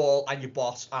love you all and your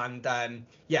boss. And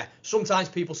sometimes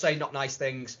people say not nice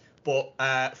things, but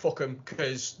fuck them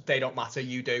because they don't matter.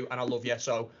 You do, and I love you.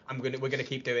 So we're gonna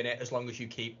keep doing it as long as you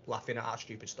keep laughing at our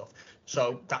stupid stuff.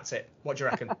 So that's it. What do you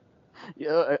reckon?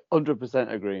 Yeah,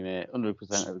 100% agree, mate.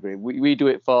 100% agree. We do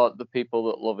it for the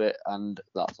people that love it, and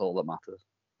that's all that matters.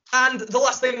 And the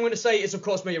last thing I'm going to say is, of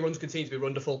course, may your runs continue to be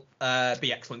wonderful.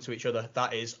 Be excellent to each other.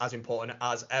 That is as important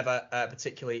as ever,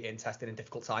 particularly in testing in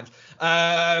difficult times.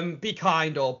 Be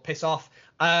kind or piss off.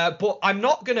 But I'm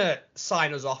not going to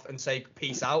sign us off and say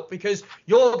peace out, because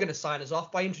you're going to sign us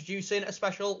off by introducing a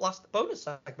special last bonus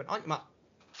segment, aren't you, Matt?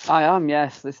 I am,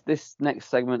 yes. This next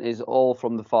segment is all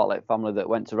from the Fartlek family that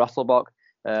went to Rasselbock,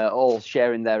 all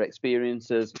sharing their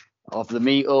experiences of the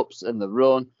meetups and the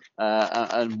run,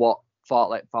 and what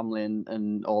Fartlek family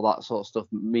and all that sort of stuff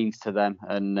means to them,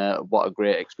 and what a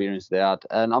great experience they had.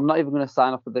 And I'm not even going to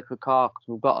sign off with the Kakar, because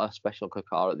we've got a special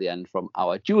Kakar at the end from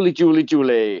our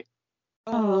Julie.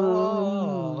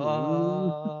 Oh.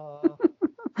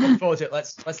 Look forward to it.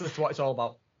 Let's listen to what it's all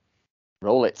about.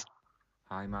 Roll it.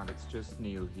 Hi man, it's just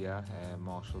Neil here,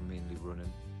 Marshall mainly running.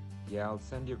 Yeah, I'll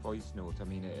send you a voice note. I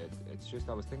mean, it's just,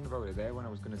 I was thinking about it there when I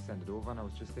was going to send it over, and I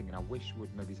was just thinking, I wish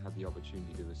we'd maybe had the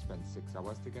opportunity to have spent 6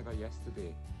 hours together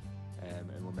yesterday, and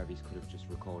we maybe could have just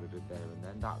recorded it there and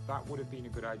then. That would have been a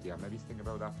good idea. Maybe think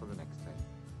about that for the next time.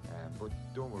 But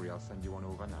don't worry, I'll send you one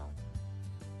over now.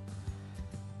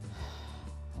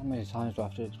 How many times do I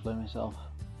have to explain myself?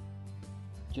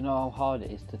 Do you know how hard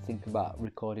it is to think about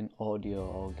recording audio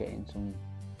or getting some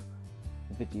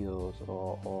videos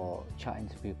or chatting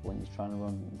to people when you're trying to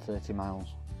run 30 miles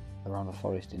around a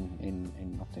forest in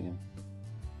Nottingham?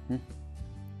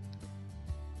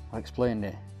 I explained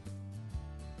it.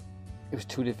 It was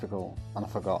too difficult and I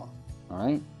forgot.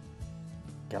 Alright?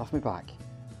 Get off my back.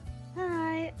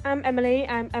 Hi, I'm Emily.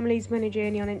 I'm Emily's Money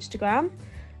Journey on Instagram.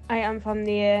 I am from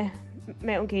the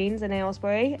Milton Keynes in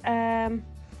Aylesbury.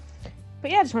 But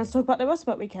yeah, I just wanted to talk about the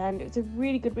Rasselbock weekend. It was a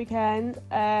really good weekend.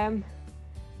 It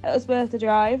was worth the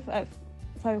drive at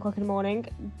 5 o'clock in the morning.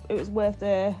 It was worth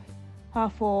the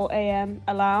 4:30 a.m.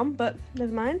 alarm, but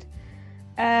never mind.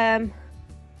 I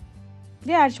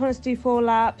just wanted to do 4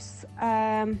 laps.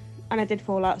 And I did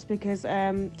 4 laps because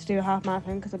to do a half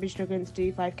marathon, because I've been struggling to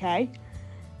do 5k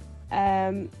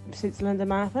since the London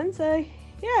Marathon. So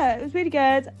yeah, it was really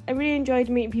good. I really enjoyed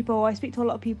meeting people. I speak to a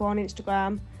lot of people on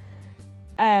Instagram.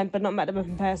 But not met them up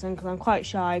in person because I'm quite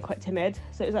shy, quite timid.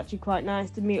 So it was actually quite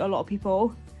nice to meet a lot of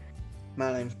people.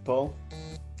 My name's Paul.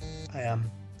 I am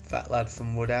Fat Lad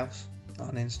from Woodhouse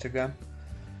on Instagram.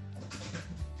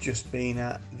 Just been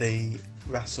at the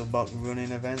Rasselbock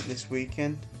running event this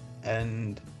weekend,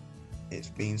 and it's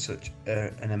been such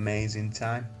an amazing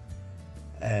time.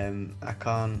 I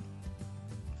can't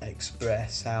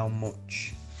express how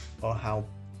much or how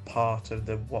part of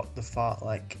the What the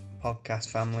Fartlek podcast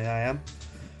family I am.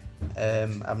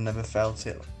 I've never felt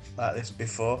it like this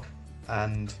before,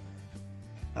 and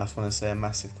I just want to say a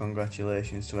massive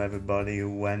congratulations to everybody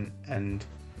who went and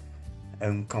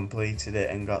completed it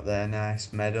and got their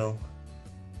nice medal,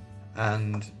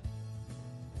 and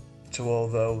to all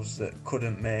those that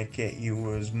couldn't make it, you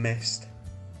was missed,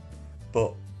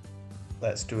 but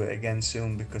let's do it again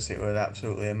soon because it was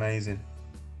absolutely amazing.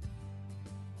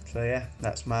 So yeah,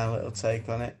 that's my little take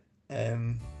on it.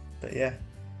 But yeah,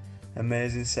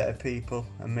 amazing set of people,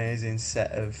 amazing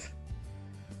set of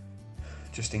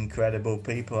just incredible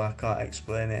people. I can't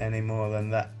explain it any more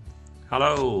than that.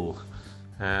 Hello.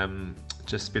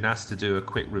 Just been asked to do a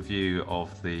quick review of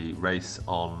the race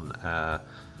on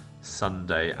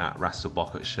Sunday at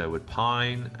Rasselbock at Sherwood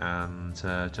Pine, and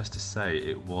just to say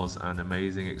it was an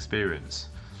amazing experience.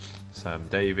 So I'm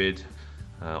David,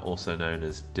 also known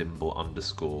as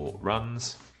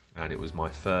Dimble_runs, and it was my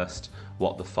first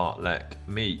What the Fartlek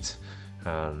meet,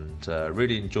 and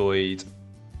really enjoyed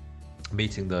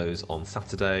meeting those on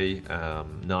Saturday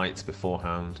night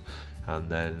beforehand, and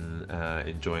then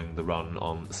enjoying the run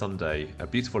on Sunday. A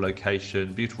beautiful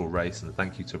location, beautiful race, and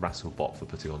thank you to Rasselbock for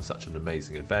putting on such an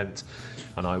amazing event.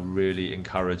 And I really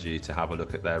encourage you to have a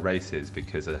look at their races,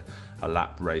 because a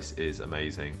lap race is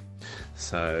amazing.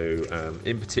 So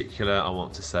in particular, I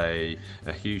want to say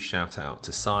a huge shout out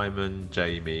to Simon,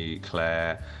 Jamie,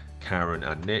 Claire, Karen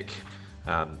and Nick,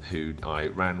 who I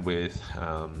ran with,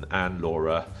 and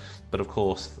Laura. But of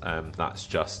course, that's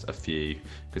just a few,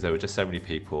 because there were just so many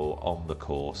people on the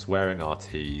course wearing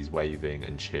RTs, waving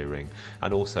and cheering,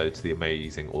 and also to the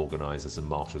amazing organisers and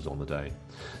marshals on the day.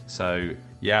 So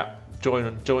yeah,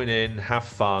 join in, have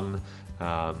fun.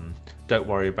 Don't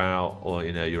worry about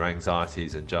your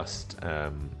anxieties, and just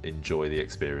enjoy the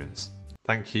experience.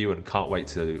 Thank you, and can't wait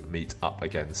to meet up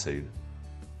again soon.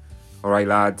 Alright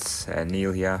lads,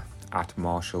 Neil here at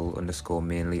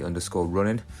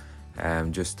Marshall_mainly_running.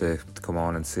 Just to come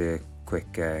on and say a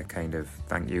quick kind of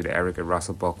thank you to Eric at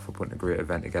Rasselbock for putting a great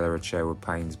event together at Sherwood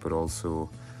Pines, but also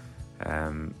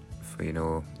for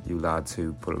you lads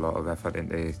who put a lot of effort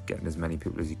into getting as many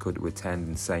people as you could to attend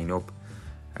and sign up.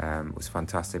 It was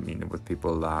fantastic meeting up with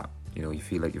people that you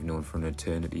feel like you've known for an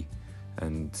eternity,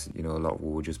 and a lot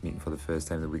were just meeting for the first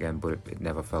time the weekend, but it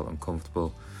never felt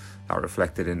uncomfortable. That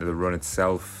reflected into the run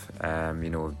itself,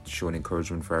 showing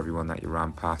encouragement for everyone that you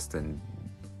ran past, and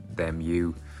them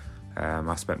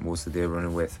I spent most of the day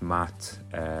running with Matt,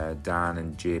 Dan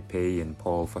and JP and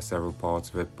Paul for several parts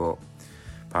of it, but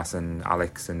passing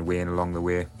Alex and Wayne along the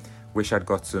way. Wish I'd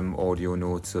got some audio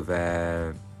notes of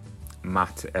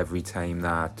Matt every time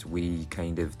that we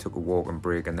kind of took a walk and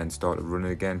break and then started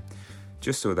running again,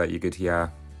 just so that you could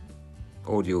hear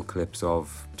audio clips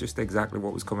of just exactly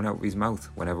what was coming out of his mouth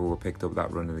whenever we picked up that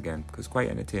running again, because quite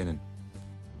entertaining.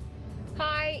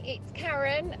 Hi, it's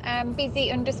Karen,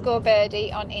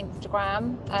 busy_birdie on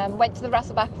Instagram. Went to the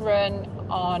Rasselbock run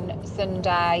on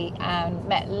Sunday and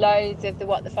met loads of the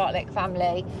What the Fartlek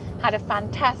family. Had a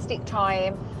fantastic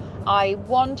time. I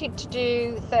wanted to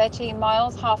do 13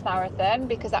 miles, half marathon,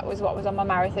 because that was what was on my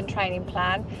marathon training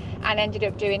plan, and ended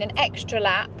up doing an extra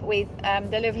lap with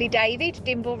the lovely David,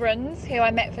 Dimble Runs, who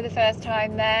I met for the first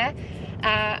time there.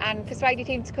 And persuaded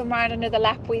him to come round another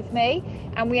lap with me,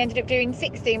 and we ended up doing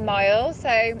 16 miles.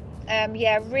 So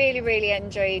really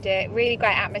enjoyed it. Really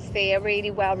great atmosphere,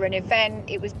 really well run event.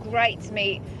 It was great to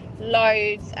meet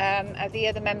loads of the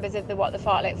other members of the What the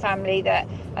Fartlek family that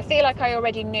I feel like I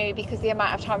already knew, because the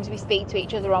amount of times we speak to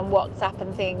each other on WhatsApp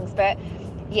and things. But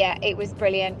yeah, it was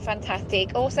brilliant,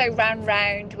 fantastic. Also ran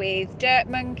round with Dirt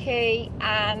Monkey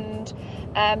and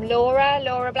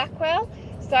Laura Blackwell.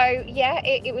 So yeah,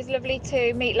 it was lovely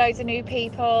to meet loads of new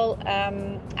people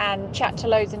and chat to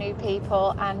loads of new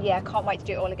people, and yeah, can't wait to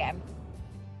do it all again.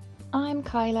 I'm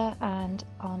Kyla, and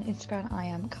on Instagram I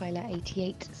am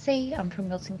Kyla88C. I'm from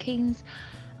Milton Keynes.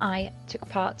 I took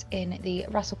part in the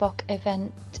Rasselbock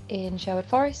event in Sherwood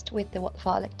Forest with the What the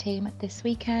Fartlek team this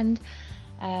weekend.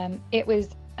 It was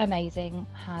amazing,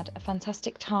 had a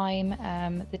fantastic time.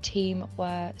 The team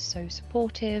were so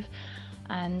supportive,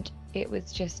 and it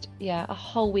was just a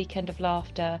whole weekend of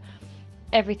laughter.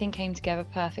 Everything came together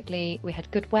perfectly. We had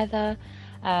good weather,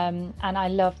 and I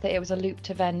loved that it was a looped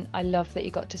event. I loved that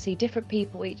you got to see different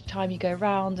people each time you go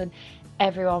around, and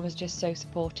everyone was just so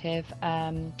supportive.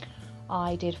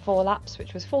 I did 4 laps,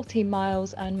 which was 14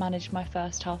 miles, and managed my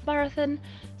first half marathon,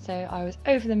 so I was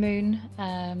over the moon.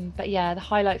 But yeah, the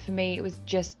highlight for me was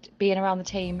just being around the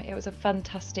team. It was a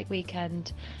fantastic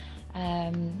weekend,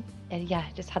 and yeah,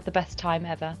 just had the best time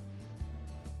ever.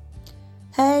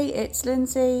 Hey, it's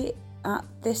Lindsay at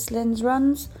This Linz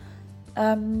Runs.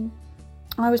 I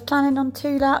was planning on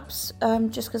 2 laps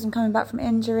just because I'm coming back from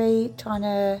injury, trying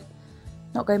to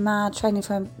not go mad, training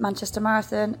for Manchester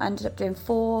Marathon. I ended up doing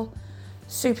 4,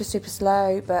 super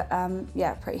slow, but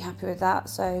yeah, pretty happy with that.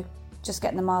 So just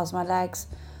getting the miles on my legs.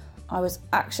 I was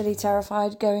actually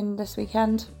terrified going this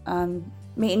weekend,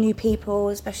 meeting new people,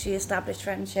 especially established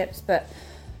friendships, but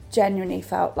genuinely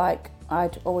felt like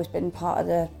I'd always been part of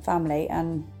the family,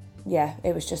 and yeah,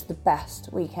 it was just the best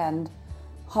weekend.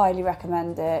 Highly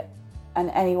recommend it,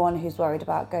 and anyone who's worried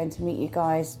about going to meet you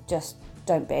guys, just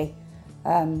don't be.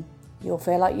 You'll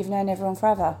feel like you've known everyone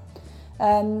forever.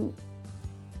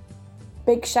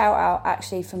 Big shout out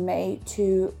actually from me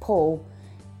to Paul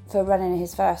for running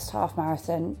his first half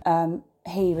marathon.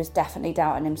 He was definitely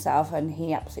doubting himself and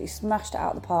he absolutely smashed it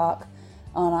out of the park,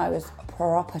 and I was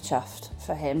proper chuffed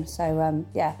for him. So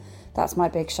yeah, that's my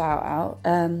big shout out.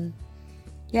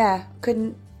 Yeah,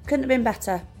 couldn't have been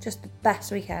better. Just the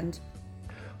best weekend.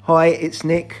 Hi, it's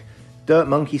Nick, Dirt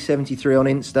Monkey 73 on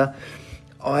Insta.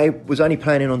 I was only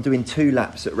planning on doing 2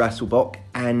 laps at Rasselbock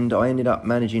and I ended up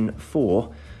managing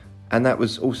 4, and that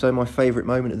was also my favourite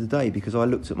moment of the day because I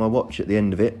looked at my watch at the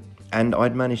end of it and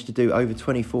I'd managed to do over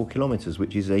 24 kilometres,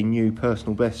 which is a new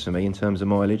personal best for me in terms of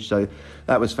mileage, so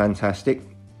that was fantastic.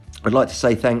 I'd like to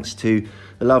say thanks to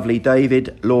the lovely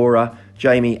David, Laura,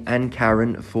 Jamie and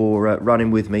Karen for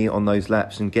running with me on those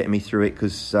laps and getting me through it,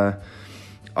 because I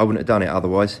wouldn't have done it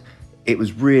otherwise. It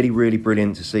was really, really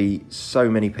brilliant to see so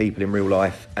many people in real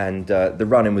life, and the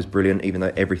running was brilliant, even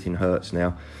though everything hurts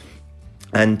now.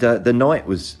 And the night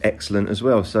was excellent as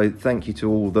well, so thank you to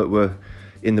all that were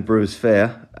in the Brewers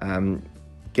Fair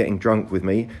getting drunk with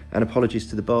me, and apologies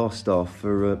to the bar staff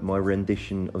for my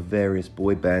rendition of various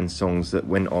boy band songs that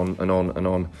went on and on and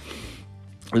on.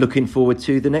 Looking forward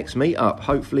to the next meet-up.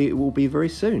 Hopefully it will be very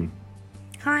soon.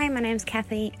 Hi, my name's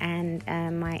Kathy, and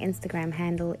my Instagram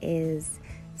handle is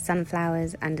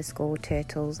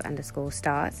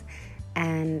sunflowers_turtles_stars,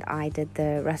 and I did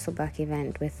the Rasselbock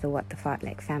event with the What the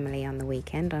Fartlek family on the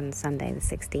weekend on Sunday the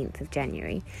 16th of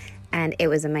January, and it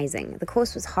was amazing. The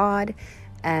course was hard,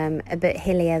 a bit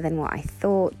hillier than what I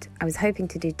thought. I was hoping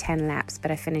to do 10 laps,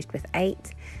 but I finished with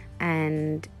 8,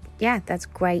 and yeah, that's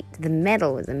great. The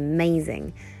medal was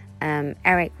amazing.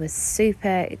 Eric was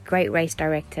super, great race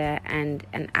director and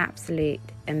an absolute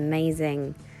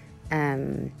amazing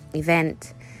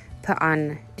event put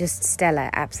on, just stellar,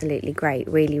 absolutely great.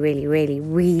 Really, really, really,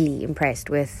 really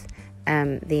impressed with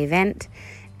the event,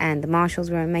 and the marshals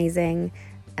were amazing.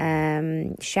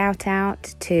 Shout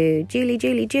out to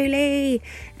Julie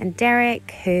and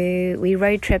Derek, who we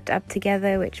road tripped up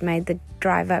together, which made the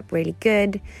drive up really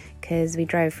good because we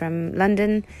drove from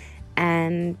London,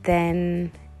 and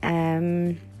then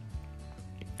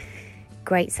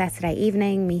great Saturday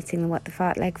evening meeting the What the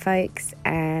Fartlek folks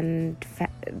and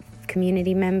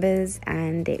community members,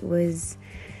 and it was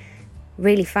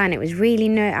really fun. It was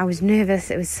really I was nervous.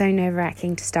 It was so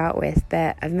nerve-wracking to start with,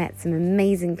 but I've met some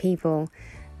amazing people,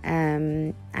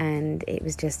 and it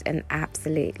was just an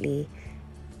absolutely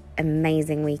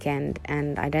amazing weekend,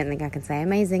 and I don't think I can say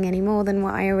amazing any more than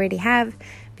what I already have,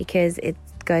 because it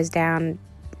goes down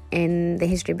in the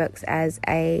history books as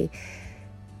a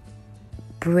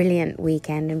brilliant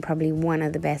weekend and probably one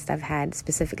of the best I've had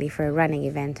specifically for a running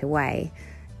event away.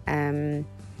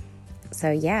 So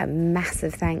yeah,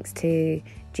 massive thanks to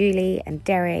Julie and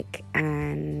Derek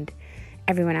and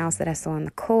everyone else that I saw on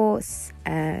the course.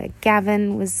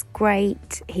 Gavin was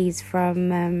great. He's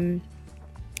from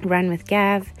Run with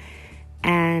Gav,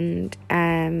 and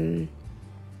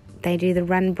they do the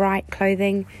Run Bright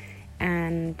clothing,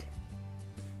 and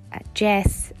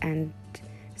Jess and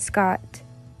Scott,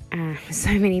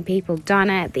 so many people.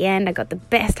 Donna at the end, I got the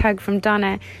best hug from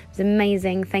Donna. It was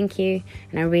amazing, thank you,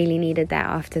 and I really needed that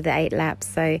after the 8 laps,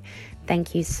 so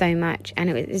thank you so much. And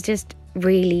it was just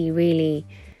really, really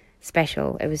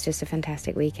special. It was just a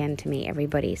fantastic weekend to meet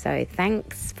everybody, so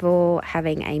thanks for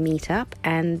having a meetup,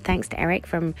 and thanks to Eric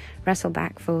from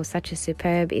Rasselbock for such a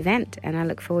superb event, and I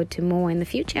look forward to more in the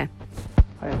future.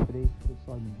 Hi everybody, it's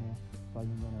Simon here,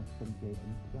 Simon Runner 78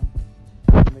 on Instagram.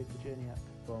 I made the journey up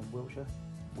from Wiltshire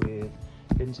with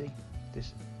Lindsay.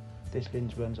 This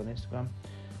Lindsay runs on Instagram,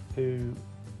 who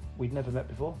we'd never met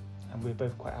before, and we were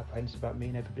both quite apprehensive about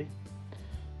meeting everybody,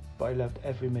 but I loved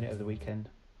every minute of the weekend.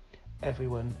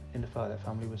 Everyone in the Fartlek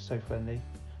family was so friendly,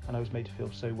 and I was made to feel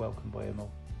so welcome by them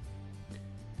all.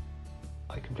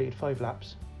 I completed 5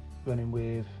 laps, running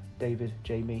with David,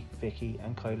 Jamie, Vicky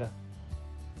and Kyla.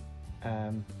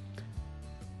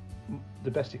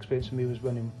 The best experience for me was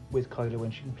running with Kyla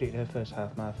when she completed her first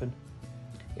half marathon.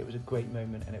 It was a great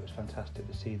moment, and it was fantastic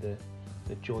to see the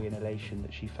joy and elation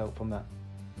that she felt from that.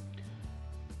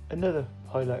 Another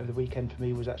highlight of the weekend for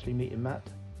me was actually meeting Matt,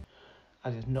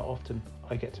 as it's not often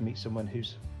I get to meet someone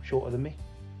who's shorter than me.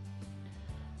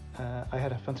 I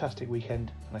had a fantastic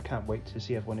weekend, and I can't wait to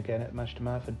see everyone again at Manchester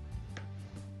Marathon.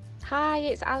 Hi,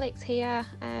 it's Alex here.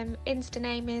 Insta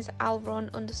name is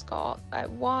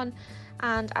alrun_1,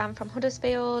 and I'm from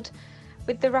Huddersfield.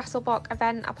 With the Rasselbock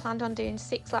event, I planned on doing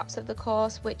 6 laps of the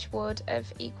course, which would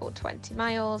have equaled 20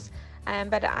 miles.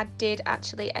 But I did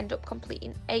actually end up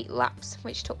completing 8 laps,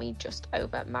 which took me just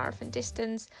over marathon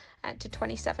distance to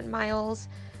 27 miles.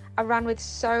 I ran with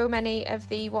so many of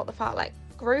the What the Fartlek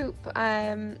group.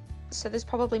 so there's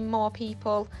probably more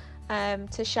people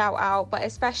to shout out, but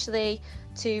especially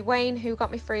to Wayne, who got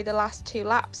me through the last 2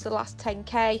 laps, the last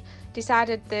 10k,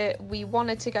 decided that we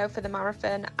wanted to go for the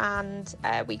marathon, and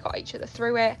we got each other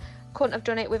through it. Couldn't have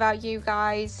done it without you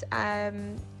guys.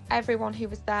 Everyone who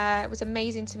was there, it was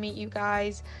amazing to meet you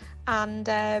guys, and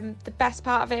the best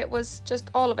part of it was just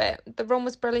all of it. The run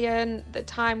was brilliant, the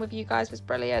time with you guys was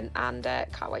brilliant, and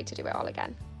can't wait to do it all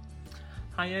again.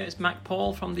 Hiya, it's Mac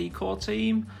Paul from the core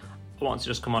team. I wanted to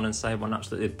just come on and say what an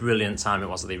absolutely brilliant time it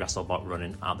was at the Wrestlebok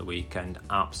running at the weekend.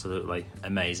 Absolutely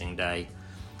amazing day.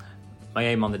 My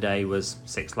aim on the day was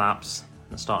 6 laps.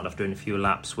 I started off doing a few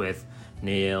laps with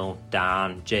Neil,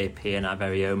 Dan, JP and our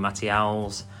very own Matty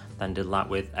Owls. Then did a lap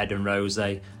with Ed and Rose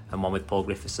and one with Paul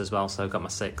Griffiths as well, so I got my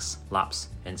 6 laps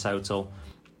in total.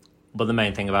 But the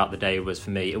main thing about the day was,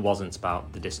 for me, it wasn't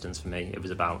about the distance for me. It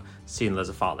was about seeing loads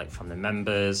of Fartlek family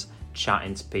members,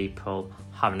 chatting to people,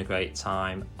 having a great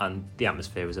time, and the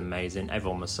atmosphere was amazing.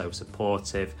 Everyone was so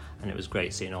supportive, and it was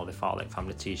great seeing all the Fartlek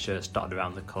family t-shirts dotted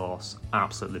around the course.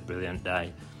 Absolutely brilliant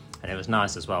day. And it was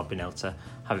nice as well being able to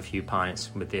have a few pints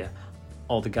with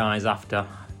all the guys after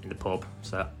in the pub.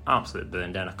 So absolutely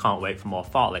brilliant day, and I can't wait for more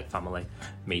Fartlek family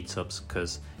meetups,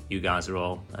 because you guys are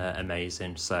all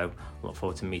amazing. So look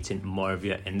forward to meeting more of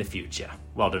you in the future.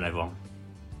 Well done, everyone.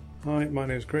 Hi, my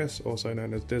name is Chris, also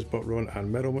known as Disbot Run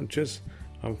and Medal Munchers.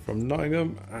 I'm from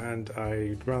Nottingham, and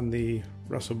I ran the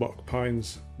Wrestlebok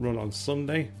Pines run on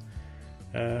Sunday.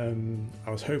 I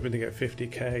was hoping to get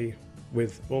 50k.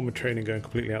 With all my training going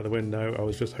completely out the window, I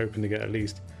was just hoping to get at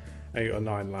least 8 or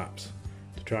 9 laps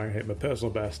to try and hit my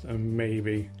personal best and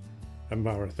maybe a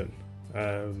marathon.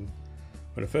 When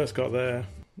I first got there,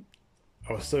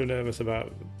 I was so nervous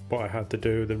about what I had to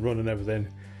do, the run and everything.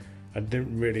 I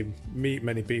didn't really meet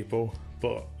many people,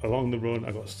 but along the run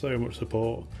I got so much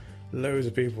support. Loads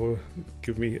of people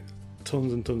give me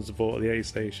tons and tons of support at the aid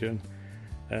station.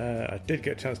 I did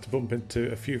get a chance to bump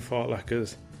into a few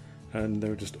Fartlekers, and they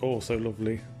were just all so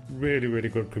lovely. Really, really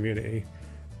good community,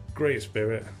 great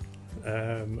spirit.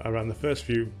 I ran the first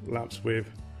few laps with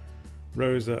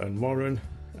Rosa and Warren,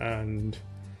 and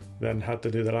then had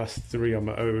to do the last 3 on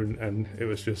my own, and it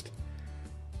was just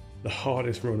the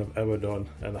hardest run I've ever done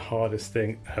and the hardest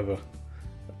thing ever.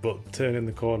 But turning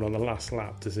the corner on the last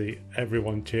lap to see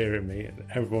everyone cheering me and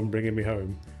everyone bringing me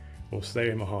home will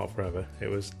stay in my heart forever. It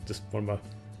was just one of my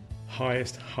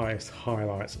highest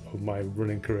highlights of my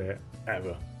running career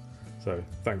ever. So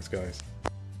thanks, guys.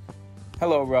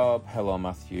 Hello Rob, hello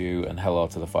Matthew, and hello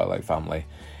to the Fartlek family.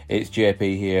 It's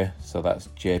JP here, so that's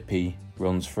JP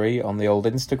Runs Free on the old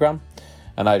Instagram,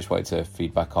 and I just wanted to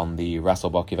feedback on the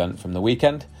Wrestlebok event from the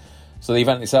weekend. So the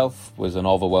event itself was an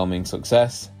overwhelming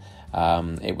success.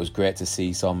 It was great to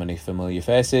see so many familiar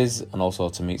faces and also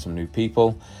to meet some new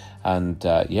people, and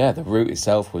the route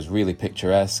itself was really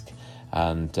picturesque,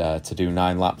 and to do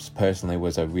 9 laps personally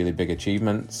was a really big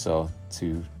achievement. So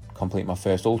to complete my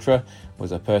first ultra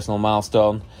was a personal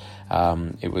milestone.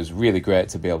 It was really great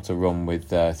to be able to run with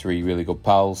 3 really good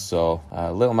pals. So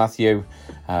little Matthew,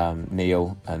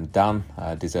 Neil and Dan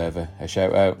deserve a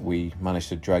shout out. We managed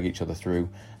to drag each other through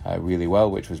really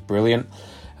well, which was brilliant.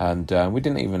 And we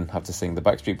didn't even have to sing the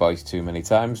Backstreet Boys too many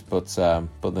times, but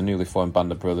the newly formed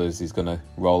band of brothers is going to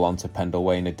roll on to Pendle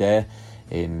Way in a day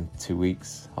in 2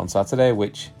 weeks on Saturday,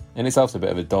 which in itself is a bit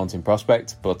of a daunting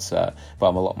prospect, but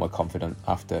I'm a lot more confident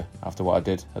after what I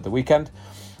did at the weekend.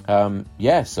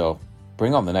 So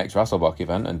bring on the next Wrestlebok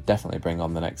event, and definitely bring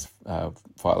on the next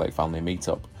Fartlek family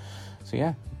meetup. So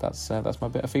yeah, that's my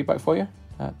bit of feedback for you.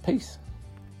 Peace.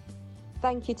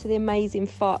 Thank you to the amazing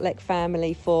Fartlek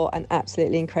family for an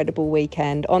absolutely incredible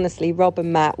weekend. Honestly, Rob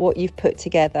and Matt, what you've put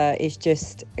together is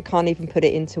just, I can't even put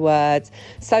it into words.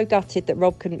 So gutted that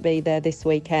Rob couldn't be there this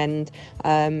weekend,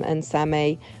 and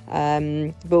Sammy.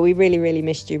 But we really, really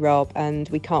missed you, Rob, and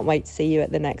we can't wait to see you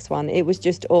at the next one. It was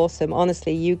just awesome.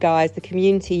 Honestly, you guys, the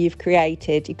community you've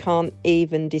created, you can't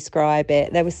even describe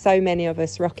it. There were so many of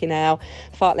us rocking our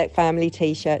Fartlek family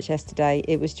t-shirts yesterday.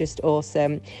 It was just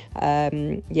awesome.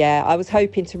 I was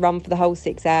hoping to run for the whole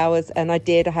 6 hours, and I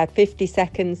did. I had 50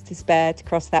 seconds to spare to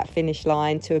cross that finish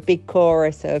line to a big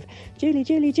chorus of Julie,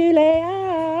 Julie, Julie,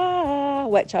 ah,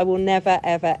 which I will never,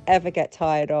 ever, ever get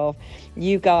tired of.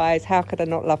 You guys, how could I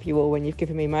not love you all when you've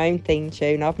given me my own theme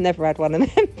tune? I've never had one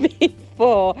of them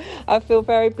before. I feel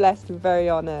very blessed and very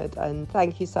honoured, and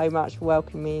thank you so much for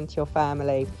welcoming me into your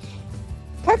family.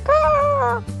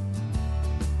 Caca!